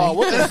starting. Oh,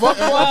 what the fuck?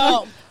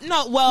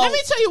 Let me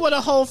tell you what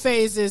a whole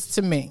phase is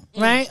to me,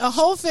 right? A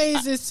whole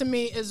phase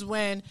is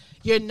when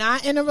you're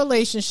not in a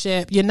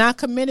relationship, you're not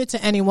committed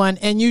to anyone,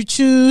 and you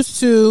choose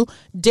to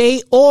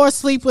date or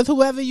sleep with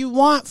whoever you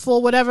want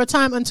for whatever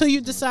time until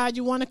you decide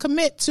you want to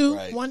commit to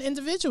one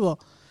individual.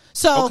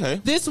 So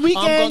this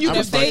weekend you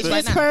can date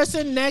this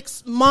person.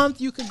 Next month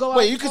you could go out.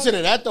 Wait, you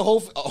consider that the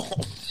whole?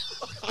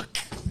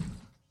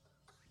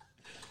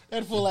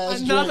 That full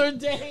ass another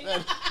drink. day.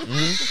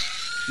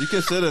 You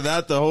consider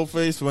that the whole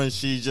phase when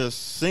she's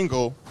just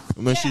single,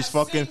 when she's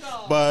fucking,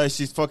 but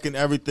she's fucking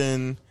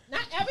everything.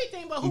 Not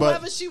everything, but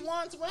whoever she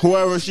wants.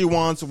 Whoever she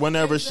wants,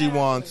 whenever she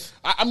wants.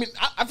 I mean,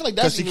 I feel like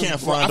that's she even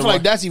can't broad. find I the feel like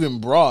right- that's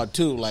even broad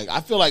too. Like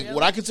I feel like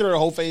what I consider a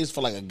whole phase for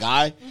like a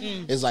guy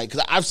is like,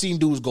 because I've seen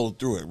dudes go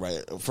through it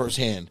right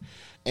firsthand,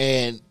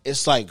 and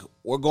it's like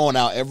we're going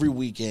out every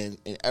weekend,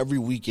 and every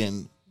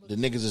weekend the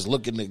niggas is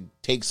looking to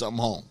take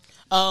something home.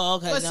 Oh,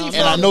 okay. But see, And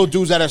I know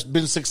dudes that have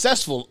been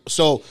successful.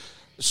 So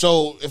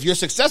if you're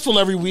successful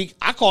every week,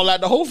 I call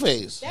that the whole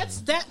phase.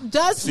 That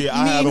does I mean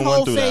haven't whole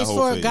went through that phase whole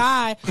for a phase.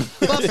 guy,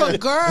 but for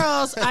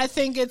girls, I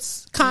think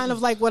it's kind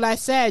of like what I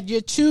said.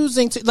 You're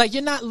choosing to, like,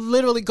 you're not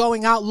literally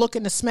going out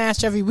looking to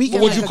smash every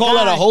weekend. Would like you call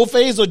that guy. a whole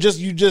phase, or just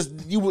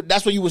you would?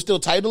 That's what you would still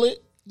title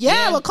it.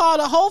 Yeah, I would call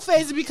it a whole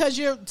phase because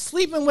you're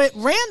sleeping with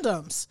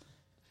randoms.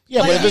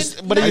 Yeah, Like,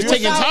 but if it's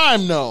taking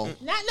time, though. Not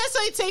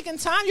necessarily taking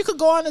time. You could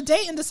go on a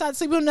date and decide to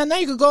sleep with him that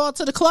night. You could go out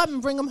to the club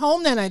and bring him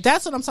home that night.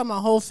 That's what I'm talking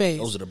about, whole phase.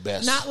 Those are the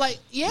best. Not like,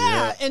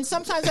 yeah. And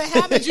sometimes that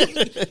happens.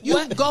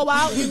 You go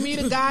out, you meet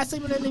a guy,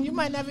 sleep with him, and you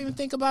might never even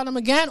think about him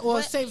again.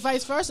 Or say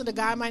vice versa. The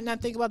guy might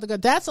not think about the girl.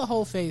 That's a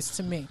whole phase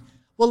to me.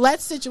 Well,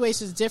 Let's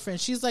situation is different.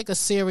 She's like a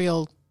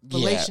serial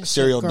relationship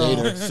serial girl.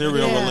 dater.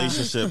 Serial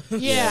relationship.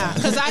 Yeah,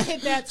 because I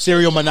hit that.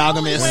 Serial I only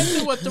monogamous.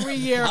 went through a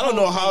 3-year. I don't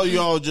know how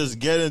y'all just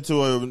get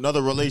into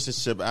another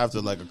relationship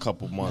after like a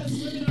couple months,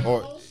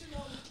 or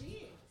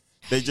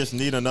they just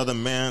need another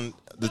man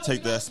to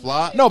take that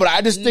spot. No, but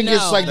I just think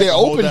it's like they're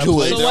Hold open that to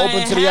place. it. So They're what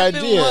open to the happened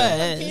idea.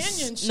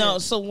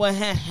 was- so what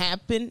had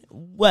happened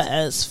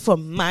was, for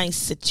my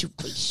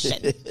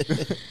situation,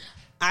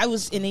 I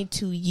was in a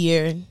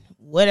 2-year,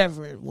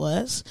 whatever it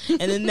was, and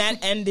then that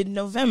ended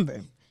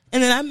November.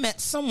 And then I met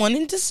someone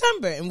in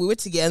December, and we were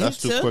together That's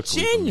too till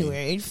quickly for me.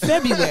 January,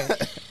 February.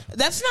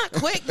 That's not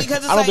quick because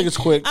it's I don't think it's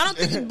quick. I don't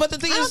think, but the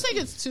thing I don't is, think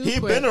it's too He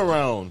quick. been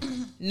around.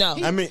 no.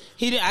 I mean,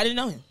 I didn't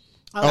know him.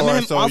 all met right,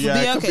 him so off of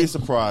yeah, it could BLK. be a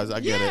surprise. I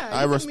get Yeah, it.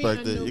 I you can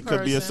respect meet a it. new It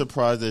could be a person.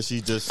 surprise that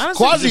she just. I don't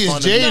Quasi think is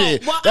Just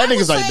jaded. No, well, That I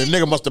nigga's would like, say- the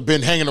nigga must have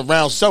been hanging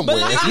around somewhere.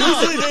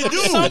 Usually they do.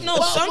 So, no,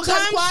 Well, sometimes.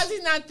 because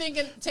Quasi's not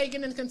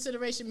taking into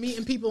consideration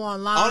meeting people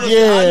online. Honestly,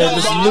 Yeah, I know,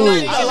 it's but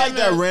new. I like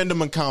that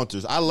random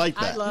encounters. I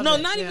like I that. love No,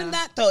 it, not yeah. even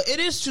that though. It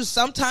is true.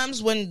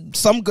 Sometimes when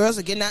some girls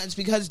are getting out, it's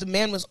because the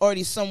man was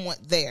already somewhat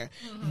there.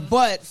 Mm-hmm.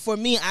 But for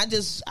me,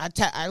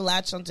 I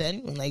latch onto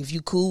anyone. Like, if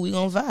you cool, we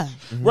gonna vibe.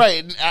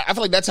 Right. I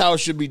feel like that's how it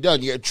should be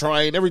done. You're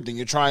trying everything.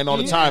 You're trying all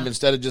the time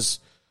instead of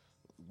just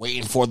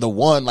waiting for the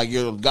one. Like,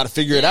 you got to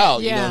figure it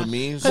out. You know what I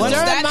mean? Once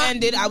that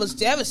ended, I was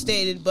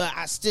devastated, but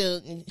I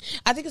think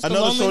it's the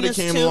another show that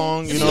came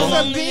along. You know,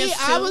 for me,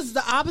 I was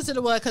the opposite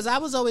of what, because I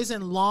was always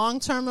in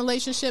long-term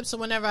relationships. So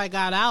whenever I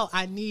got out,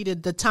 I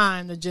needed the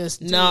time to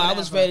just. I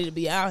was ready to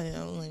be out here.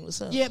 I was like,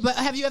 what's up? Yeah, but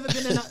have you ever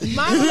been in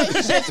my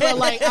relationships were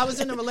like, I was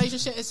in a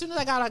relationship. As soon as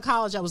I got out of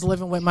college, I was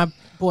living with my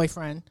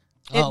boyfriend.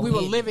 We were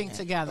living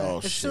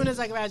together. Soon as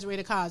I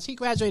graduated college, he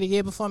graduated a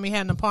year before me,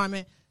 had an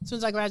apartment. As soon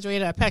as I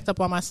graduated, I packed up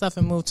all my stuff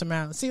and moved to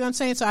Maryland. See what I'm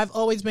saying? So I've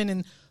always been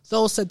in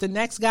those. So the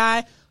next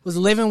guy was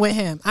living with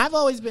him. I've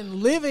always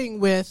been living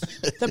with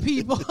the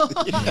people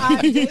I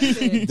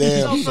dated.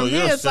 Damn. So for me,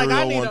 it's like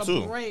I need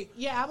a break.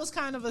 Yeah, I was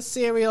kind of a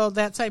serial,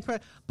 that type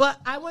person. But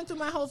I went through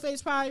my whole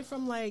phase probably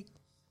from like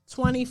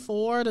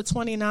 24 to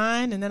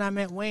 29, and then I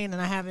met Wayne,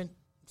 and I haven't,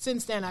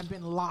 since then I've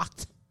been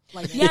locked.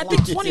 Like, I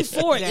think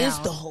 24 is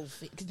the whole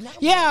thing.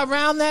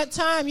 Around that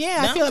time. Yeah,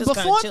 I feel like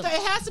before it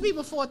has to be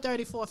before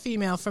 34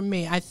 female for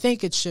me. I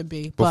think it should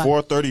be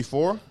before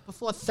 34.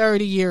 Before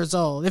 30 years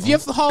old. If you're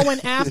hoeing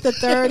after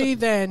 30,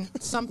 then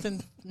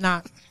something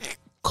not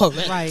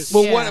correct. Right.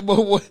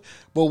 But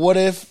what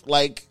if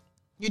like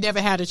you never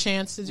had a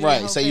chance to do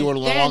right? Say you were in a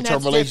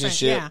long-term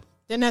relationship. Yeah,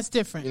 then that's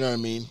different. You know what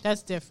I mean?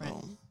 That's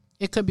different.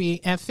 It could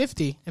be at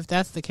 50 if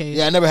that's the case.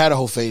 Yeah, I never had a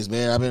whole phase,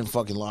 man. I've been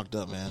fucking locked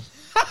up, man.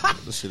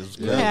 This shit is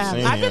crazy.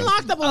 I've been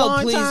locked up a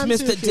long time.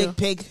 Mr. Dick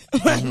Pig.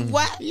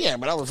 What? Yeah,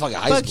 but I was fucking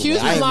high school. But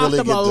Q's been locked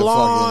up a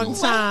long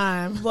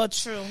time. But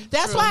true.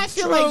 That's why I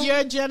feel like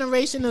your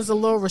generation is a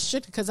little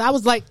restricted. Because I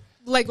was like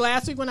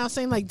last week when I was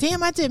saying like,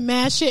 damn, I did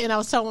mad shit, and I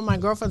was telling my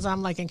girlfriends,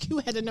 I'm like, and Q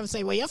had to never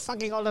say, well, you're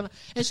fucking older.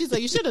 And she's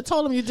like, you should have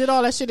told him you did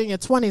all that shit in your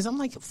 20s. I'm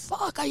like,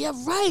 fuck, you're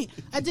right.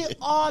 I did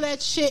all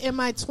that shit in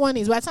my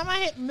 20s. By the time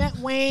I met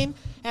Wayne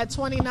at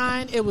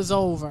 29, it was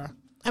over.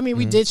 I mean,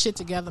 we did shit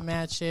together,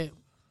 mad shit.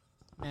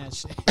 We ran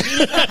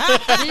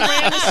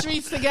the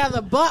streets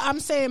together. But I'm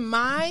saying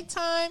my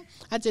time,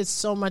 I did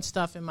so much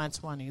stuff in my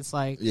 20s.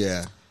 Like,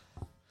 yeah.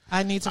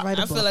 I need to write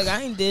a book. I feel like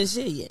I ain't did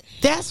shit yet.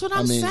 That's what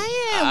I'm saying.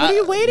 What are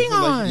you waiting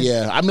on?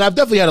 Yeah, I mean, I've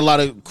definitely had a lot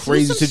of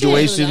crazy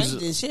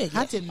situations.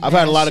 I've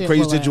had a lot of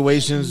crazy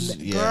situations.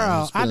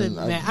 Girl,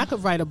 I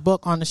could write a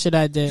book on the shit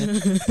I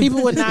did.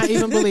 People would not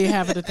even believe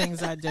half of the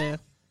things I did.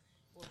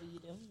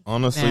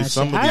 Honestly,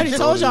 I already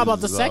told y'all about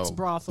the sex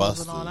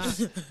brothels and all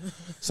that.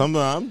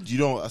 Sometimes you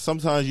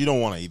don't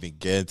want to even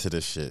get into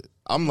this shit.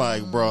 I'm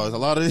like, bro, there's a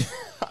lot of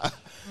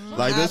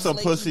like there's some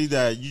pussy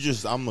that you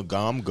just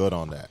I'm good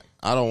on that.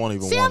 I don't want to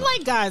even. See, I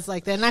like guys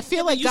like that, and I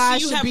feel like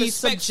guys should be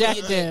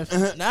subjective.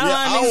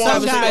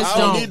 I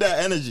don't need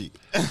that energy.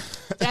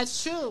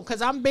 That's true,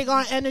 because I'm big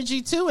on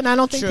energy too, and I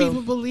don't think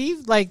people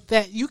believe like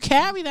that. You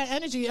carry that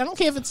energy. I don't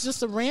care if it's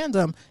just a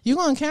random. You're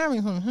gonna carry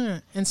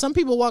them, and some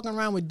people walking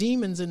around with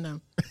demons in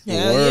them.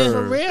 Yeah,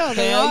 for real.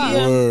 They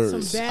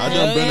are. Some bad. I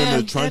done been in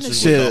the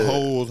trenches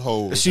with the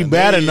whole. She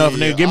bad enough,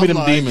 nigga. Give me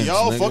them demons.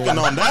 Y'all fucking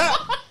on that.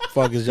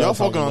 Fuck is y'all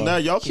fucking on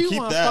that? Y'all can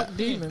keep that. Fuck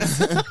demons.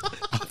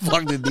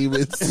 Fuck the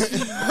demons.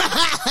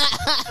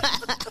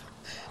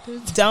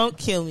 Don't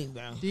kill me,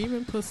 bro.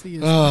 Demon pussy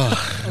is.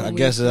 I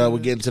guess we're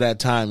getting to that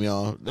time,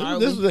 y'all.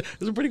 This was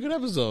a pretty good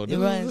episode. This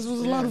was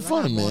a lot of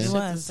fun, man.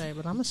 To say,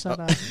 but I'm gonna shut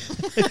up.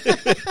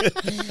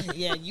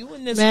 Yeah, you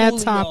and this mad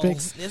Julio.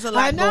 topics. There's a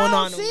lot going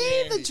on.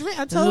 See the drink.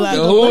 I told you.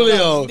 The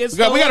Julio.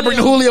 We gotta bring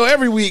the Julio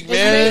every week,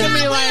 man. Making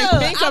me like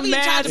think I'm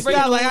mad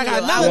stuff. Like I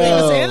got another thing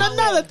to say and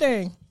another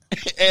thing.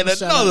 And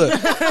another.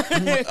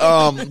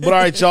 But all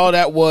right, y'all,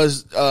 that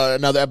was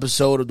another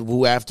episode of the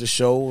Woo After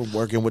Show,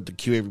 working with the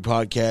QAV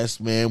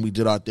podcast. Man, we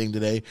did our thing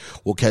today.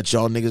 We'll catch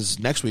y'all niggas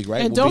next week,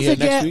 right? And don't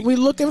forget, we're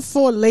looking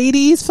for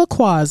ladies for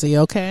Kwasi,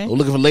 okay? We're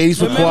looking for ladies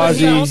for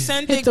Kwasi. Don't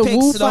send dick pics,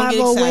 Woo so don't get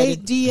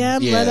 508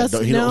 DM. Let us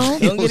know.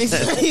 Don't get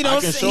excited. I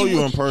can show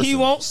you in person. He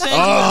won't send you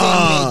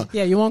a dick pic.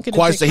 Yeah, you won't get a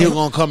Kwasi dick said pic. he'll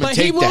gonna come and But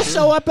take he will that.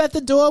 show up at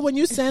the door when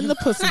you send the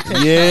pussy pic.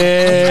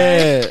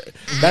 Yeah.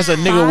 That's a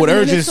nigga with 5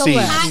 minutes urgency.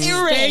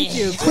 away. Thank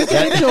you. Quick to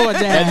the door,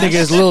 Dad. That nigga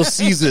is Little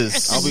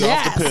Caesars. I'll be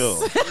off the pill.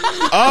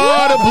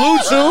 Oh,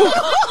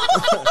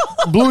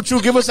 the Blue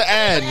Chew. Give us an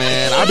ad,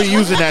 man. I be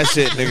using that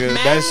shit, nigga.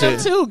 That shit.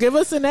 Too. Give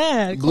us an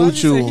ad. Blue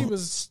Kwasi Chew. said he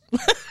was.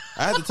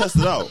 I had to test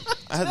it out.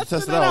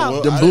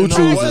 Well, The Blue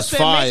Chews is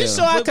fire. Making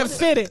sure I can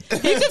fit it.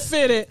 He can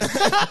fit it.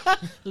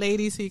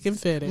 Ladies, he can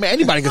fit it. Man,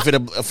 anybody can fit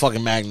a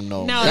fucking Magnum,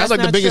 though. No, that's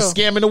like the not biggest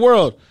true. scam in the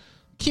world.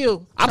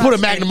 Q. I put a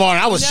Magnum on.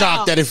 I was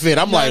shocked that it fit.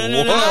 I'm like, I've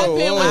been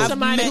whoa. with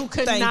somebody who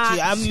could not.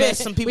 I met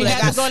some people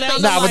that got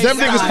Nah, but them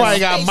niggas probably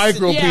got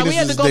micro penises, we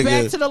had to go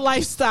back nigga. to the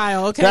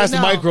lifestyle. Okay, That's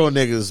micro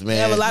niggas, man.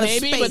 have a lot of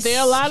maybe, space. but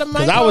there are a lot of micros.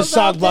 Because I was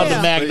shocked about the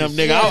out Magnum,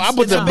 nigga. there. I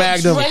put the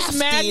Magnum. It's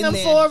Magnum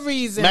for a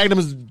reason. Magnum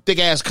is thick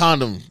ass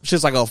condom.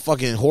 Shit's like a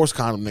fucking horse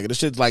condom, nigga. This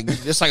shit's like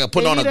it's like a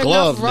putting on a Need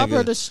glove, enough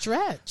rubber nigga. to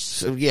stretch.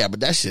 So, yeah,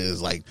 but that shit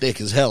is like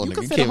thick as hell, You nigga.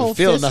 can You fit can't a whole even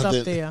feel fist up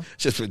nothing. there.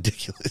 It's just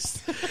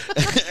ridiculous.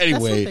 That's Anyway,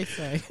 what they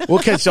say. we'll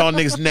catch y'all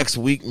niggas next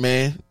week,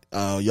 man.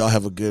 Y'all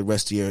have a good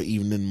rest of your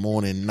evening,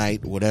 morning,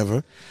 night,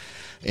 whatever.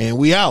 And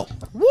we out.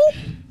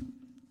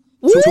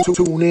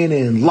 Tune in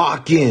and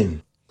lock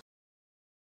in.